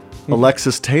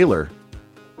 Alexis Taylor.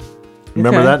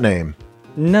 Remember Okay. that name?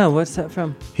 No, what's that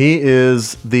from? He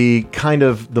is the kind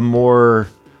of the more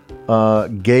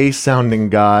gay-sounding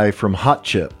guy from Hot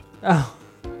Chip. Oh,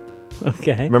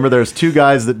 okay. Remember, there's two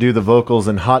guys that do the vocals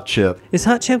in Hot Chip. Is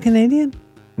Hot Chip Canadian?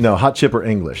 No, Hot Chip are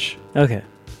English. Okay.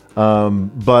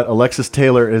 But Alexis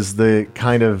Taylor is the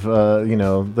kind of,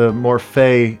 the more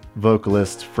fey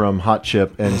vocalist from Hot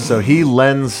Chip. And so he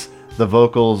lends the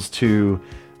vocals to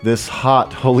this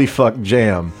hot Holy Fuck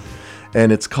jam.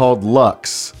 And it's called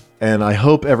Lux. And I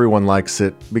hope everyone likes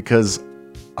it, because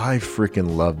I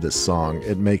freaking love this song.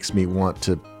 It makes me want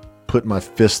to put my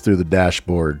fist through the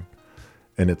dashboard.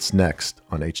 And it's next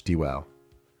on HD Wow.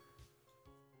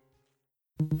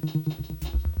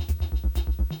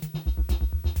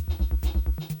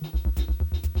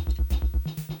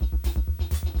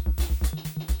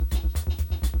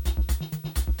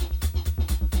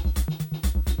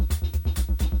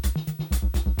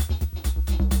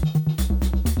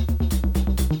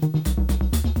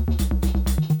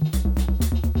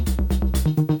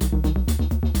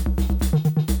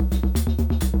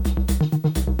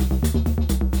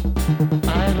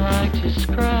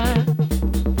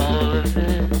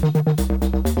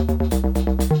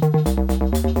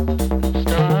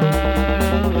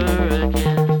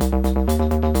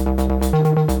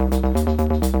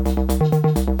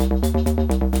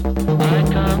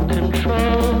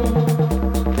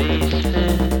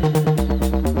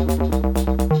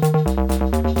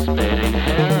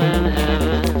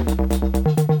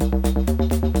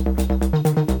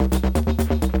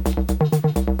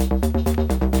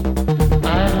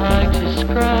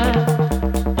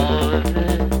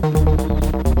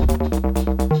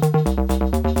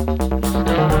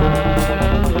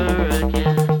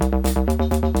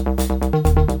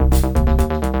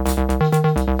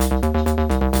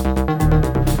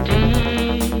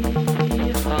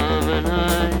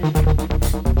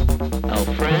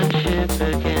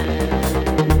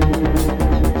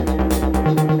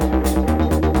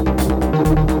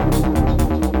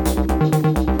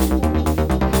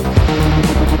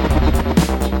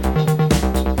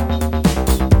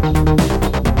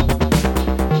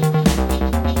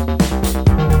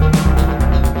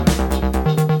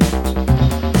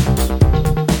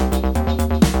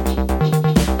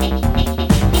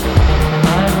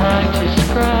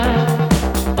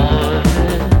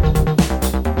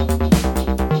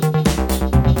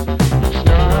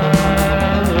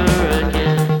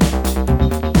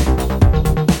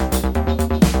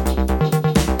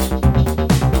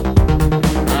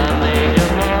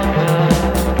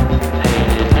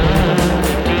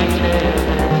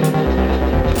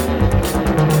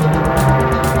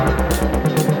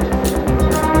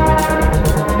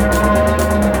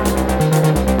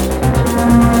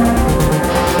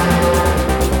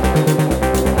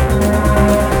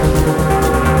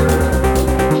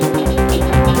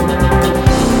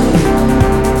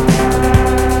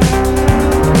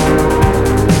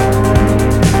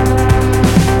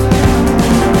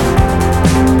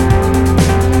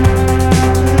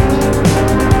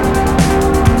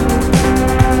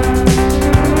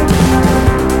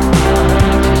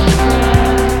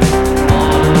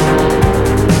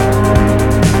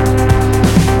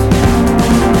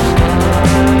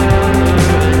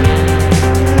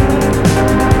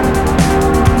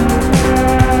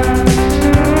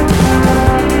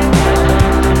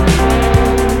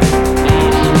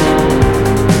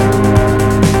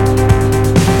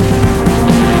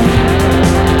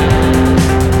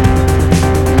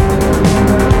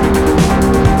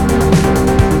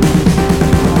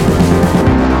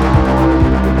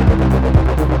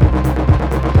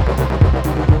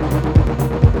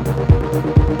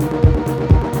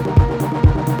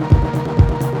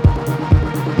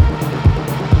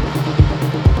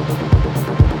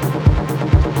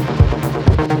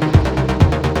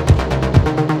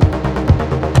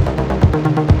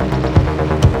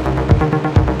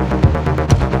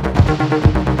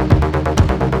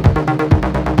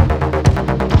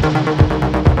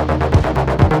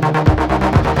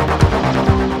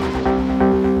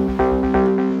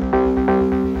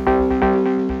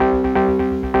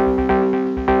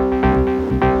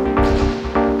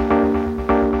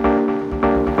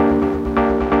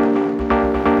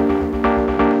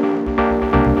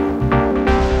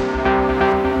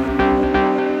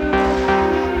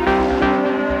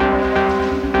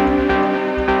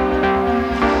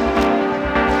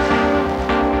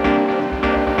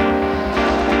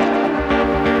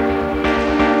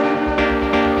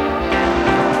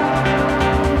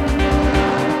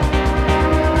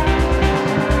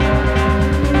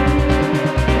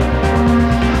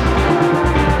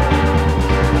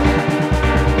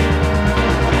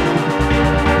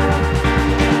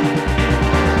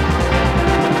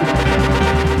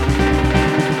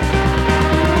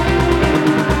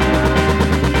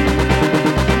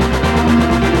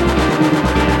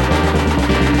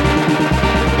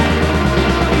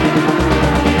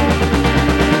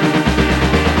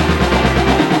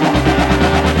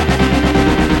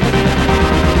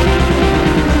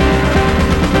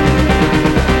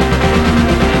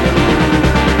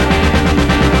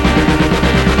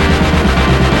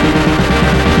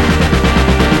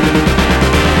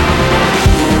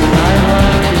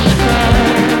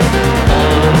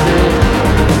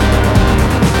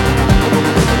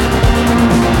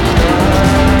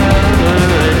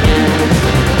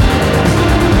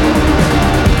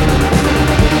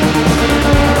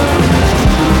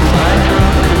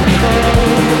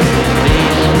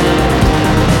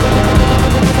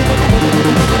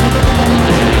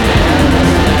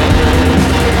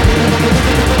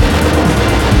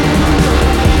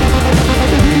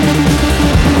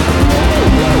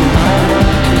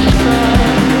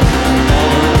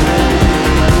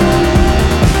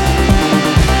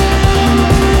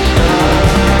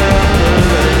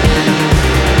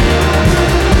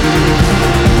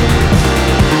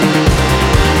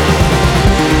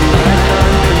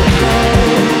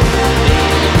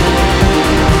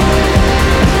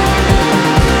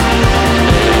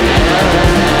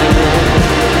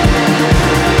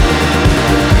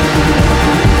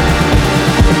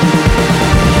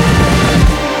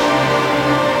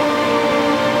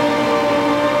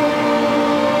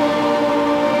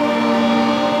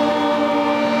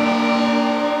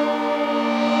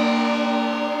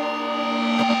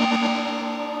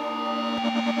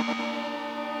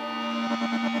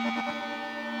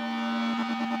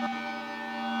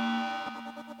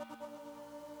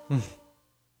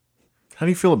 How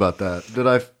do you feel about that?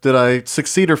 Did I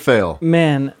succeed or fail?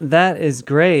 Man, that is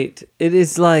great. It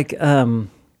is like I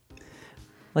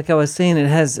was saying, it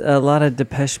has a lot of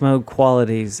Depeche Mode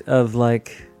qualities of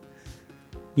like,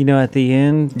 at the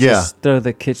end, Yeah. just throw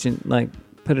the kitchen, like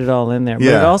put it all in there. But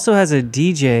Yeah. it also has a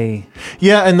DJ.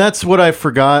 Yeah, and that's what I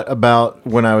forgot about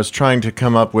when I was trying to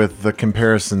come up with the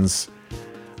comparisons.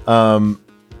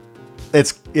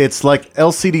 It's like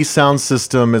LCD sound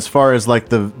system as far as like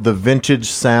the vintage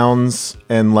sounds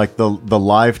and like the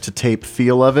live to tape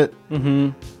feel of it,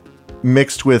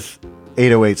 mixed with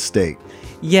 808 State.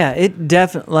 Yeah, it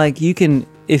definitely, like, you can,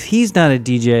 if he's not a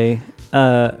DJ,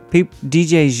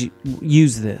 DJs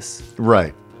use this.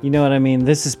 Right. You know what I mean?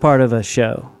 This is part of a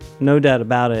show. No doubt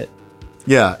about it.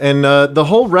 Yeah, and the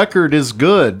whole record is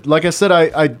good. Like I said,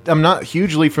 I'm not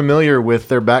hugely familiar with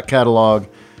their back catalog.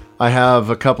 I have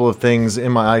a couple of things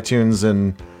in my iTunes,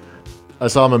 and I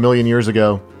saw them a million years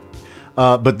ago.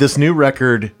 But this new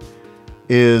record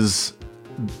is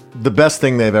the best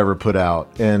thing they've ever put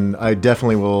out, and I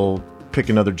definitely will pick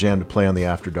another jam to play on the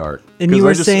After Dark. And you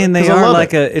were saying they 'cause I are love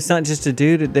like it. it's not just a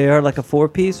dude, they are like a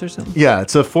 4-piece or something? Yeah,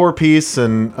 it's a 4-piece,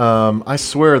 and I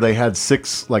swear they had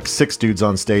six dudes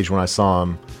on stage when I saw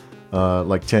them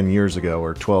like 10 years ago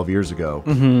or 12 years ago.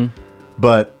 Mm-hmm.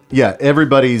 But yeah,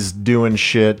 everybody's doing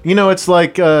shit. It's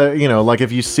like like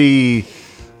if you see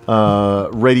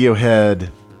Radiohead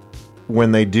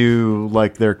when they do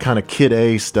like their kind of Kid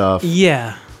A stuff,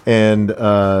 Yeah. and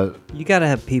You got to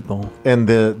have people. and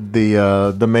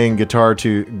the main guitar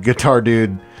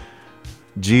dude,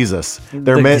 Jesus,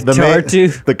 The guitar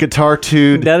dude? the guitar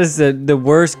dude. That is the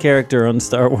worst character on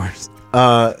Star Wars.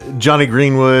 Johnny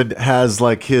Greenwood has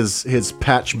like his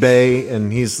patch bay, and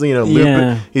he's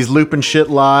Yeah. looping shit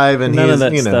live, and None he's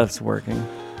of that stuff's working.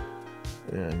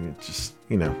 and you just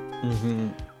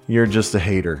you're just a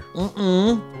hater.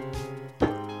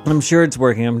 I'm sure it's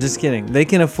working. I'm just kidding. They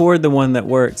can afford the one that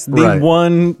works. The Right.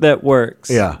 one that works.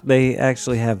 Yeah. They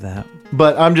actually have that.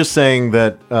 But I'm just saying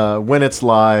that when it's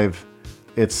live,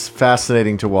 it's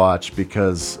fascinating to watch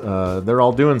because they're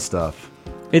all doing stuff.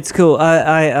 It's cool.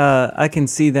 I can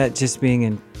see that just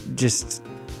being just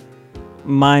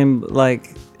mind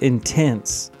like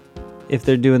intense if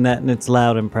they're doing that and it's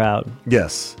loud and proud.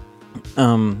 Yes.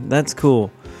 That's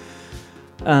cool.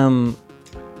 I'm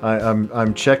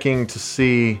checking to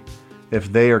see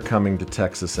if they are coming to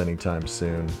Texas anytime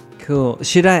soon. Cool.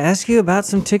 Should I ask you about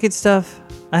some ticket stuff?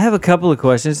 I have a couple of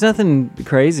questions. Nothing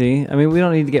crazy. I mean, we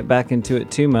don't need to get back into it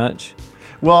too much.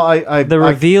 Well, The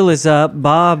reveal is up.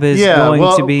 Bob is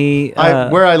going to be.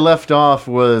 Where I left off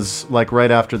was like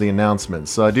right after the announcement.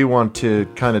 So I do want to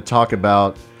kind of talk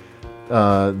about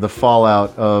the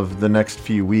fallout of the next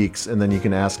few weeks, and then you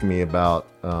can ask me about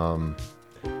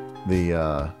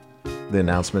the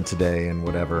announcement today and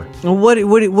whatever.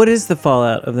 What is the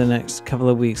fallout of the next couple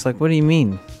of weeks? Like, what do you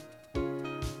mean?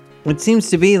 It seems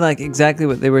to be like exactly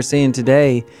what they were saying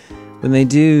today when they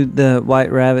do the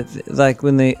White Rabbit, like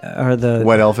when they are the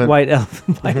White Elephant? White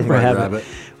Elephant, White Rabbit. Rabbit.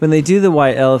 When they do the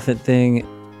White Elephant thing,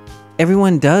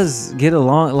 everyone does get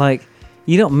along. Like,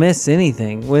 you don't miss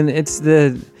anything. When it's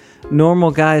the normal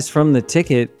guys from the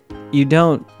ticket, you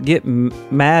don't get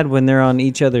mad when they're on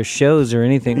each other's shows or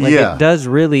anything. Like, Yeah. it does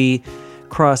really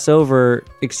cross over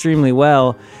extremely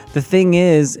well. The thing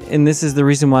is, and this is the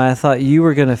reason why I thought you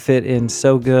were going to fit in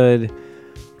so good,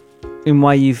 and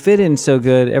why you fit in so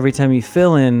good every time you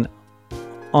fill in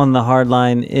on the hard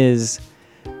line, is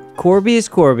Corby is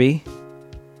Corby,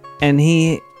 and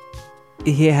he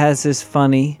has his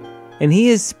funny, and he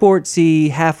is sportsy,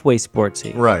 halfway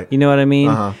sportsy. Right. You know what I mean?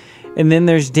 Uh-huh. And then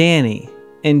there's Danny,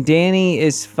 and Danny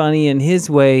is funny in his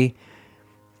way,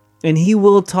 and he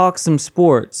will talk some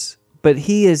sports, but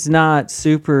he is not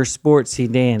super sportsy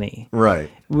Danny. Right.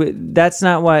 That's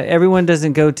not why everyone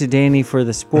doesn't go to Danny for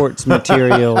the sports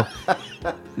material.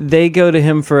 They go to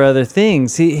him for other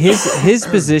things. His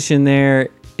position there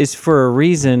is for a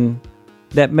reason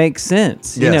that makes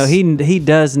sense. You know, Yes. he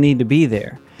does need to be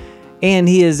there. And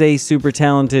he is a super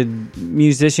talented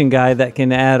musician guy that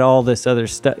can add all this other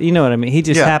stuff. You know what I mean? He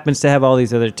just Yeah. happens to have all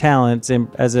these other talents and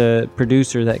as a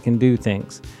producer that can do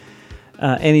things.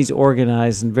 And he's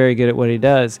organized and very good at what he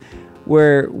does.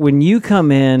 Where when you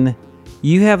come in,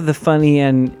 you have the funny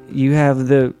and you have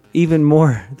the, even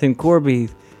more than Corby,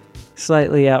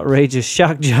 slightly outrageous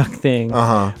shock jock thing.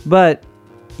 Uh-huh. But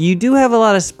you do have a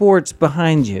lot of sports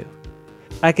behind you.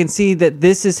 I can see that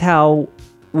this is how,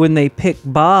 when they pick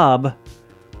Bob,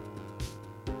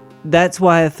 that's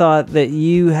why I thought that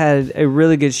you had a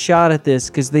really good shot at this,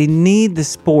 because they need the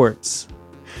sports.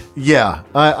 Yeah,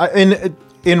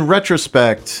 in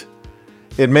retrospect,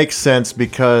 it makes sense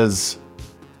because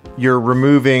you're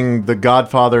removing the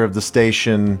godfather of the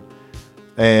station,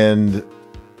 and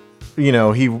you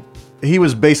know he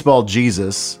was baseball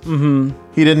Jesus. Mm-hmm.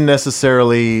 He didn't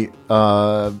necessarily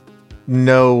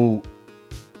know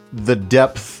the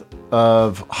depth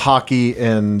of hockey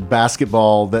and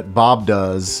basketball that Bob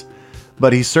does,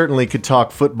 but he certainly could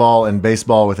talk football and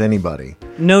baseball with anybody.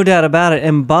 No doubt about it.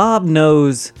 And Bob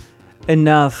knows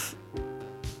enough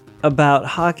about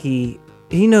hockey.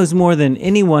 He knows more than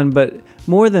anyone, but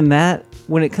more than that,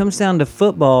 when it comes down to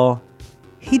football,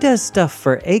 he does stuff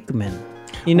for Aikman.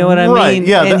 You know what I Right, mean?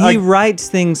 yeah, And the- he writes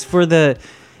things for the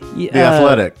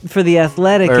Athletic. For the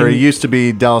Athletic. Or and it used to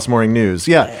be Dallas Morning News.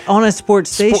 Yeah. on a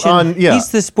sports station. yeah. He's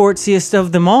the sportsiest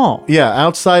of them all. Yeah,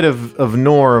 outside of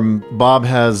Norm, Bob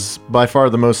has by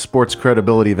far the most sports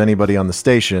credibility of anybody on the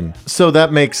station. So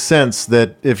that makes sense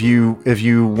that if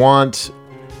you want,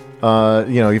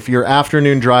 if your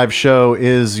afternoon drive show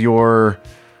is your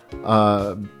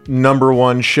number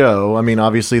one show, I mean,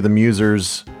 obviously the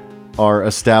Musers are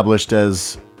established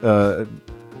as,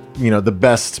 the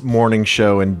best morning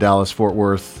show in Dallas-Fort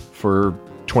Worth for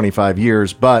 25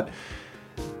 years, but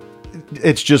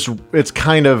it's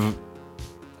kind of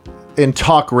in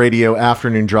talk radio,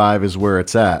 afternoon drive is where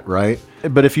it's at, right?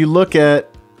 But if you look at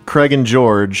Craig and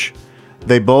George,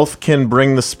 they both can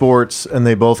bring the sports and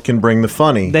they both can bring the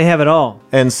funny. They have it all.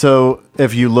 And so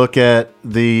if you look at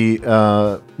the,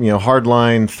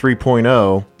 Hardline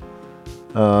 3.0,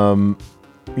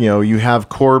 you have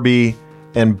Corby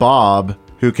and Bob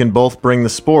who can both bring the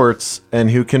sports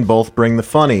and who can both bring the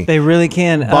funny. They really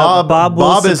can. Bob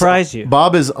will surprise you.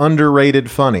 Bob is underrated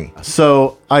funny.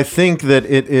 So I think that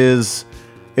it's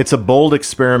a bold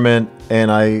experiment,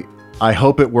 and I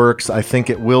hope it works. I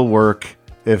think it will work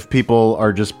if people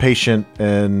are just patient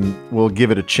and will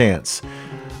give it a chance.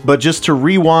 But just to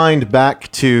rewind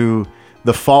back to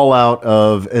the fallout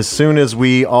of as soon as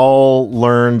we all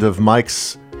learned of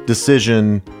Mike's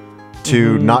decision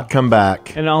to not come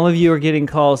back. And all of you are getting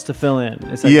calls to fill in.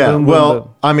 It's like Yeah, boom, boom, well,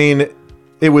 boom. I mean,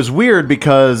 it was weird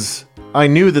because I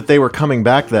knew that they were coming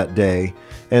back that day.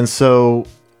 And so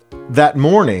that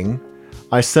morning,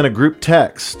 I sent a group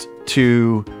text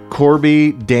to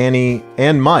Corby, Danny,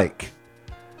 and Mike.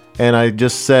 And I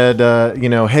just said,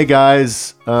 hey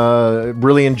guys,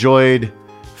 really enjoyed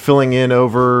filling in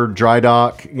over Dry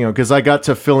Dock, because I got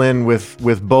to fill in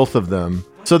with both of them.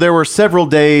 So there were several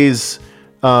days,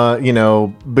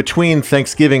 between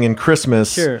Thanksgiving and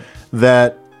Christmas Sure.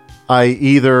 that I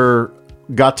either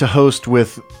got to host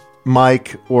with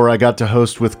Mike or I got to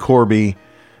host with Corby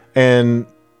and,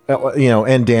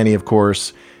 and Danny, of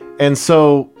course. And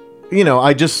so,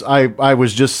 I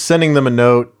was just sending them a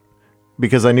note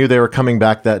because I knew they were coming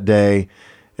back that day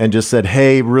and just said,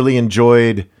 hey, really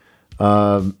enjoyed,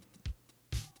 having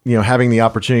the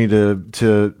opportunity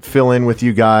to fill in with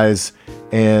you guys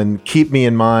and keep me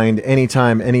in mind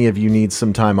anytime any of you need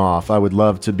some time off. I would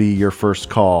love to be your first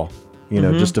call,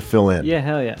 just to fill in. Yeah,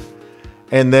 hell yeah.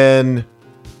 And then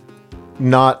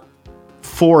not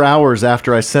 4 hours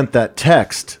after I sent that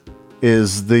text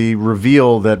is the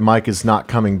reveal that Mike is not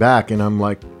coming back. And I'm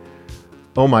like,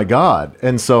 oh my God.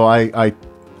 And so I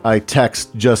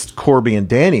text just Corby and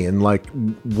Danny and like,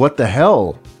 what the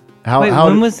hell? Wait,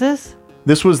 when was this?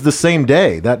 This was the same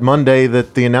day, that Monday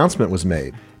that the announcement was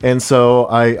made. And so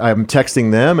I'm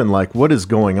texting them and like, what is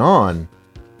going on?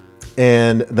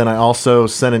 And then I also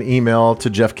sent an email to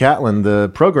Jeff Catlin, the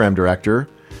program director,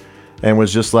 and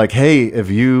was just like, hey,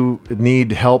 if you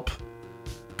need help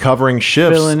covering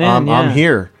shifts, Filling in, I'm yeah.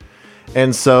 here.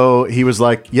 And so he was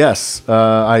like, yes,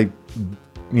 can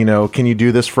you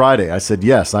do this Friday? I said,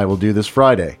 yes, I will do this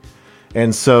Friday.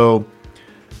 And so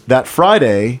that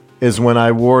Friday is when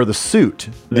I wore the suit.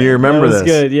 Do you remember that was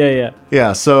this? good. Yeah.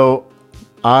 Yeah, so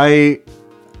I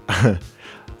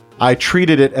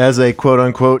treated it as a quote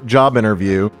unquote job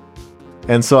interview.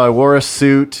 And so I wore a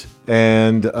suit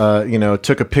and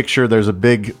took a picture. There's a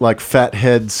big like fat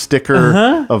head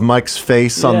sticker of Mike's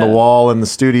face on the Yeah. wall in the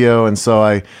studio, and so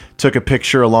I took a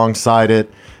picture alongside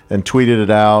it and tweeted it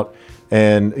out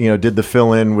and did the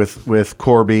fill in with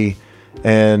Corby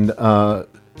and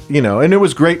and it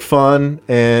was great fun.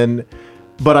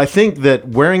 But I think that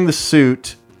wearing the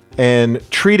suit and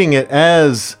treating it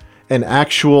as an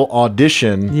actual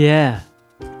audition, Yeah.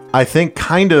 I think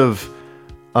kind of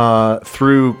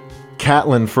threw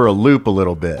Catlin for a loop a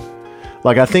little bit.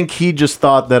 Like, I think he just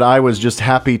thought that I was just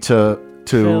happy to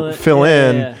fill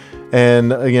in Yeah.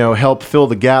 and, help fill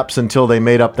the gaps until they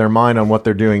made up their mind on what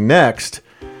they're doing next.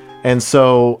 And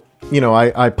so,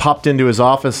 I popped into his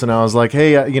office and I was like,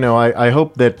 hey, I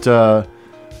hope that,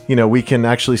 we can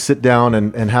actually sit down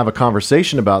and have a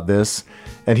conversation about this.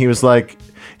 And he was like,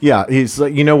 Yeah, he's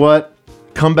like, you know what?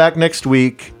 Come back next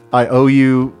week. I owe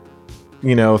you,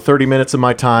 30 minutes of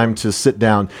my time to sit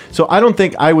down. So I don't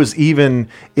think I was even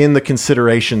in the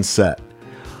consideration set.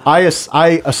 I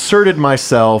asserted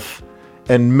myself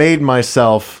and made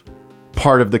myself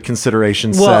part of the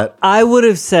consideration Well, set. I would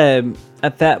have said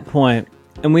at that point,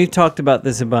 and we've talked about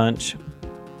this a bunch,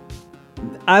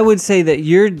 I would say that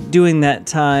you're doing that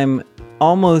time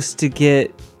almost to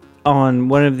get on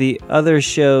one of the other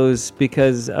shows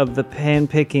because of the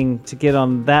handpicking to get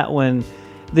on that one.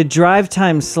 The drive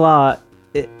time slot,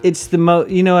 it's the most,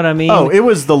 you know what I mean? Oh, it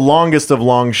was the longest of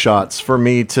long shots for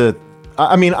me to.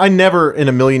 I mean, I never in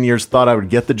a million years thought I would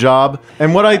get the job.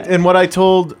 And what I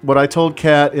told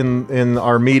Kat in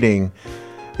our meeting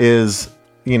is,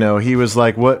 he was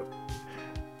like,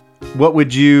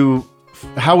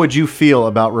 how would you feel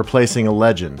about replacing a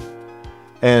legend?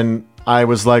 And I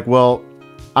was like, well,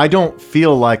 I don't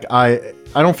feel like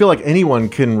anyone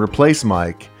can replace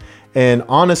Mike. And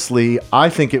honestly, I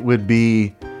think it would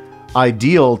be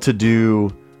ideal to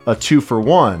do a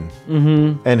 2-for-1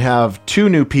 and have 2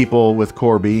 new people with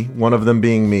Corby, one of them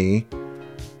being me,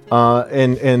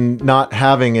 and not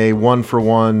having a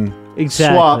 1-for-1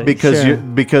 Exactly, swap because sure.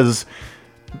 because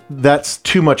that's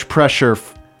too much pressure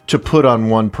to put on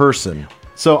one person.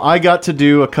 So I got to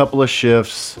do a couple of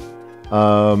shifts.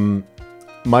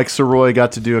 Mike Soroy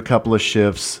got to do a couple of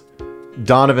shifts.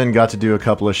 Donovan got to do a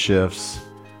couple of shifts.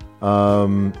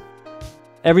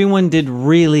 Everyone did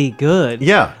really good.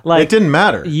 Yeah, Like, it didn't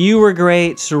matter. You were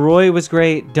great. Soroy was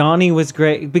great. Donnie was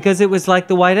great because it was like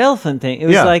the white elephant thing. It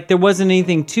was Yeah. like there wasn't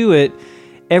anything to it.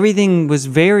 Everything was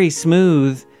very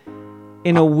smooth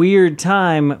in a weird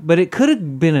time, but it could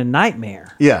have been a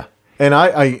nightmare. Yeah, and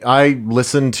I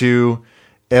listened to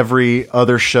every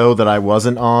other show that I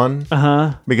wasn't on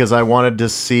because I wanted to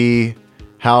see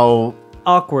how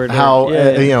Awkward. how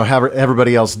yeah. how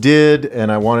everybody else did,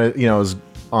 and I wanted I was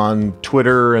on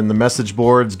Twitter and the message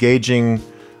boards gauging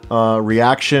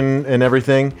reaction and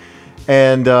everything,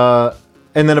 and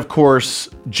then of course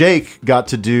Jake got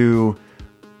to do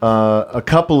a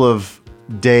couple of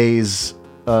days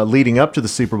leading up to the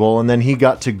Super Bowl, and then he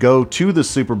got to go to the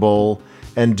Super Bowl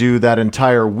and do that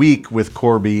entire week with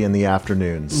Corby in the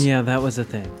afternoons. Yeah, that was a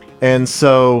thing. And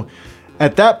so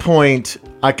at that point,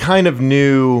 I kind of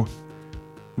knew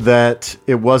that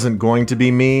it wasn't going to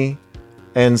be me.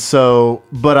 And so,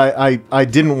 but I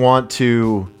didn't want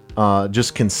to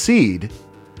just concede.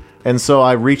 And so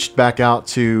I reached back out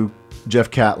to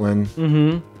Jeff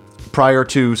Catlin prior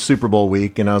to Super Bowl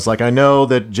week. And I was like, I know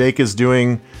that Jake is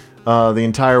doing the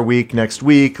entire week next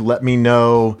week. Let me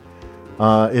know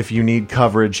if you need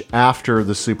coverage after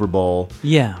the Super Bowl.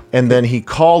 Yeah. And then he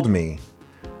called me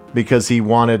because he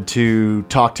wanted to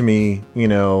talk to me,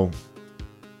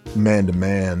 man to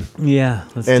man. Yeah,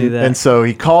 let's do that. And so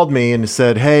he called me and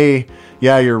said, hey,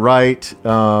 yeah, you're right.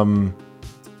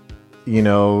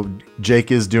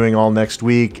 Jake is doing all next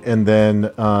week. And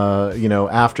then,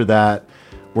 after that,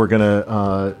 we're going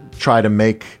to try to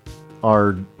make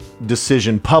our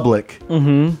decision public.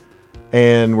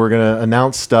 And we're going to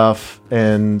announce stuff.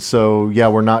 And so, yeah,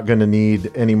 we're not going to need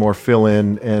any more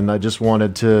fill-in. And I just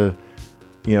wanted to,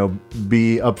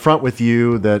 be upfront with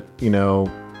you that,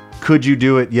 could you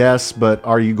do it? Yes. But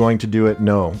are you going to do it?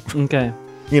 No. Okay.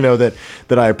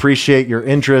 That I appreciate your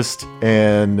interest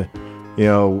and,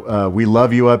 we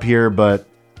love you up here, but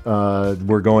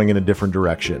we're going in a different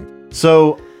direction.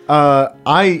 So I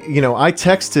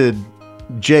texted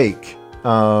Jake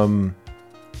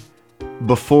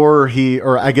before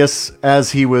I guess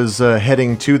as he was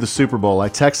heading to the Super Bowl. I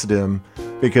texted him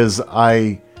because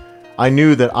I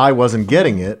knew that I wasn't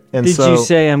getting it. And Did so, you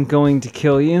say I'm going to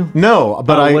kill you? No,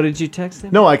 but What did you text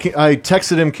him? No, I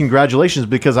texted him congratulations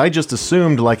because I just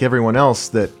assumed, like everyone else,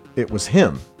 that it was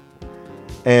him.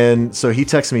 And so he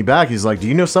texted me back. He's like, do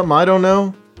you know something I don't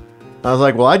know? I was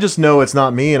like, well, I just know it's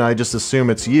not me and I just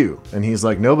assume it's you. And he's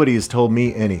like, nobody has told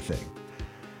me anything.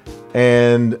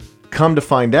 And come to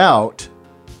find out,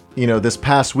 this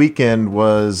past weekend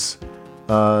was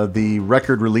the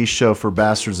record release show for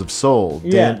Bastards of Soul,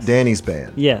 Yes. Danny's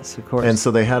band. Yes, of course. And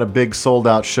so they had a big sold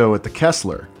out show at the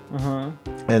Kessler.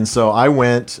 And so I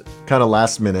went kind of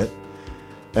last minute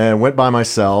and went by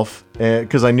myself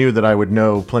because I knew that I would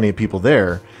know plenty of people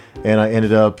there. And I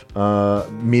ended up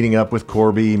meeting up with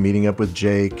Corby, meeting up with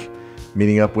Jake,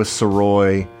 meeting up with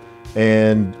Soroy.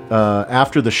 And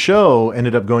after the show,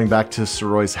 ended up going back to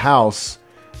Soroy's house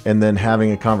and then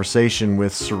having a conversation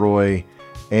with Soroy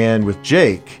and with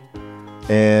Jake.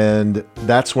 And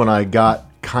that's when I got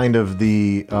kind of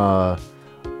the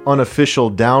unofficial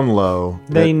down low.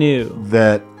 They knew.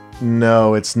 That,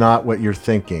 no, it's not what you're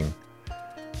thinking.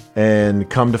 And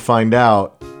come to find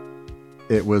out,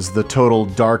 it was the total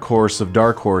dark horse of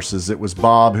dark horses. It was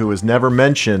Bob, who was never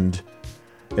mentioned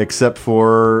except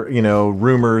for,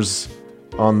 rumors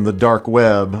on the dark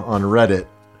web on Reddit.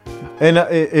 And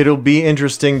it'll be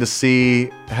interesting to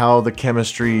see how the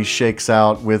chemistry shakes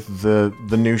out with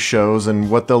the new shows and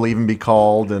what they'll even be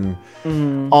called and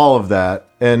all of that.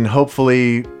 And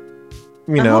hopefully,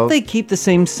 I hope they keep the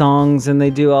same songs and they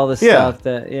do all the stuff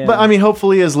that, But I mean,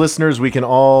 hopefully as listeners, we can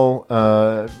all,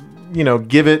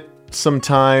 give it some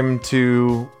time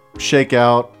to shake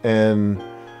out. And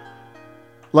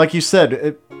like you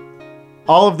said,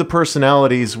 all of the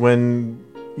personalities, when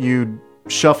you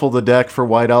shuffle the deck for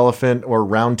White Elephant or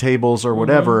Round Tables or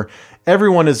whatever,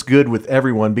 everyone is good with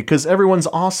everyone because everyone's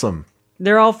awesome.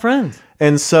 They're all friends.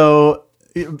 And so,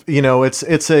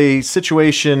 it's a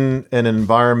situation and an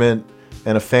environment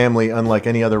and a family unlike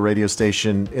any other radio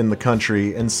station in the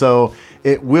country. And so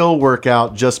it will work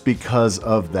out just because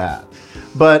of that.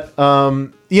 But,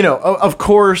 of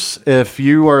course, if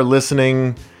you are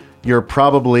listening, you're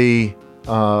probably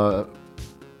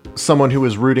someone who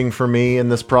was rooting for me in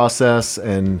this process,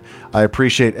 and I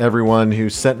appreciate everyone who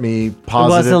sent me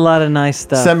positive. It was a lot of nice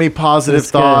stuff. Sent me positive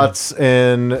It's thoughts,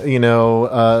 and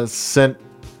sent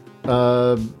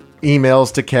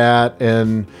emails to Kat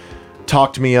and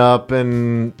talked me up,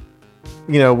 and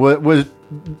what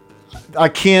I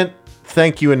can't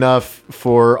thank you enough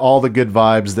for all the good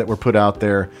vibes that were put out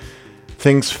there.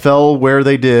 Things fell where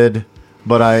they did,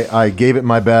 but I gave it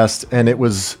my best, and it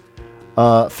was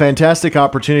a fantastic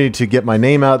opportunity to get my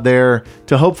name out there,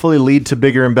 to hopefully lead to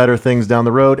bigger and better things down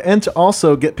the road, and to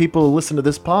also get people to listen to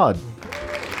this pod.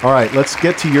 All right, let's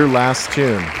get to your last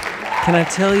tune. Can I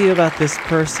tell you about this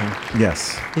person?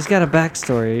 Yes. He's got a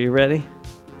backstory. Are you ready?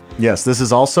 Yes, this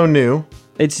is also new.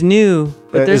 It's new,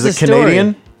 but there's is a it story.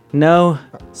 Canadian? No.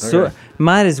 Okay.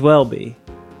 Might as well be.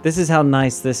 This is how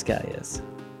nice this guy is.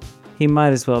 He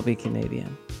might as well be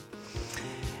Canadian.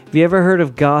 Have you ever heard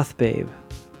of Goth Babe?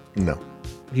 No.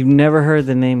 You've never heard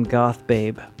the name Goth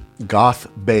Babe? Goth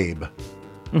Babe.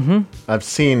 Mm-hmm. I've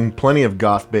seen plenty of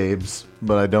Goth Babes,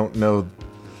 but I don't know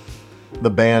the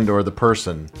band or the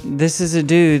person. This is a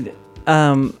dude.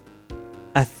 I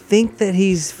think that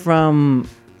he's from...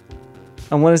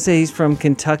 I want to say he's from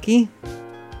Kentucky.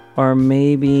 Or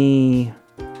maybe...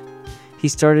 He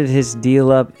started his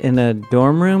deal up in a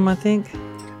dorm room, I think.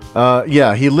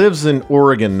 Yeah, he lives in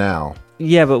Oregon now.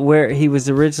 Yeah, but where he was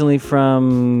originally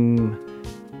from...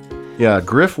 Yeah,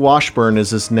 Griff Washburn is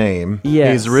his name.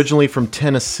 Yes. He's originally from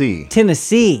Tennessee.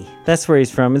 Tennessee. That's where he's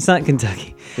from. It's not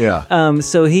Kentucky. Yeah.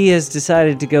 So he has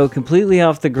decided to go completely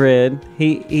off the grid.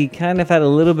 He kind of had a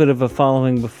little bit of a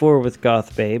following before with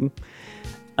Goth Babe.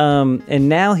 And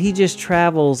now he just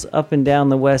travels up and down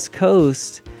the West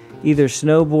Coast, either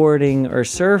snowboarding or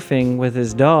surfing with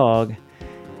his dog.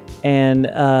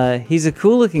 And he's a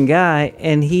cool looking guy,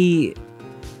 and he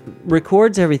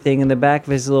records everything in the back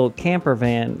of his little camper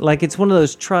van. Like, it's one of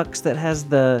those trucks that has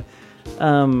the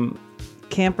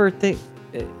camper thing.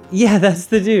 Yeah, that's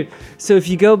the dude. So if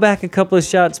you go back a couple of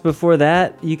shots before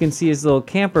that, you can see his little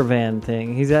camper van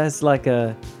thing. He has like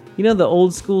a, the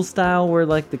old school style where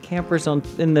like the camper's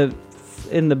in the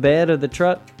bed of the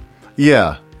truck.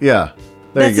 Yeah. There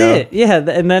That's you go. it. Yeah,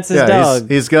 and that's his dog.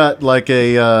 He's got like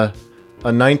a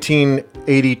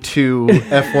 1982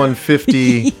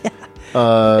 F-150.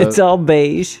 It's all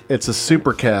beige. It's a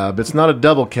super cab. It's not a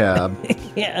double cab.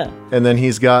 Yeah. And then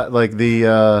he's got like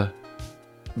the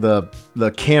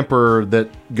camper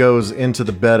that goes into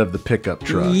the bed of the pickup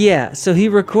truck. Yeah. So he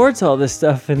records all this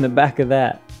stuff in the back of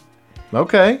that.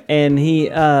 Okay. And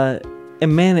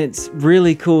and man, it's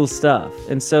really cool stuff.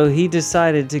 And so he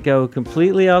decided to go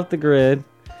completely off the grid.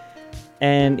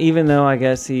 And even though I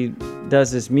guess he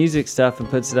does this music stuff and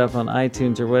puts it up on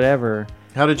iTunes or whatever.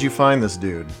 How did you find this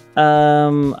dude?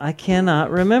 I cannot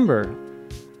remember.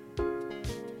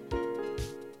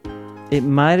 It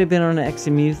might have been on an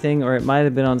XMU thing, or it might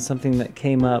have been on something that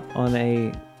came up on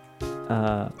a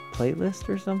playlist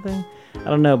or something. I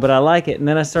don't know, but I like it. And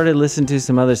then I started listening to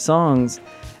some other songs,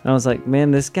 and I was like,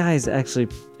 man, this guy's actually,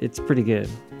 it's pretty good.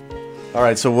 All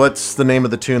right, so what's the name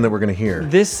of the tune that we're going to hear?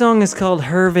 This song is called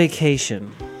Her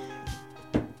Vacation.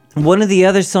 One of the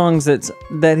other songs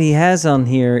that he has on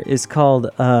here is called,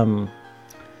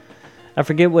 I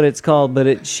forget what it's called, but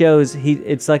it shows,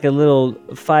 it's like a little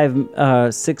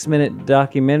 6 minute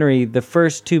documentary. The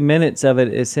first 2 minutes of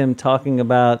it is him talking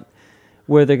about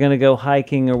where they're going to go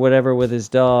hiking or whatever with his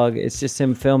dog. It's just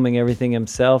him filming everything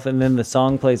himself, and then the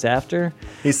song plays after.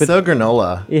 He's so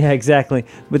granola. Yeah, exactly.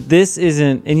 But this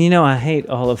isn't, and I hate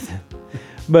all of them,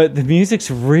 but the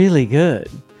music's really good.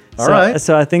 All right.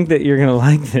 So I think that you're going to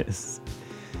like this.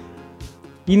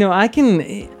 You know, I can.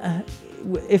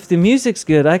 If the music's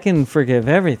good, I can forgive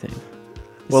everything.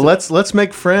 Well, let's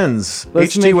make friends.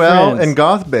 Let's HT make Wow friends. and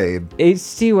Goth Babe.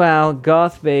 HT Wow,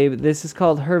 Goth Babe. This is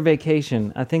called Her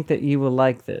Vacation. I think that you will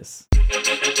like this.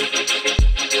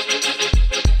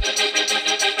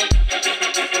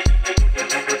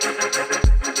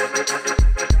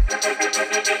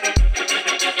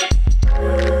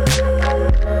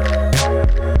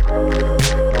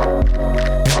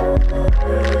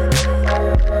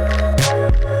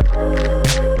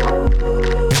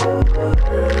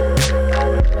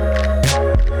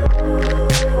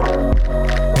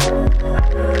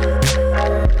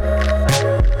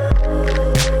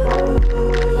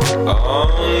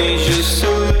 Only just a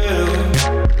little,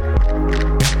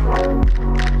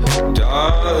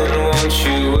 darling, won't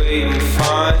you wait and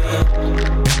find?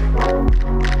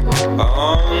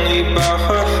 Only by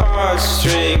her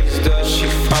heartstrings does she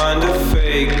find a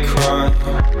fake crime.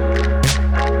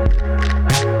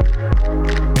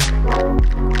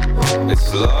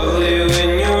 It's lovely when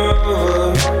you're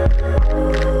over,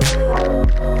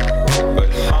 but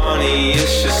honey,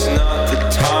 it's just not the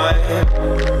time.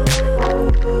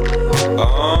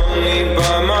 Only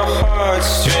by my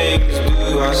heartstrings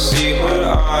do I see her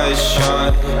eyes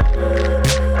shine,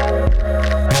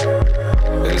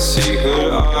 and see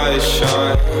her eyes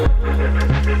shine.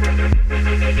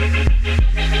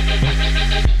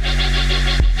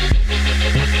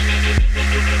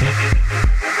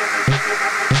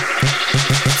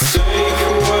 Take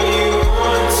what you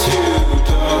want to,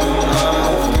 darling,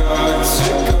 I've got to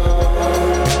go.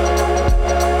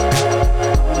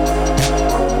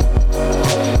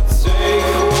 Take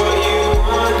what you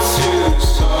want to,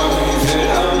 sorry that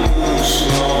I move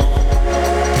slow.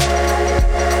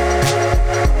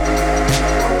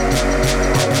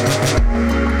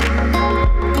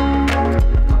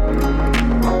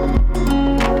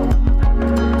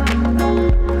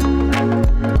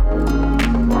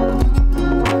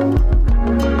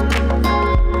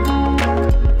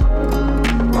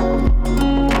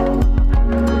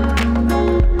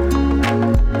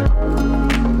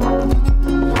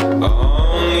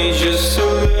 Only just a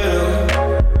little,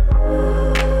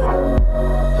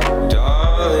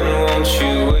 darling, won't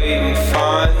you wait and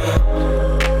find?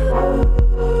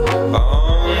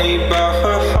 Only by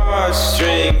her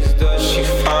heartstrings does she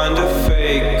find a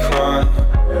fake crime.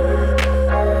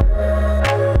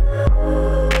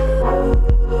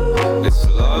 It's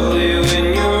lovely when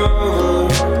you're over,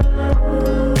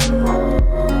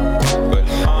 but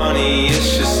honey,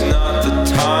 it's just not the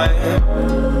time.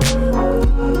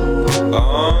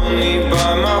 Only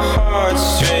by my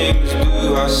heartstrings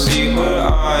do I see her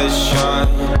eyes shine,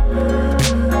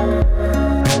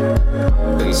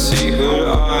 and see her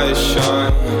eyes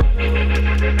shine.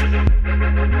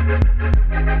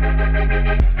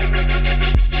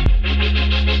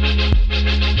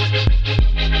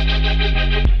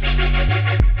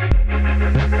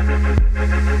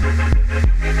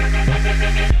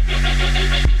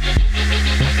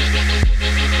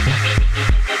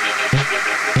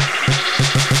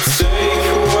 Take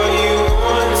what you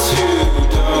want to,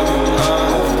 darling,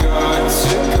 I've got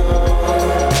to go.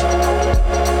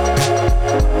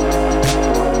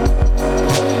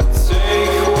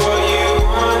 Take what you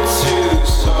want to,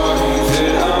 sorry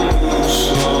that I move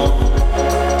slow.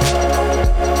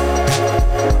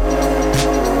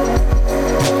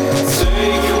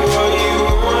 Take what you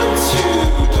want to,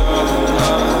 darling,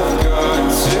 I've got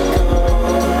to go.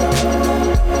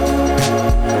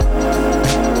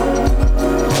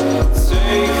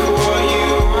 Take what you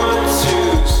want to,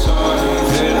 sorry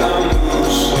that I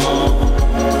move slow.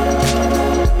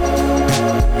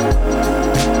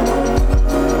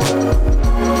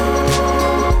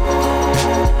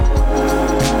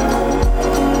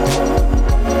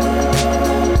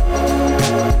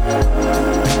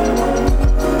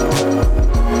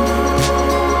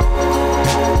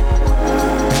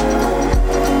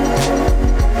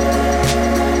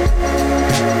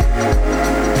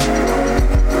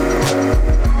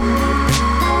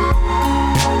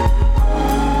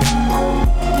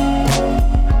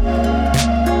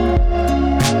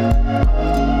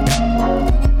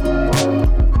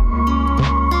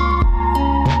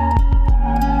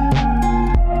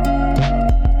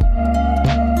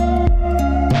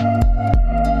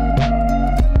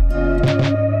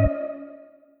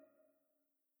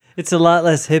 It's a lot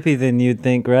less hippie than you'd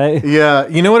think, right? Yeah,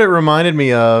 you know what it reminded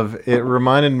me of? It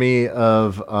reminded me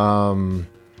of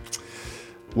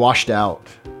Washed Out.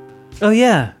 Oh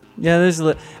yeah, yeah. There's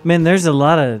a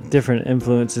lot of different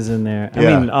influences in there. I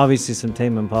Yeah. mean, obviously some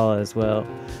Tame Impala as well,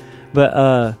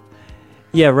 but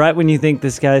yeah. Right when you think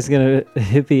this guy's gonna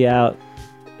hippie out,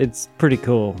 it's pretty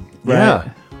cool. Right?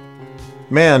 Yeah.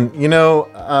 Man,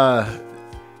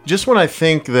 just when I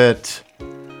think that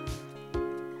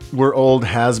we're old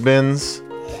has-beens,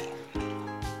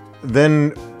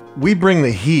 then we bring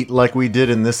the heat like we did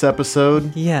in this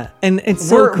episode. Yeah, and it's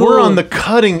so cool. We're on the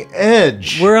cutting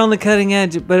edge. We're on the cutting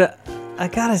edge, but I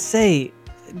gotta say,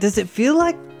 does it feel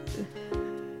like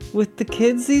with the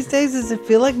kids these days, does it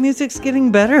feel like music's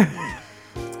getting better?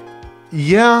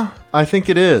 Yeah, I think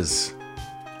it is.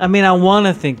 I mean, I want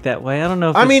to think that way. I don't know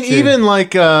if it's true.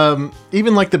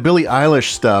 even like the Billie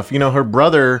Eilish stuff. Her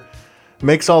brother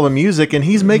makes all the music, and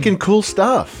he's making cool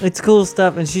stuff. It's cool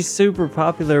stuff, and she's super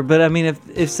popular. But I mean,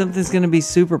 if something's gonna be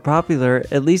super popular,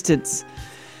 at least it's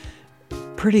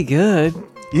pretty good.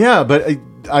 Yeah, but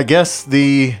I guess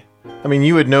you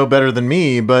would know better than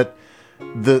me, but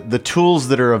the tools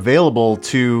that are available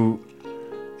to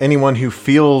anyone who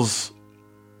feels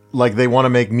like they want to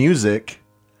make music,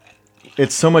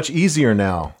 it's so much easier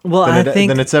now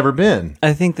than it's ever been.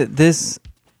 I think that this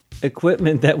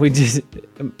equipment that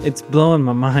it's blowing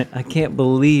my mind. I can't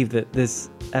believe that this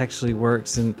actually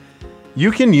works. And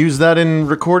you can use that in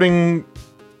recording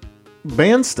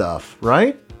band stuff,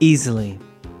 right? Easily.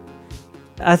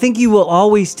 I think you will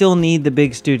always still need the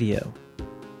big studio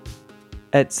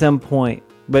at some point,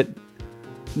 but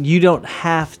you don't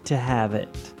have to have it.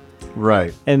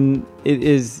 Right. And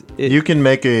you can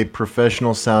make a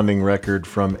professional sounding record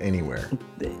from anywhere.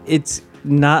 It's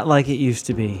not like it used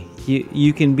to be.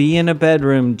 You can be in a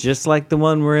bedroom just like the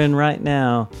one we're in right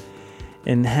now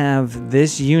and have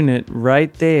this unit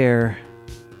right there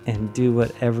and do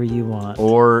whatever you want.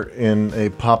 Or in a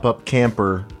pop-up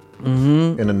camper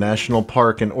in a national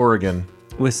park in Oregon.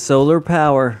 With solar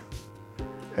power.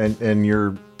 And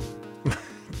your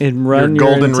And run your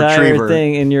your golden entire retriever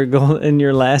thing and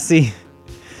your lassie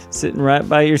sitting right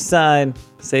by your side,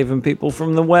 saving people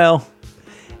from the well.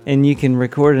 And you can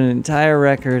record an entire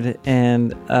record,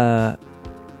 and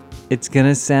it's going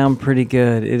to sound pretty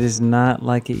good. It is not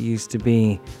like it used to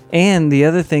be. And the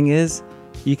other thing is,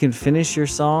 you can finish your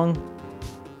song,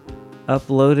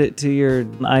 upload it to your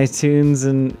iTunes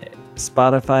and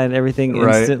Spotify and everything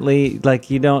instantly. Right. Like,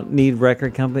 you don't need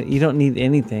record company. You don't need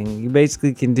anything. You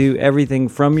basically can do everything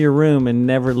from your room and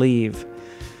never leave.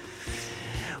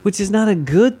 Which is not a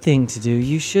good thing to do.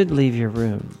 You should leave your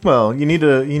room. Well, you need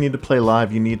to play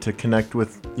live. You need to connect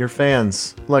with your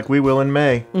fans, like we will in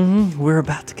May. Mm-hmm. We're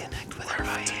about to connect with our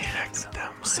fans.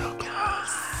 So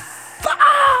close.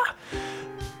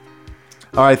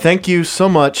 All right, thank you so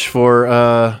much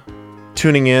for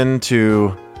tuning in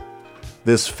to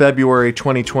this February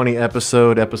 2020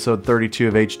 episode 32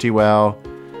 of HT Wow.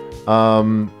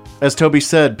 As Toby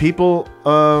said, people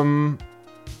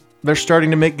they're starting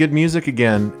to make good music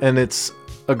again, and it's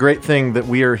a great thing that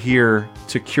we are here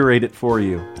to curate it for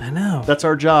you. I know. That's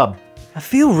our job. I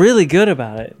feel really good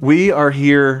about it. We are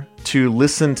here to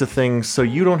listen to things so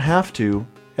you don't have to,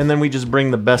 and then we just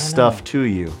bring the best stuff to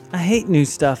you. I hate new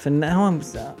stuff, and now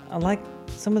I like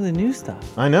some of the new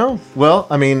stuff. I know. Well,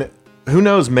 I mean, who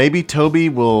knows? Maybe Toby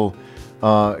will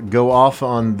go off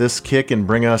on this kick and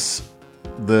bring us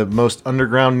the most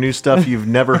underground new stuff you've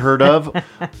never heard of,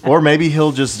 or maybe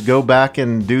he'll just go back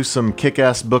and do some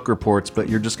kick-ass book reports, but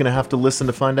you're just going to have to listen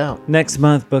to find out. Next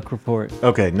month, book report.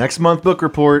 Okay, next month, book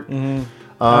report. Mm-hmm.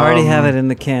 I already have it in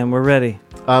the can. We're ready.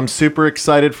 I'm super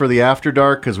excited for the After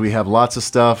Dark because we have lots of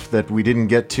stuff that we didn't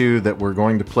get to that we're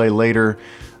going to play later.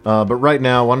 But right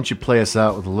now, why don't you play us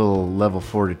out with a little Level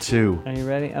 42? Are you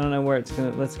ready? I don't know where it's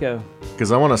going to... Let's go.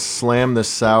 Because I want to slam this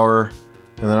sour,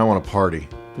 and then I want to party.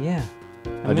 Yeah.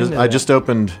 I just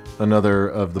opened another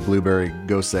of the blueberry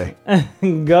Gose.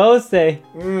 Gose.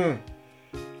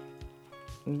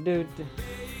 Dude.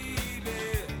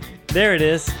 There it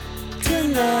is.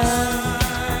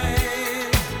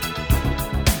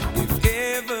 If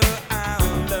ever our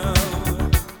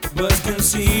love was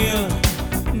concealed,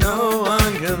 no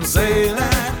one can say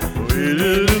that we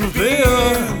didn't feel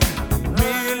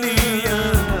millions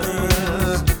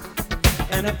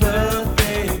and a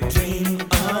perfect dream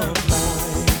of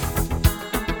life.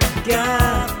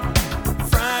 God,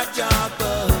 fragile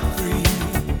but free,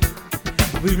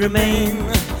 we remain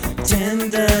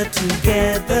tender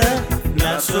together.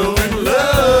 Not so in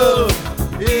love,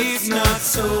 it's not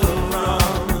so wrong.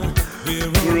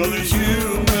 We're only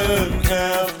human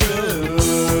after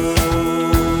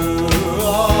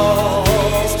all.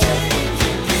 These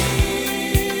changing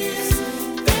keys,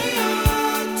 they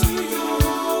add to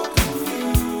your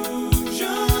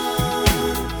confusion.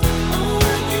 Oh,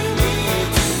 when you need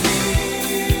to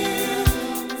hear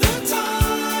the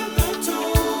time that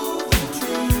told the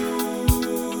truth.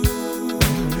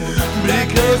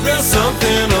 Because there's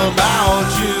something about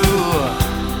you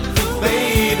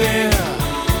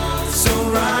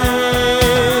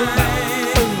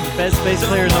bass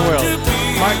player in the world.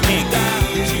 Mark King.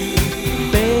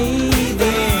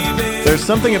 Baby. There's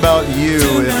something about you,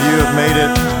 if you have made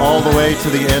it all the way to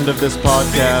the end of this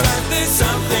podcast.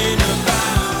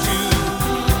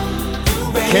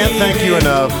 Can't thank you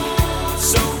enough.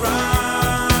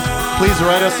 Please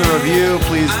write us a review,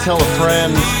 please tell a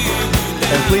friend,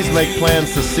 and please make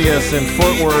plans to see us in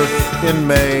Fort Worth in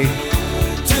May,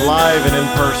 live and in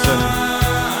person.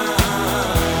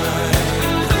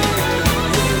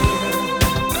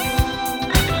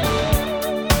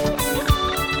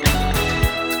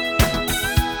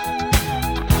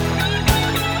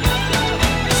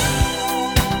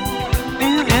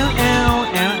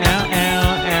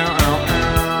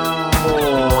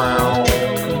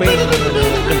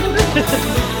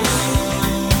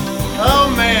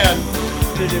 Oh man!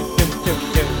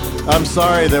 I'm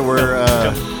sorry that we're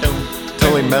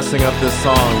totally messing up this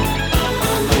song.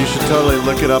 You should totally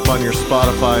look it up on your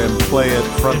Spotify and play it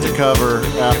front to cover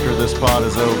after this pod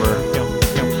is over.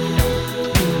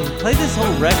 Play this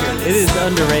whole record. It is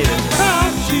underrated.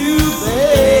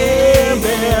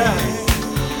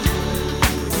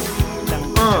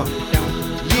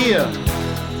 Yeah!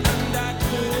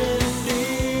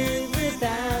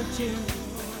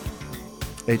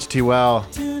 HT Wow.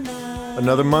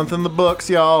 Another month in the books,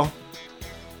 y'all.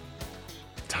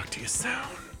 Talk to you soon.